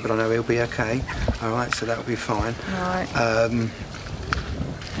Mark at the moment, but I know he'll be okay. All right, so that'll be fine. Right. I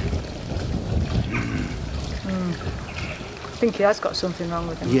think he has got something wrong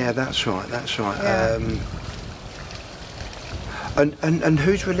with him. Yeah, that's right. Yeah. And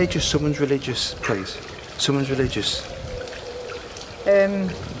who's religious? Someone's religious, please. Someone's religious.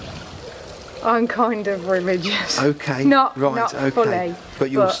 I'm kind of religious. Okay. Not okay. fully. But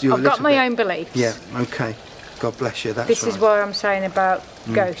you're I've got my own beliefs. Yeah. Okay. God bless you. That's this right. is why I'm saying about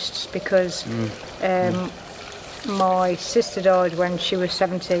ghosts, because my sister died when she was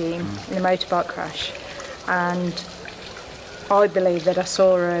 17 in a motorbike crash, and I believe that I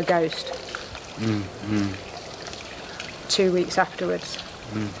saw a ghost 2 weeks afterwards.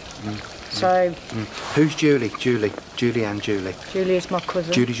 So. Who's Julie? Julie and Julie. Julie is my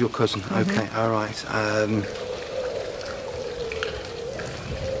cousin. Julie's your cousin. Okay. All right.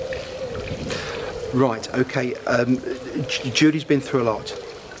 Right. Okay. Julie's been through a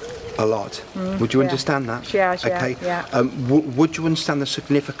lot. Would you understand that? She has. Okay. Yeah. Would you understand the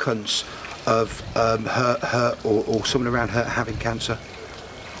significance of her or someone around her having cancer?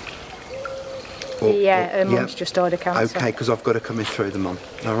 Her mum's just died of cancer. Okay, because I've got her coming through the mum.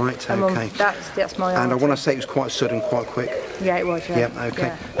 All right, okay. That's my And answer. I want to say it was quite sudden, quite quick. Yeah, it was. Yeah.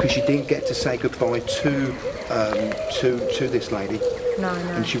 Okay. Because you didn't get to say goodbye to this lady. No.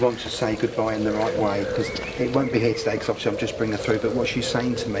 And she wants to say goodbye in the right way, because it won't be here today, because obviously I'm just bringing her through. But what she's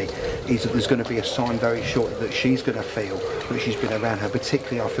saying to me is that there's going to be a sign very shortly that she's going to feel that she's been around her.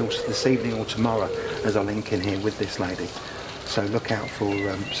 Particularly, I feel this evening or tomorrow as I link in here with this lady. So look out for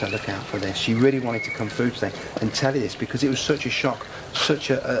this. She really wanted to come through today and tell you this, because it was such a shock, such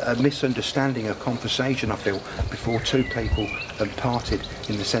a misunderstanding, a conversation, I feel, before two people parted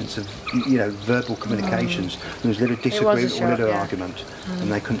in the sense of, verbal communications. There was a little disagreement or a little argument,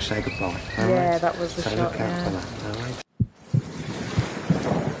 and they couldn't say goodbye. All right? That was the shock. So look out for that. All right?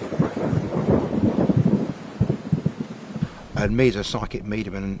 And me as a psychic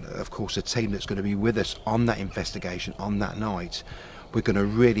medium, and of course the team that's going to be with us on that investigation on that night, we're going to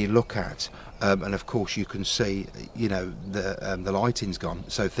really look at, and of course you can see, the lighting's gone,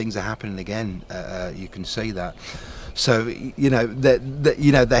 so things are happening again. You can see that. So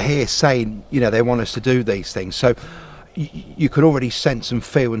they're here saying, they want us to do these things. So you can already sense and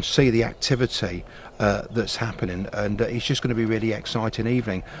feel and see the activity that's happening, and it's just going to be a really exciting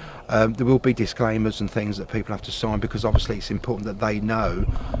evening. There will be disclaimers and things that people have to sign, because obviously it's important that they know,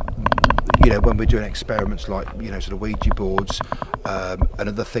 when we're doing experiments like, sort of Ouija boards and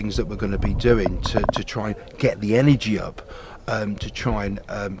other things that we're going to be doing to try and get the energy up, to try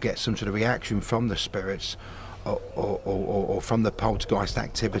and get some sort of reaction from the spirits or from the poltergeist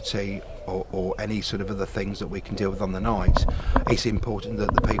activity or any sort of other things that we can deal with on the night. It's important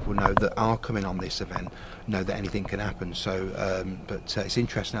that the people know that are coming on this event know that anything can happen. So but it's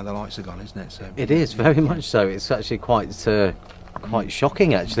interesting how the lights are gone, isn't it? So it is very much so. It's actually quite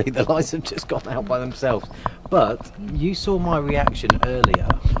shocking, actually. The lights have just gone out by themselves. But you saw my reaction earlier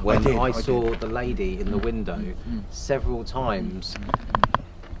when I saw the lady in the window several times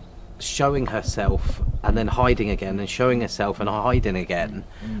showing herself and then hiding again, and showing herself and hiding again.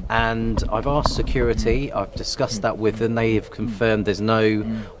 And I've asked security, I've discussed that with them, they have confirmed there's no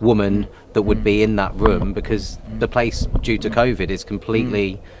woman that would be in that room, because the place, due to COVID, is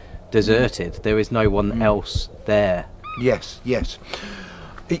completely deserted. There is no one else there. Yes.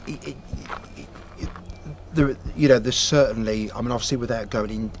 There's certainly, obviously without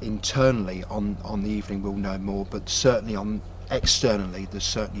going internally on the evening we'll know more, but certainly externally there's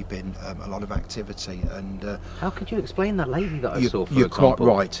certainly been a lot of activity. And how could you explain that lady that I saw, for you're example?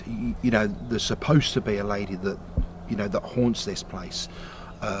 Quite right. There's supposed to be a lady that that haunts this place,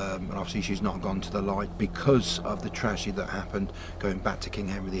 and obviously she's not gone to the light because of the tragedy that happened going back to King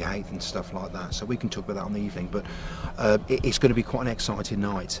Henry VIII and stuff like that. So we can talk about that on the evening, but it's going to be quite an exciting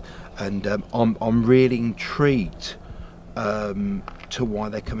night, and I'm really intrigued to why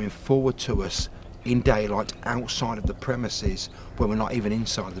they're coming forward to us in daylight outside of the premises when we're not even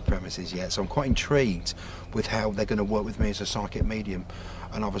inside the premises yet. So I'm quite intrigued with how they're going to work with me as a psychic medium.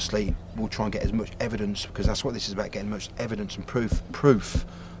 and obviously we'll try and get as much evidence, because that's what this is about, getting much evidence and proof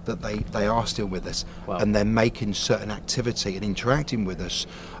that they are still with us. Wow. And they're making certain activity and interacting with us.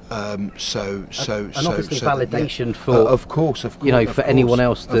 So obviously validation for, of course, you know, for anyone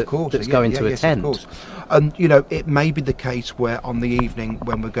else that's going to attend. Of course. And you know, it may be the case where on the evening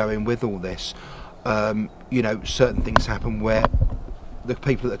when we're going with all this, you know, certain things happen where the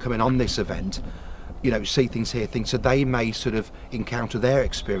people that are coming on this event, you know, see things, hear things, so they may sort of encounter their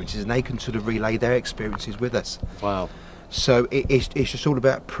experiences and they can sort of relay their experiences with us. Wow. So it's just all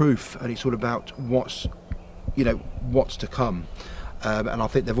about proof, and it's all about what's to come. And I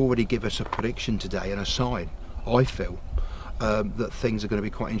think they've already given us a prediction today and a sign, I feel, that things are going to be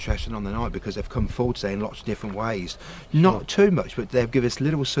quite interesting on the night, because they've come forward today in lots of different ways. Not too much, but they've given us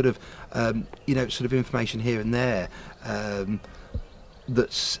little sort of, sort of information here and there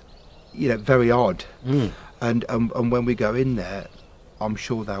that's, you know, very odd. And when we go in there, I'm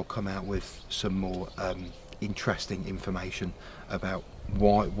sure they'll come out with some more interesting information about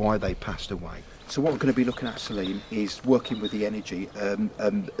why they passed away. So what we're going to be looking at, Saleem, is working with the energy,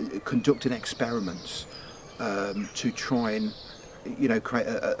 conducting experiments to try and, you know, create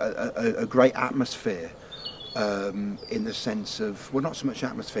a great atmosphere, in the sense of, well, not so much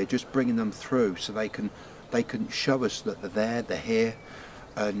atmosphere, just bringing them through so they can show us that they're here,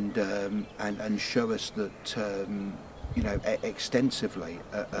 and show us that, you know, extensively,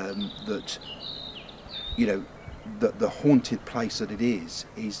 that, you know, the haunted place that it is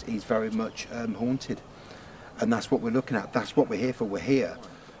very much haunted, and that's what we're looking at. That's what we're here for. We're here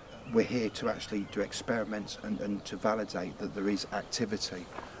to actually do experiments and to validate that there is activity,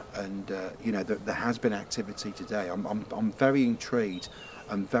 and you know, there has been activity today. I'm very intrigued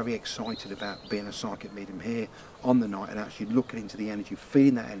and very excited about being a psychic medium here on the night and actually looking into the energy,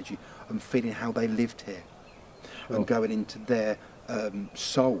 feeling that energy and feeling how they lived here, and going into their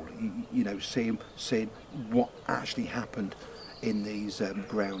soul, you know, seeing what actually happened in these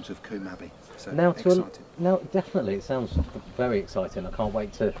grounds of Coombe Abbey. So now, definitely, it sounds very exciting. I can't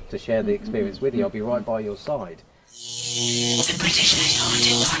wait to share the experience with you. I'll be right by your side. The British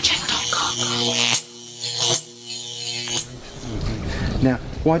Haunted Project.com. Now,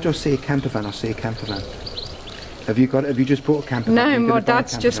 why do I see a camper van? I see a camper van. Have you just bought a camper van? No, my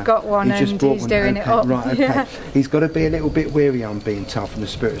dad's just got one and he's doing it up. Right, okay. Yeah. He's got to be a little bit weary, I'm being told, from the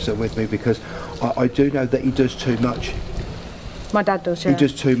spirits that are with me, because I do know that he does too much. My dad does, yeah. He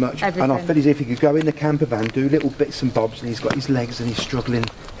does too much. Everything. And I feel as if he could go in the camper van, do little bits and bobs, and he's got his legs and he's struggling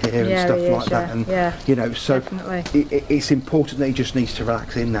here and stuff like that. And you know, so it's important that he just needs to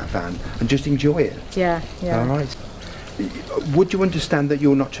relax in that van and just enjoy it. Yeah, yeah. All right. Would you understand that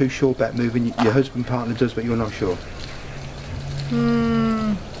you're not too sure about moving? Your husband partner does, but you're not sure.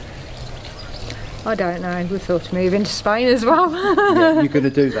 I don't know. We thought of moving to Spain as well. Yeah, you're going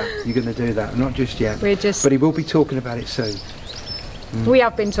to do that. You're going to do that. Not just yet. But he will be talking about it soon. We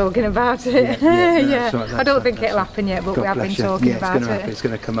have been talking about it. Yeah. Right, I don't think it'll happen yet, but we have been talking about it. Happen. It's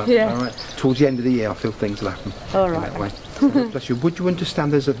going to come up. Yeah. All right. Towards the end of the year, I feel things will happen. All right. In that way. Bless you. Would you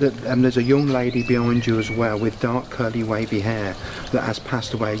understand there's a young lady behind you as well with dark curly wavy hair that has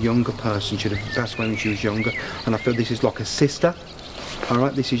passed away, a younger person. She had passed away when she was younger, and I feel this is like a sister. All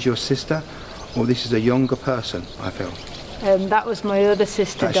right, this is your sister, or this is a younger person, I feel. That was my other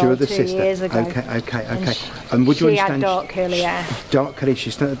sister. That's your other 2 sister. years ago. Okay. And would you she understand? She had dark curly hair. Dark curly.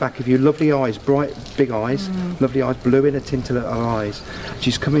 She's standing at the back of you. Lovely eyes, bright, big eyes. Lovely eyes, blue in a tint of her eyes.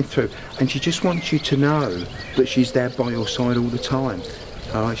 She's coming through, and she just wants you to know that she's there by your side all the time.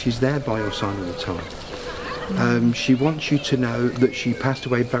 All right, she's there by your side all the time. She wants you to know that she passed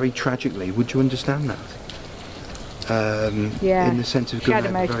away very tragically. Would you understand that? Yeah. In the sense of she had a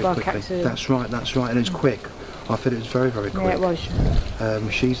very quickly. accident. That's right, and it's quick. I feel it was very, very quick. Yeah, it was.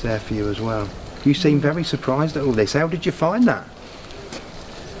 She's there for you as well. You seem very surprised at all this. How did you find that?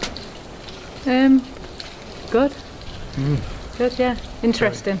 Good. Good, yeah.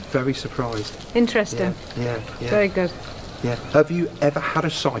 Interesting. Very surprised. Interesting. Yeah. Very good. Yeah. Have you ever had a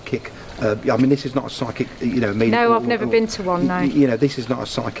psychic? I mean, this is not a psychic, you know, medium. No, I've never been to one. No. You know, this is not a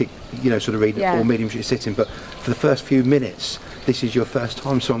psychic, you know, sort of reading or mediumship sitting. But for the first few minutes, this is your first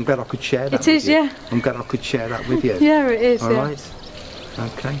time, so I'm glad I could share that. It is, yeah. I'm glad I could share that with you. Yeah, it is. All right.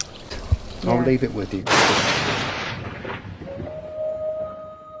 Okay. Yeah. I'll leave it with you.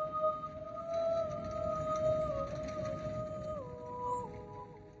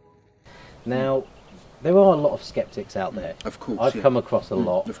 Now, there are a lot of skeptics out there. Of course, I've come across a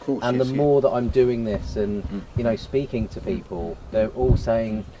lot. Of course, and the more that I'm doing this and you know, speaking to people, they're all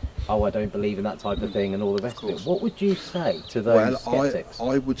saying, oh, I don't believe in that type of thing and all the rest of it. What would you say to those sceptics?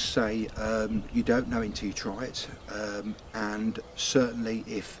 I would say you don't know until you try it, and certainly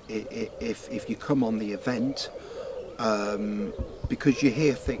if you come on the event, because you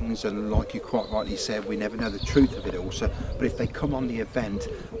hear things, and like you quite rightly said, we never know the truth of it all. So, but if they come on the event,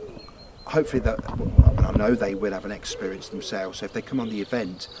 hopefully that, I know they will have an experience themselves. So if they come on the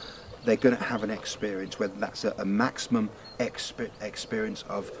event, they're going to have an experience, whether that's a maximum experience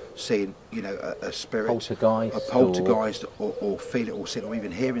of seeing, you know, a spirit, poltergeist, or feeling, or seeing, or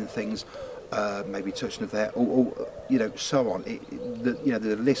even hearing things, maybe touching of there, or you know, so on. You know,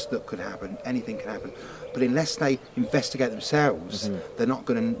 the list that could happen, anything can happen. But unless they investigate themselves, they're not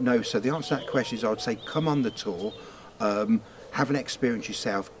going to know. So the answer to that question is, I would say, come on the tour, have an experience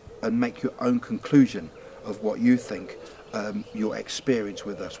yourself, and make your own conclusion of what you think your experience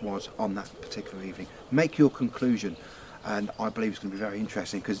with us was on that particular evening. Make your conclusion, and I believe it's going to be very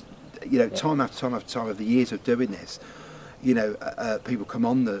interesting, because, you know, time after time after time of the years of doing this, you know, people come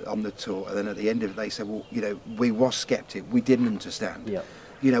on the tour, and then at the end of it they say, well, you know, we was sceptic, we didn't understand. Yeah.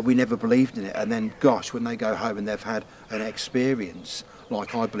 You know, we never believed in it, and then, gosh, when they go home and they've had an experience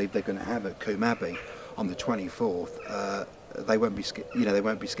like I believe they're going to have at Combe Abbey on the 24th, they won't be, you know, they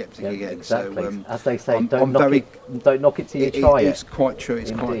won't be sceptic again. Exactly. So, as they say, don't knock it till you try it. It's quite true. It's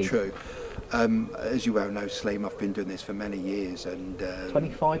Indeed. quite true. As you well know, Saleem, I've been doing this for many years, and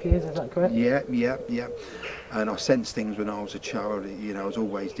 25 years, is that correct? Yeah. And I sensed things when I was a child. You know, I was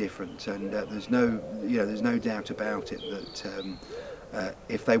always different, and there's no doubt about it that.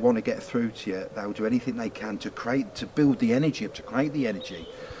 If they want to get through to you, they'll do anything they can to build the energy up, to create the energy,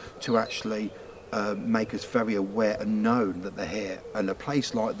 to actually make us very aware and known that they're here. And a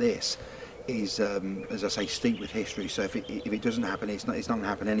place like this is, as I say, steeped with history. So if it doesn't happen, it's not going to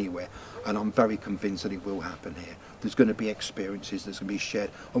happen anywhere. And I'm very convinced that it will happen here. There's going to be experiences that's going to be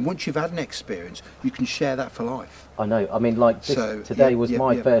shared. And once you've had an experience, you can share that for life. I know. I mean, like today was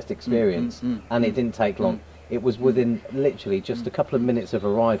my first experience, and it didn't take long. It was within literally just a couple of minutes of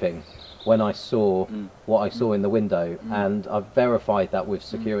arriving when I saw what I saw in the window, and I've verified that with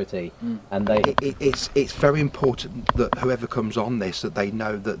security. And it's very important that whoever comes on this, that they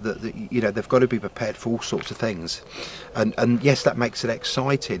know that you know, they've got to be prepared for all sorts of things, and yes, that makes it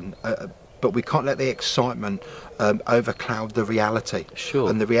exciting. But we can't let the excitement overcloud the reality. Sure.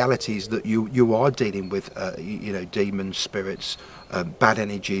 And the reality is that you are dealing with you know, demons, spirits, bad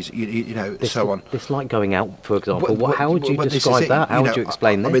energies, you know, so on. This like going out, for example. How would you describe that? How would you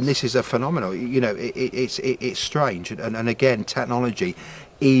explain this? I mean, this is a phenomenon. You know, it's strange, and again, technology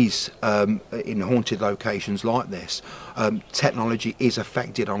is in haunted locations like this. Technology is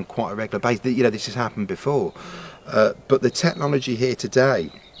affected on quite a regular basis. You know, this has happened before, but the technology here today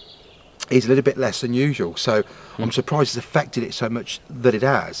is a little bit less than usual, so I'm surprised it's affected it so much that it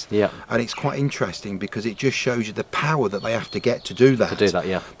has. Yeah. And it's quite interesting because it just shows you the power that they have to get to do that.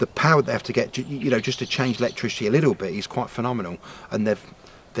 Yeah. The power they have to get to, you know, just to change electricity a little bit is quite phenomenal, and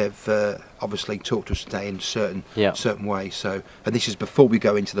they've obviously talked us today in certain ways. So, and this is before we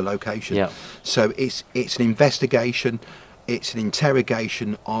go into the location. Yeah. So it's an investigation, it's an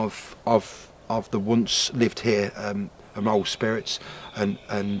interrogation of the once lived here old spirits, and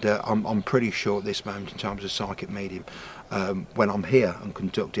I'm pretty sure at this moment in time, as a psychic medium, when I'm here and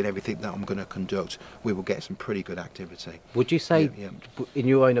conducting everything that I'm going to conduct, we will get some pretty good activity. Would you say, in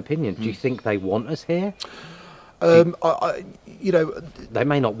your own opinion, do you think they want us here? You know, they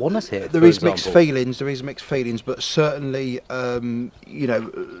may not want us here. There is mixed feelings. There is mixed feelings, but certainly, you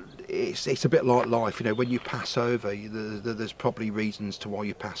know, it's a bit like life. You know, when you pass over, there's probably reasons to why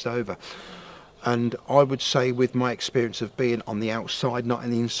you pass over. And I would say, with my experience of being on the outside, not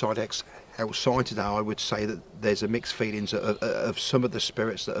in the inside, outside today, I would say that there's a mixed feelings of some of the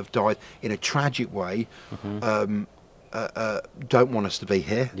spirits that have died in a tragic way. Don't want us to be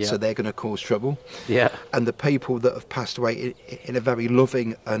here, so they're going to cause trouble. Yeah. And the people that have passed away in a very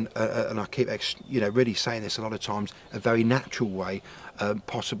loving and I keep you know, really saying this a lot of times, a very natural way,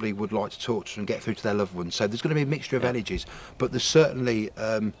 possibly would like to talk to them and get through to their loved ones. So there's going to be a mixture of energies, but there's certainly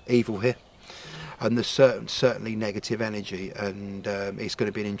evil here. And there's certainly negative energy, and it's going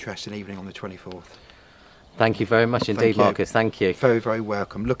to be an interesting evening on the 24th. Thank you very much indeed, Marcus. Thank you. Very, very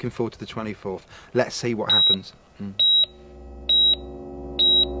welcome. Looking forward to the 24th. Let's see what happens.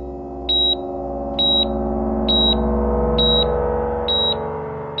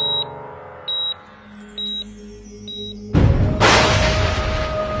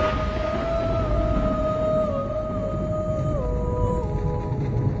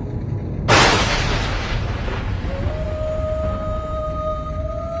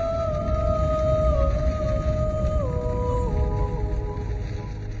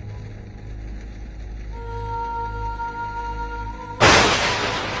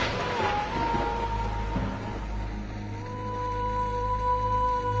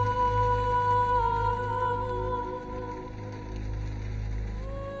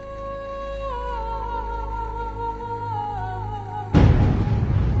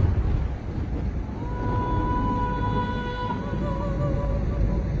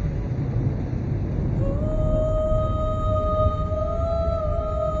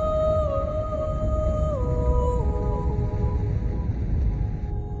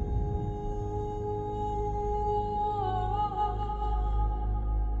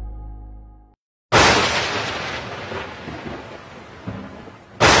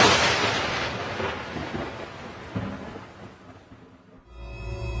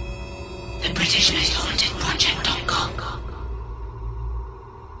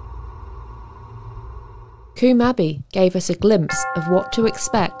 Combe Abbey gave us a glimpse of what to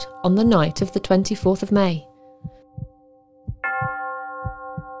expect on the night of the 24th of May.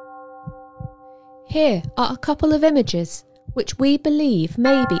 Here are a couple of images which we believe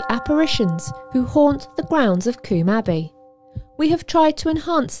may be apparitions who haunt the grounds of Combe Abbey. We have tried to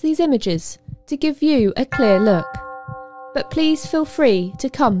enhance these images to give you a clear look, but please feel free to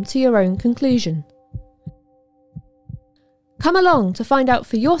come to your own conclusion. Come along to find out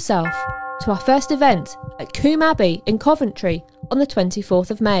for yourself to our first event at Combe Abbey in Coventry on the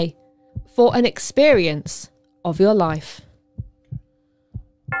 24th of May for an experience of your life.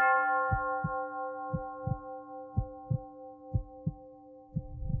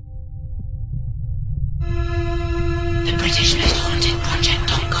 The British Most Haunted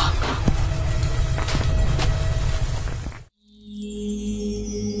Project.com.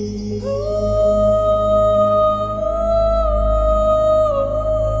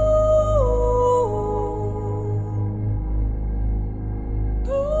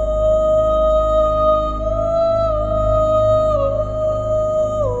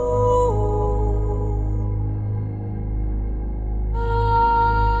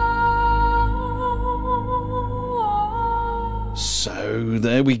 So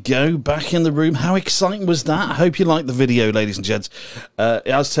there we go, back in the room. How exciting was that? I hope you liked the video, ladies and gents. It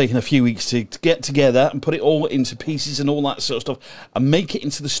has taken a few weeks to get together and put it all into pieces and all that sort of stuff and make it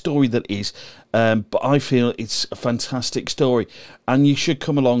into the story that is. But I feel it's a fantastic story, and you should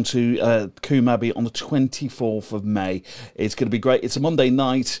come along to Combe Abbey on the 24th of May. It's going to be great. It's a Monday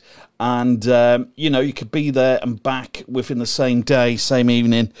night, and you know, you could be there and back within the same day, same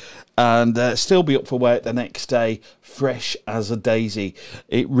evening, and still be up for work the next day, fresh as a daisy.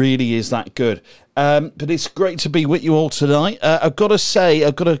 It really is that good. But it's great to be with you all tonight. I've got to say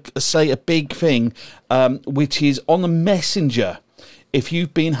a big thing, which is on the messenger. If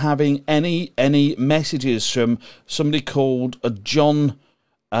you've been having any messages from somebody called John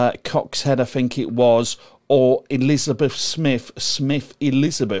Coxhead, I think it was, or Elizabeth Smith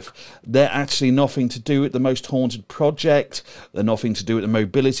Elizabeth, they're actually nothing to do with the Most Haunted Project. They're nothing to do with the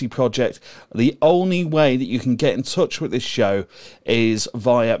Mobility Project. The only way that you can get in touch with this show is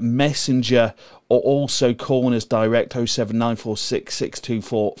via Messenger, or also calling us direct 07946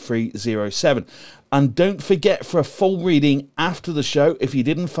 624 307. And don't forget, for a full reading after the show, if you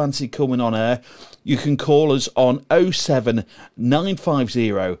didn't fancy coming on air, you can call us on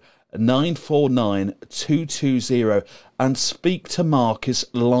 07950 949 220 and speak to Marcus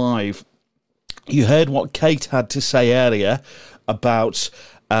live. You heard what Kate had to say earlier about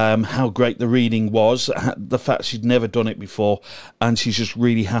how great the reading was, the fact she'd never done it before, and she's just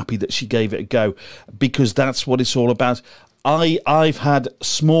really happy that she gave it a go, because that's what it's all about. I've had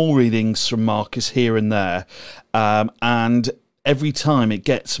small readings from Marcus here and there, and every time it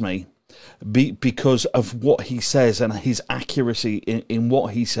gets me, because of what he says and his accuracy in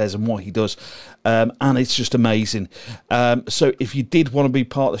what he says and what he does, and it's just amazing. So if you did want to be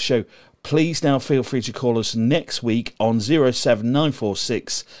part of the show, please now feel free to call us next week on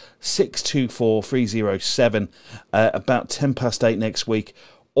 07946 624 307 about 8:10 next week,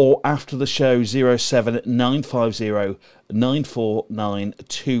 or after the show 07950 949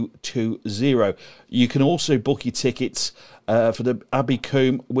 220. You can also book your tickets for the Abbey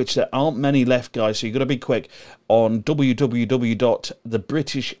Combe, which there aren't many left, guys, so you've got to be quick, on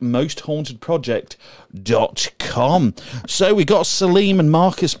www.thebritishmosthauntedproject.com. So we got Saleem and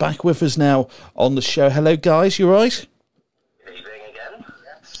Marcus back with us now on the show. Hello, guys, you right? Good evening again.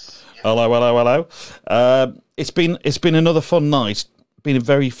 Yes. Hello. It's been another fun night. Been a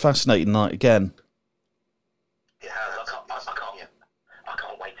very fascinating night again. It has. I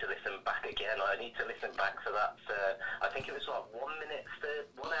can't wait to listen back again. I need to listen back to that. I think it was like 1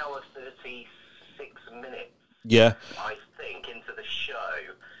 hour 36 minutes. Yeah. I think into the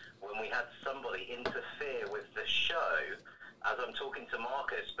show, when we had somebody interfere with the show as I'm talking to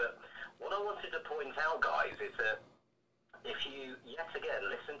Marcus. But what I wanted to point out, guys, is that if you yet again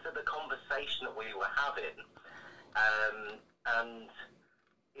listen to the conversation that we were having, and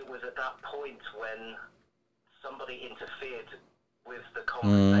it was at that point when somebody interfered with the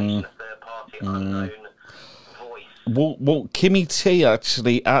conversation, a third party, unknown voice. Well, Kimmy T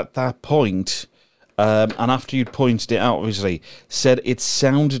actually at that point, and after you'd pointed it out, obviously, said it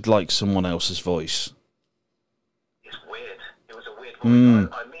sounded like someone else's voice. It's weird. It was a weird voice.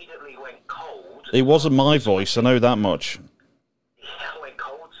 I immediately went cold. It wasn't my voice, I know that much. Yeah, I went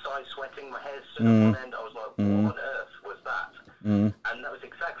cold, started sweating, my hair stood on one end. I was like, what on earth was that? And that was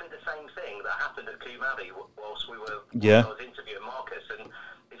exactly the same thing that happened at Combe Abbey whilst I was interviewing Marcus. And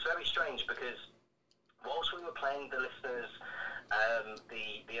it's very strange because whilst we were playing the listeners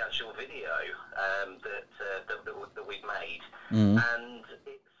the actual video that made, and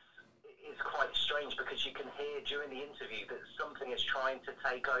it's quite strange because you can hear during the interview that something is trying to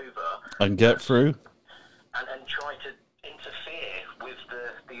take over and get through, and try to interfere with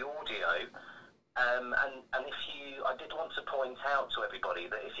the audio. And if you, I did want to point out to everybody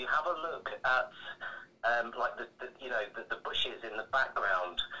that if you have a look at like the bushes in the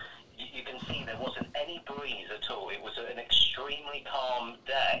background, you can see there wasn't any breeze at all. It was an extremely calm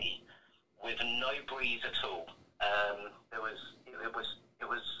day with no breeze at all. It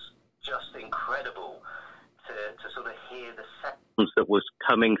was just incredible to sort of hear the sounds that was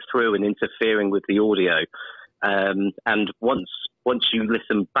coming through and interfering with the audio. And once you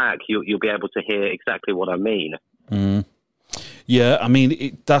listen back, you'll be able to hear exactly what I mean. Yeah, I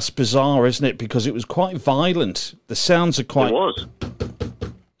mean, that's bizarre, isn't it? Because it was quite violent. The sounds are quite... It was.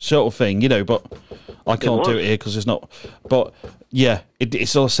 Sort of thing, you know, but I can't do it here because it's not... But, yeah, it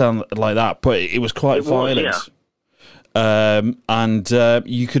still sounds like that, but it was quite violent. And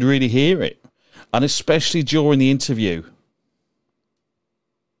you could really hear it. And especially during the interview.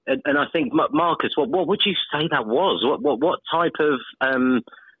 And I think, Marcus, what would you say that was? What type of...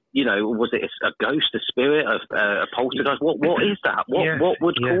 was it a ghost, a spirit, a poltergeist? What is that? What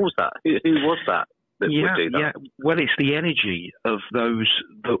would cause that? Who was that would do that? Yeah. Well, it's the energy of those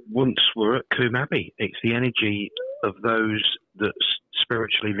that once were at Coombe Abbey. It's the energy of those that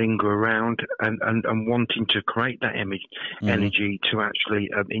spiritually linger around and wanting to create that energy to actually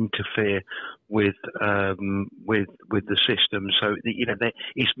interfere with the system. So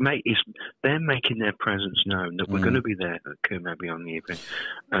they're making their presence known that we're going to be there at Coombe Abbey on the evening,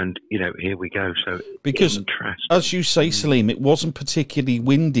 and here we go. So because as you say, Saleem, it wasn't particularly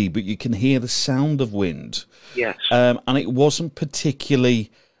windy, but you can hear the sound of wind. Yes, and it wasn't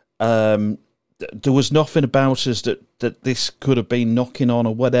particularly. There was nothing about us that this could have been knocking on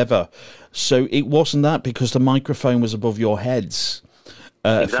or whatever. So it wasn't that because the microphone was above your heads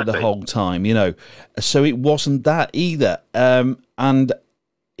for the whole time, So it wasn't that either. And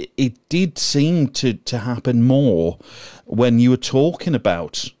it did seem to happen more when you were talking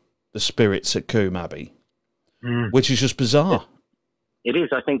about the spirits at Coombe Abbey, which is just bizarre. It is.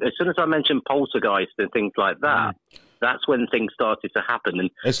 I think as soon as I mentioned poltergeist and things like that, that's when things started to happen. And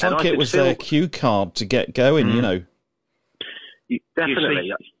it's like it was their cue card to get going,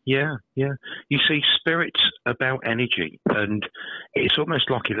 Definitely. You see, spirit's about energy, and it's almost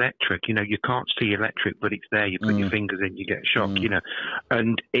like electric. You can't see electric, but it's there. You put your fingers in, you get a shock.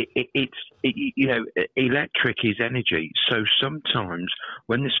 And electric is energy. So sometimes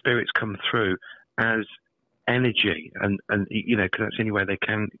when the spirits come through as energy, and because that's the only way they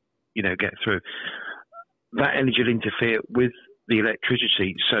can, get through. That energy will interfere with the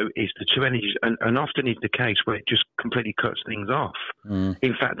electricity, so it's the two energies, and often is the case where it just completely cuts things off.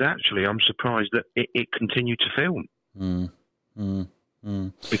 In fact, actually, I'm surprised that it continued to film.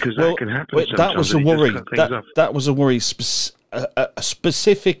 Because that can happen. That was a worry. That was a worry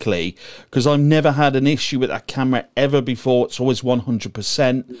specifically because I've never had an issue with that camera ever before. It's always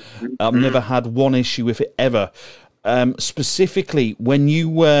 100%. I've never had one issue with it ever. Specifically, when you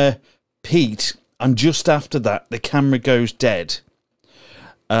were Pete. And just after that, the camera goes dead.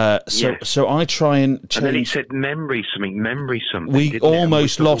 So I try and change. And then he said memory something. We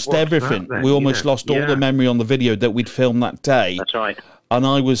almost lost everything. We almost lost all the memory on the video that we'd filmed that day. That's right. And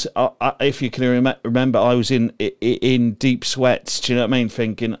I was, if you can remember, I was in deep sweats. Do you know what I mean?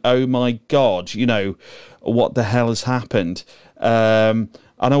 Thinking, oh my God, what the hell has happened? And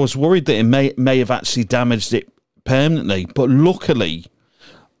I was worried that it may have actually damaged it permanently. But luckily,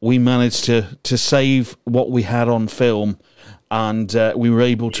 we managed to save what we had on film, and we were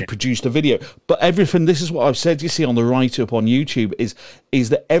able to produce the video. But everything, this is what I've said, you see on the write-up on YouTube, is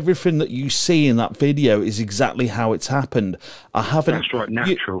that everything that you see in that video is exactly how it's happened. I haven't... That's right,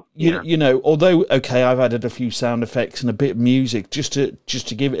 natural. Although, okay, I've added a few sound effects and a bit of music just to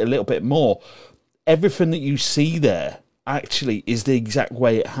give it a little bit more. Everything that you see there actually is the exact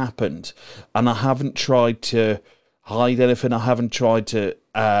way it happened. And I haven't tried to hide anything. I haven't tried to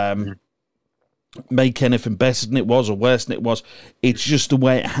make anything better than it was or worse than it was. It's just the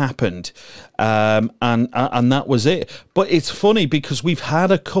way it happened, and that was it. But it's funny because we've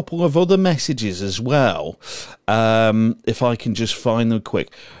had a couple of other messages as well. If I can just find them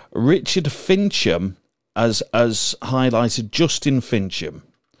quick, Richard Fincham has highlighted Justin Fincham.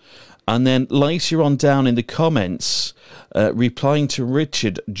 And then later on down in the comments, replying to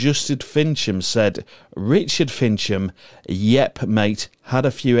Richard, Justin Fincham said, Richard Fincham, yep, mate, had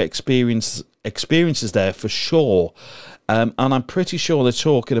a few experiences there for sure. And I'm pretty sure they're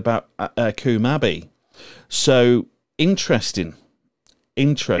talking about Coombe Abbey. So, interesting.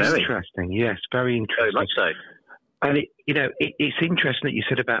 Very interesting, yes, very interesting. Very much so. And it's interesting that you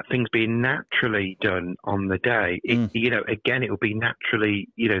said about things being naturally done on the day. Again, it will be naturally,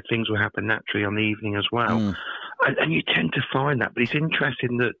 things will happen naturally on the evening as well. And you tend to find that, but it's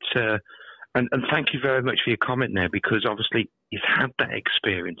interesting that, and thank you very much for your comment there, because obviously you've had that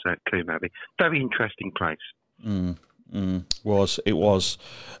experience at Coombe Abbey. Very interesting place. It was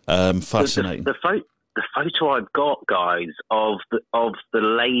fascinating. The photo I've got, guys, of the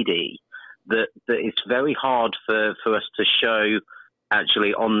lady that it's very hard for us to show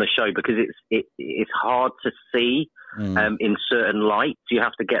actually on the show, because it's hard to see in certain lights. You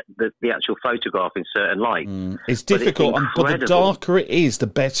have to get the actual photograph in certain lights. It's difficult, but the darker it is, the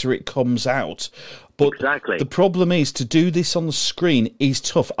better it comes out. But exactly. The problem is, to do this on the screen is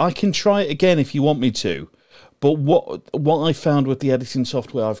tough. I can try it again if you want me to, but what I found with the editing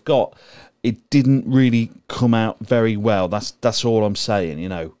software I've got, it didn't really come out very well. That's all I'm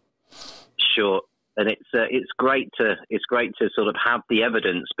saying, Sure, and it's great to sort of have the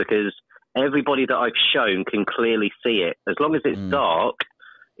evidence, because everybody that I've shown can clearly see it. As long as it's dark,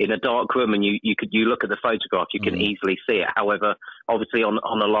 in a dark room, and you look at the photograph, you can easily see it. However, obviously on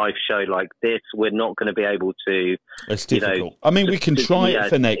a live show like this, we're not going to be able to. It's difficult. I mean, we can try it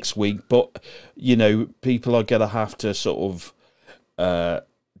for next week, but people are going to have to sort of.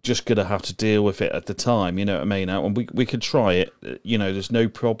 Just going to have to deal with it at the time, you know what I mean? And we could try it, there's no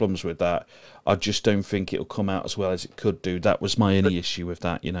problems with that. I just don't think it'll come out as well as it could do. That was my only issue with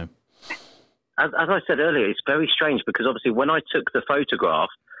that, As I said earlier, it's very strange, because obviously when I took the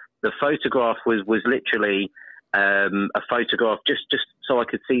photograph was literally a photograph just so I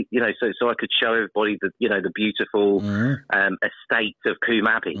could see, so I could show everybody the beautiful estate of Coombe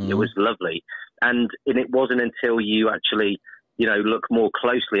Abbey. It was lovely. And it wasn't until you actually look more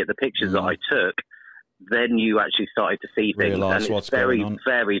closely at the pictures that I took, then you actually started to see things. Realise and it's very,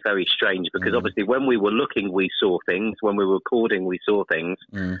 very, very strange, because obviously when we were looking, we saw things. When we were recording, we saw things.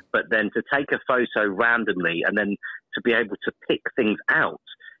 But then to take a photo randomly and then to be able to pick things out,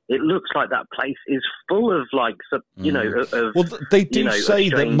 it looks like that place is full of they do say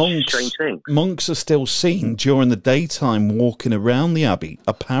that monks are still seen during the daytime walking around the Abbey,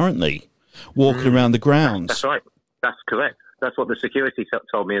 apparently. Walking around the grounds. That's right. That's correct. That's what the security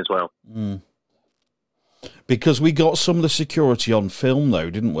told me as well. Because we got some of the security on film, though,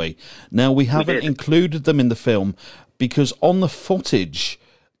 didn't we? Now, we haven't included them in the film because on the footage,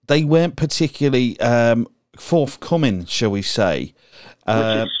 they weren't particularly forthcoming, shall we say.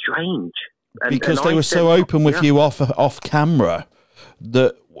 Which is strange. Because they were so open with you off camera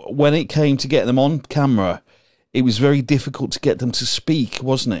that when it came to get them on camera, it was very difficult to get them to speak,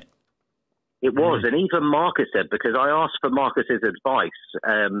 wasn't it? It was, and even Marcus said, because I asked for Marcus's advice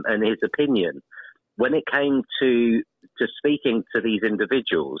and his opinion, when it came to speaking to these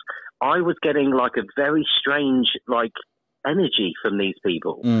individuals, I was getting like a very strange energy from these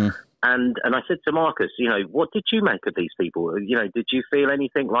people. And I said to Marcus, what did you make of these people? Did you feel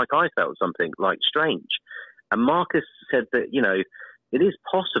anything like I felt, something like strange? And Marcus said that, it is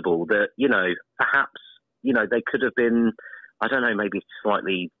possible that, perhaps, they could have been, I don't know, maybe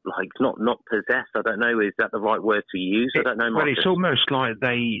slightly not possessed. I don't know. Is that the right word to use? I don't know. Well, it's almost like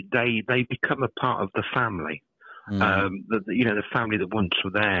they become a part of the family. The family that once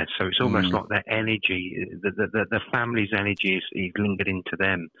were there. So it's almost like their energy, the family's energy is lingered into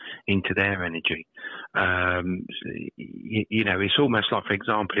them, into their energy. It's almost like, for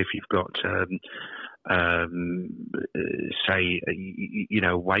example, if you've got, say,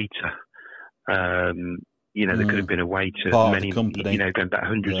 a waiter. There could have been a waiter many, going back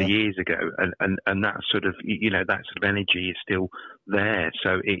hundreds of years ago, and that sort of, that sort of energy is still there.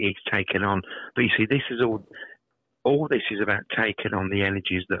 So it's taken on. But you see, this is all this is about taking on the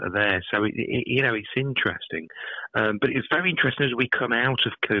energies that are there. So it's interesting. But it's very interesting as we come out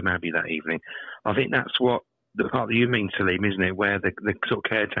of Coombe Abbey that evening. I think that's what the part that you mean, Saleem, isn't it? Where the sort of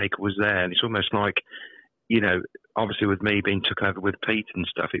caretaker was there, and it's almost like, obviously with me being took over with Pete and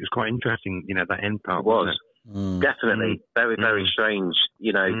stuff, it was quite interesting, that end part. Was definitely very, very strange,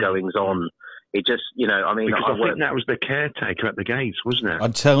 goings on. It just, I mean, because I think that was the caretaker at the gates, wasn't it?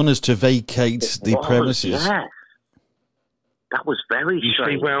 And telling us to vacate the premises. Yeah. That was very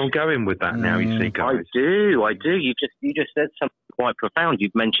strange. You see where I'm going with that now, you see, guys? I do. You just said something quite profound.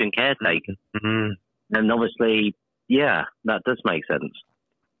 You've mentioned caretaker. And obviously, yeah, that does make sense.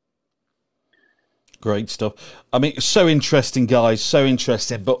 Great stuff. I mean, so interesting, guys. So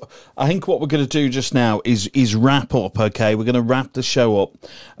interesting. But I think what we're going to do just now is wrap up, okay? We're going to wrap the show up.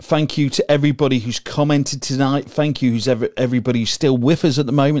 Thank you to everybody who's commented tonight. Thank you everybody who's still with us at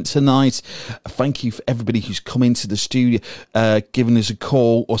the moment tonight. Thank you for everybody who's come into the studio, given us a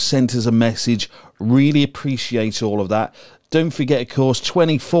call or sent us a message. Really appreciate all of that. Don't forget, of course,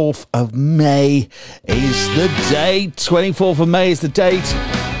 24th of May is the date. 24th of May is the date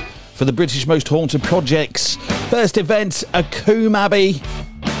for the British Most Haunted Project's first event at Combe Abbey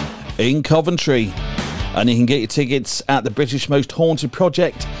in Coventry. And you can get your tickets at the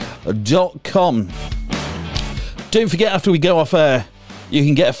BritishMostHauntedProject.com. Don't forget, after we go off air, you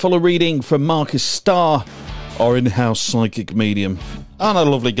can get a fuller reading from Marcus Starr, our in-house psychic medium, and a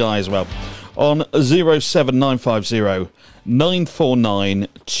lovely guy as well, on 07950 949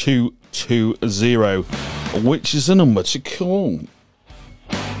 220, which is the number to call.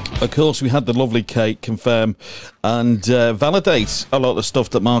 Of course, we had the lovely Kate confirm and validate a lot of the stuff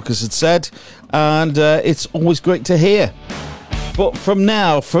that Marcus had said, and it's always great to hear. But from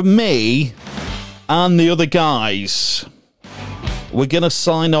now, from me and the other guys, we're going to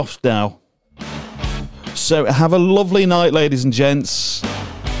sign off now. So have a lovely night, ladies and gents.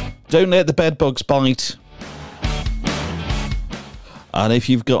 Don't let the bed bugs bite. And if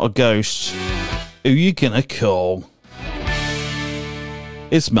you've got a ghost, who you going to call?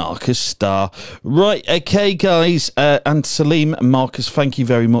 It's Marcus Starr. Right, okay, guys. And Saleem and Marcus, thank you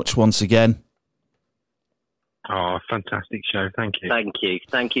very much once again. Oh, fantastic show. Thank you. Thank you.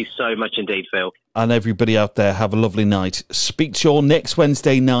 Thank you so much indeed, Phil. And everybody out there, have a lovely night. Speak to you all next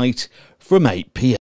Wednesday night from 8 p.m.